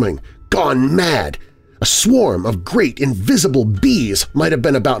familiar humming, gone mad. A swarm of great invisible bees might have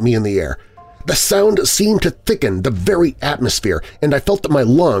been about me in the air. The sound seemed to thicken the very atmosphere, and I felt that my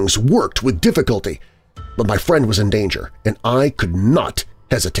lungs worked with difficulty. But my friend was in danger, and I could not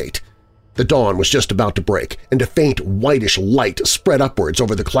hesitate. The dawn was just about to break, and a faint whitish light spread upwards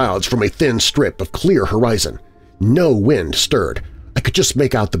over the clouds from a thin strip of clear horizon. No wind stirred. I could just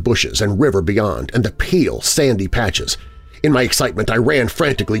make out the bushes and river beyond and the pale, sandy patches. In my excitement, I ran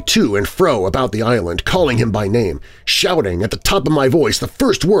frantically to and fro about the island, calling him by name, shouting at the top of my voice the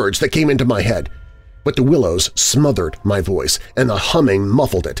first words that came into my head. But the willows smothered my voice, and the humming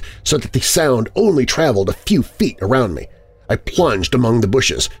muffled it, so that the sound only traveled a few feet around me. I plunged among the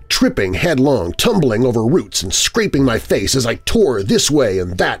bushes, tripping headlong, tumbling over roots and scraping my face as I tore this way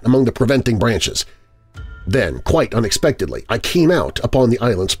and that among the preventing branches. Then, quite unexpectedly, I came out upon the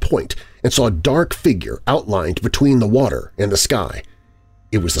island's point and saw a dark figure outlined between the water and the sky.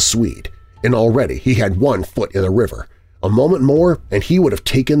 It was the Swede, and already he had 1 foot in the river. A moment more and he would have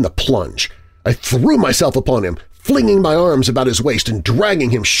taken the plunge. I threw myself upon him, flinging my arms about his waist and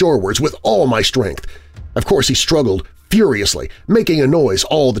dragging him shorewards with all my strength. Of course he struggled furiously, making a noise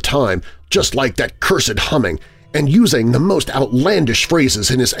all the time, just like that cursed humming, and using the most outlandish phrases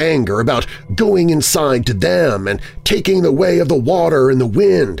in his anger about going inside to them and taking the way of the water and the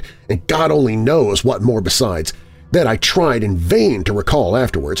wind, and God only knows what more besides, that I tried in vain to recall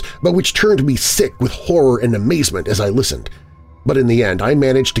afterwards, but which turned me sick with horror and amazement as I listened. But in the end I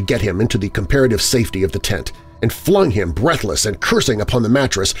managed to get him into the comparative safety of the tent, and flung him breathless and cursing upon the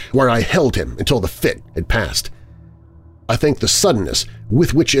mattress, where I held him until the fit had passed. I think the suddenness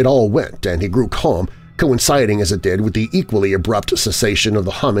with which it all went and he grew calm, coinciding as it did with the equally abrupt cessation of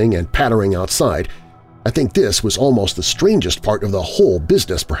the humming and pattering outside, I think this was almost the strangest part of the whole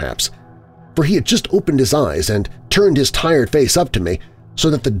business perhaps. For he had just opened his eyes and turned his tired face up to me so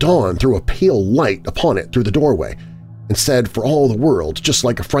that the dawn threw a pale light upon it through the doorway, and said for all the world, just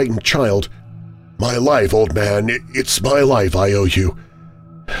like a frightened child, "My life, old man, it's my life I owe you.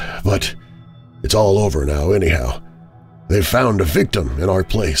 But it's all over now anyhow. They've found a victim in our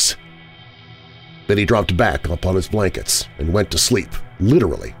place." Then he dropped back upon his blankets and went to sleep,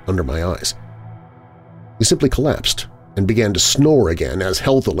 literally under my eyes. He simply collapsed and began to snore again as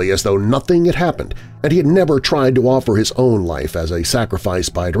healthily as though nothing had happened and he had never tried to offer his own life as a sacrifice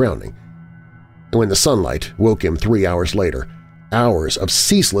by drowning. And when the sunlight woke him 3 hours later, hours of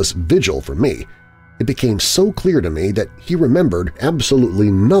ceaseless vigil for me, it became so clear to me that he remembered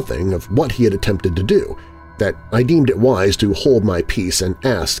absolutely nothing of what he had attempted to do that I deemed it wise to hold my peace and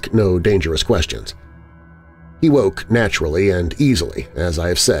ask no dangerous questions. He woke naturally and easily, as I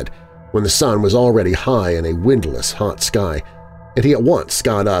have said, when the sun was already high in a windless, hot sky, and he at once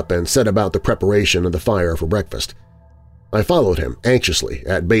got up and set about the preparation of the fire for breakfast. I followed him anxiously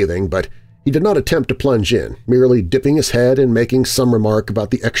at bathing, but he did not attempt to plunge in, merely dipping his head and making some remark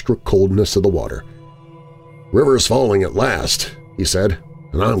about the extra coldness of the water. "River's falling at last," he said,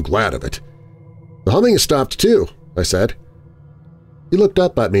 "and I'm glad of it." "The humming has stopped too," I said. He looked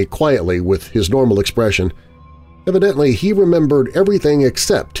up at me quietly with his normal expression. Evidently, he remembered everything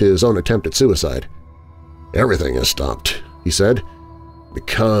except his own attempt at suicide. "Everything has stopped," he said,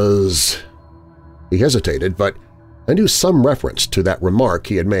 "because—" He hesitated, but I knew some reference to that remark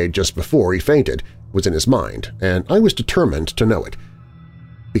he had made just before he fainted was in his mind, and I was determined to know it.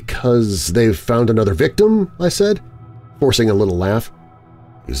 "Because they've found another victim?" I said, forcing a little laugh.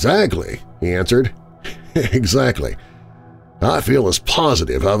 "Exactly," he answered. "Exactly. I feel as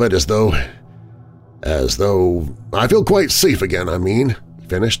positive of it as though I feel quite safe again, I mean," he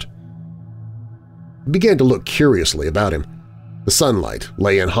finished. He began to look curiously about him. The sunlight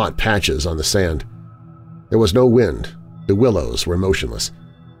lay in hot patches on the sand. There was no wind. The willows were motionless.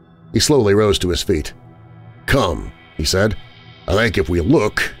 He slowly rose to his feet. "Come," he said. "I think if we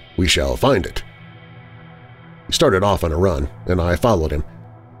look, we shall find it." He started off on a run, and I followed him.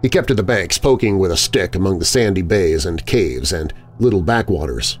 He kept to the banks, poking with a stick among the sandy bays and caves and little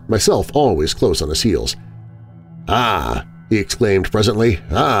backwaters, myself always close on his heels. "Ah!" he exclaimed presently.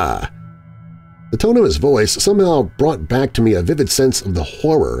 "Ah!" The tone of his voice somehow brought back to me a vivid sense of the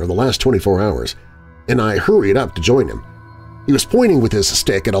horror of the last 24 hours, and I hurried up to join him. He was pointing with his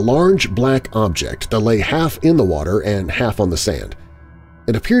stick at a large black object that lay half in the water and half on the sand.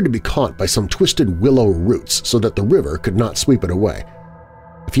 It appeared to be caught by some twisted willow roots so that the river could not sweep it away.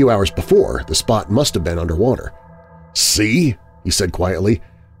 A few hours before, the spot must have been underwater. "See?" he said quietly,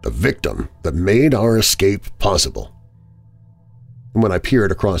 "the victim that made our escape possible." And when I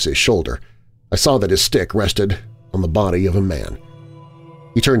peered across his shoulder, I saw that his stick rested on the body of a man.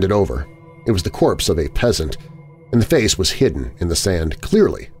 He turned it over. It was the corpse of a peasant, and the face was hidden in the sand.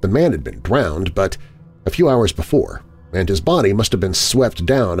 Clearly, the man had been drowned, but a few hours before, and his body must have been swept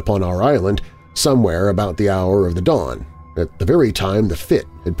down upon our island somewhere about the hour of the dawn, at the very time the fit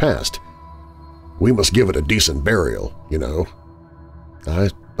had passed. "We must give it a decent burial, you know."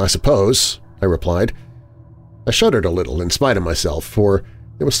 I suppose," I replied. I shuddered a little in spite of myself, for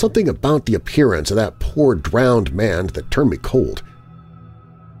there was something about the appearance of that poor drowned man that turned me cold.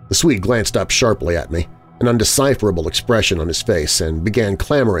 The Swede glanced up sharply at me, an undecipherable expression on his face, and began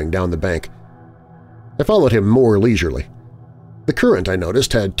clambering down the bank. I followed him more leisurely. The current, I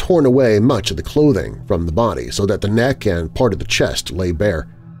noticed, had torn away much of the clothing from the body so that the neck and part of the chest lay bare.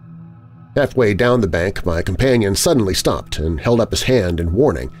 Halfway down the bank, my companion suddenly stopped and held up his hand in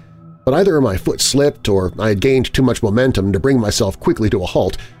warning, but either my foot slipped or I had gained too much momentum to bring myself quickly to a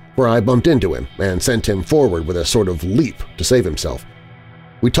halt, for I bumped into him and sent him forward with a sort of leap to save himself.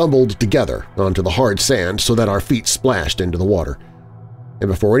 We tumbled together onto the hard sand so that our feet splashed into the water, and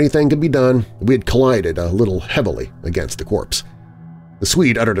before anything could be done, we had collided a little heavily against the corpse. The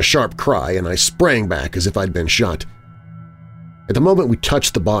Swede uttered a sharp cry, and I sprang back as if I'd been shot. At the moment we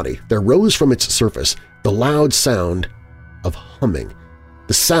touched the body, there rose from its surface the loud sound of humming,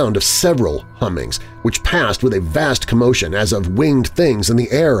 the sound of several hummings, which passed with a vast commotion as of winged things in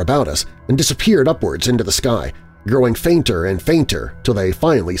the air about us and disappeared upwards into the sky, growing fainter and fainter till they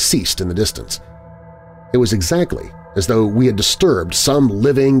finally ceased in the distance. It was exactly as though we had disturbed some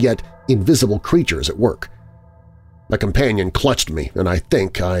living yet invisible creatures at work. My companion clutched me, and I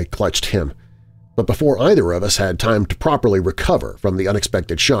think I clutched him. But before either of us had time to properly recover from the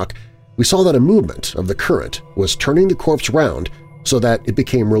unexpected shock, we saw that a movement of the current was turning the corpse round so that it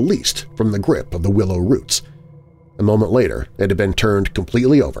became released from the grip of the willow roots. A moment later, it had been turned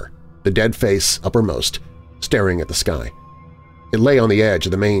completely over, the dead face uppermost, staring at the sky. It lay on the edge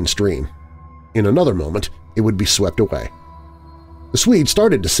of the main stream. In another moment, it would be swept away. The Swede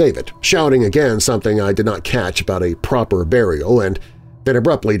started to save it, shouting again something I did not catch about a proper burial, and then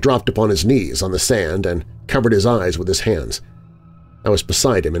abruptly dropped upon his knees on the sand and covered his eyes with his hands. I was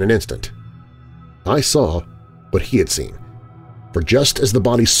beside him in an instant. I saw what he had seen, for just as the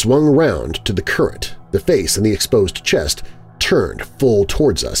body swung round to the current, the face and the exposed chest turned full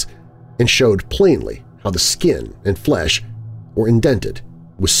towards us and showed plainly how the skin and flesh were indented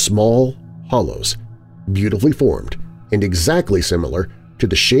with small hollows, beautifully formed and exactly similar to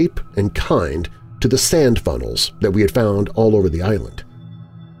the shape and kind to the sand funnels that we had found all over the island.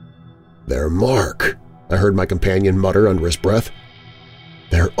 "Their mark," I heard my companion mutter under his breath.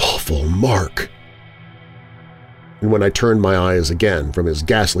 "Their awful mark." And when I turned my eyes again from his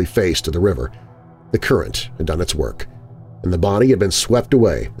ghastly face to the river, the current had done its work, and the body had been swept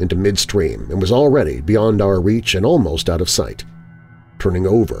away into midstream and was already beyond our reach and almost out of sight, turning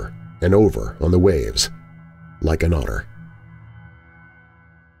over and over on the waves like an otter.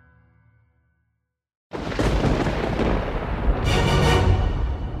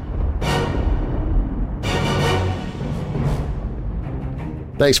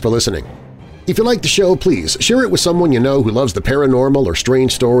 Thanks for listening. If you like the show, please share it with someone you know who loves the paranormal or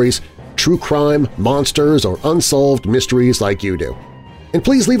strange stories, true crime, monsters, or unsolved mysteries like you do. And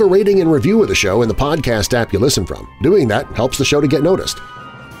please leave a rating and review of the show in the podcast app you listen from. Doing that helps the show to get noticed.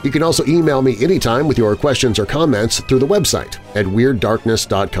 You can also email me anytime with your questions or comments through the website at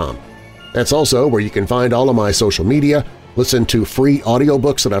WeirdDarkness.com. That's also where you can find all of my social media, listen to free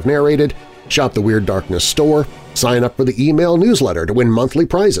audiobooks that I've narrated, shop the Weird Darkness store, sign up for the email newsletter to win monthly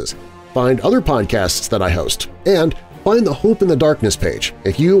prizes, find other podcasts that I host, and find the Hope in the Darkness page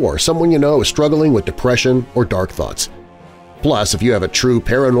if you or someone you know is struggling with depression or dark thoughts. Plus, if you have a true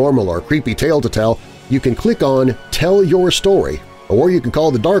paranormal or creepy tale to tell, you can click on Tell Your Story, or you can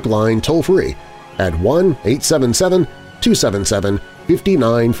call the Dark Line toll-free at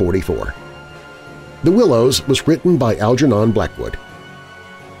 1-877-277-5944. The Willows was written by Algernon Blackwood.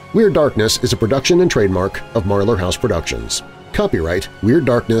 Weird Darkness is a production and trademark of Marlar House Productions. Copyright Weird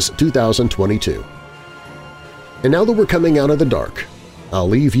Darkness 2022. And now that we're coming out of the dark, I'll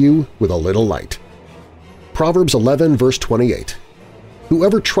leave you with a little light. Proverbs 11 verse 28.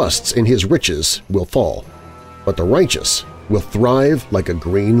 Whoever trusts in his riches will fall, but the righteous will thrive like a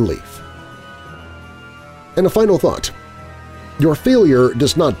green leaf. And a final thought. Your failure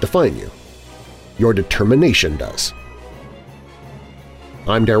does not define you. Your determination does.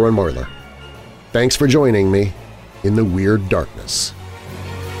 I'm Darren Marlar. Thanks for joining me in the Weird Darkness.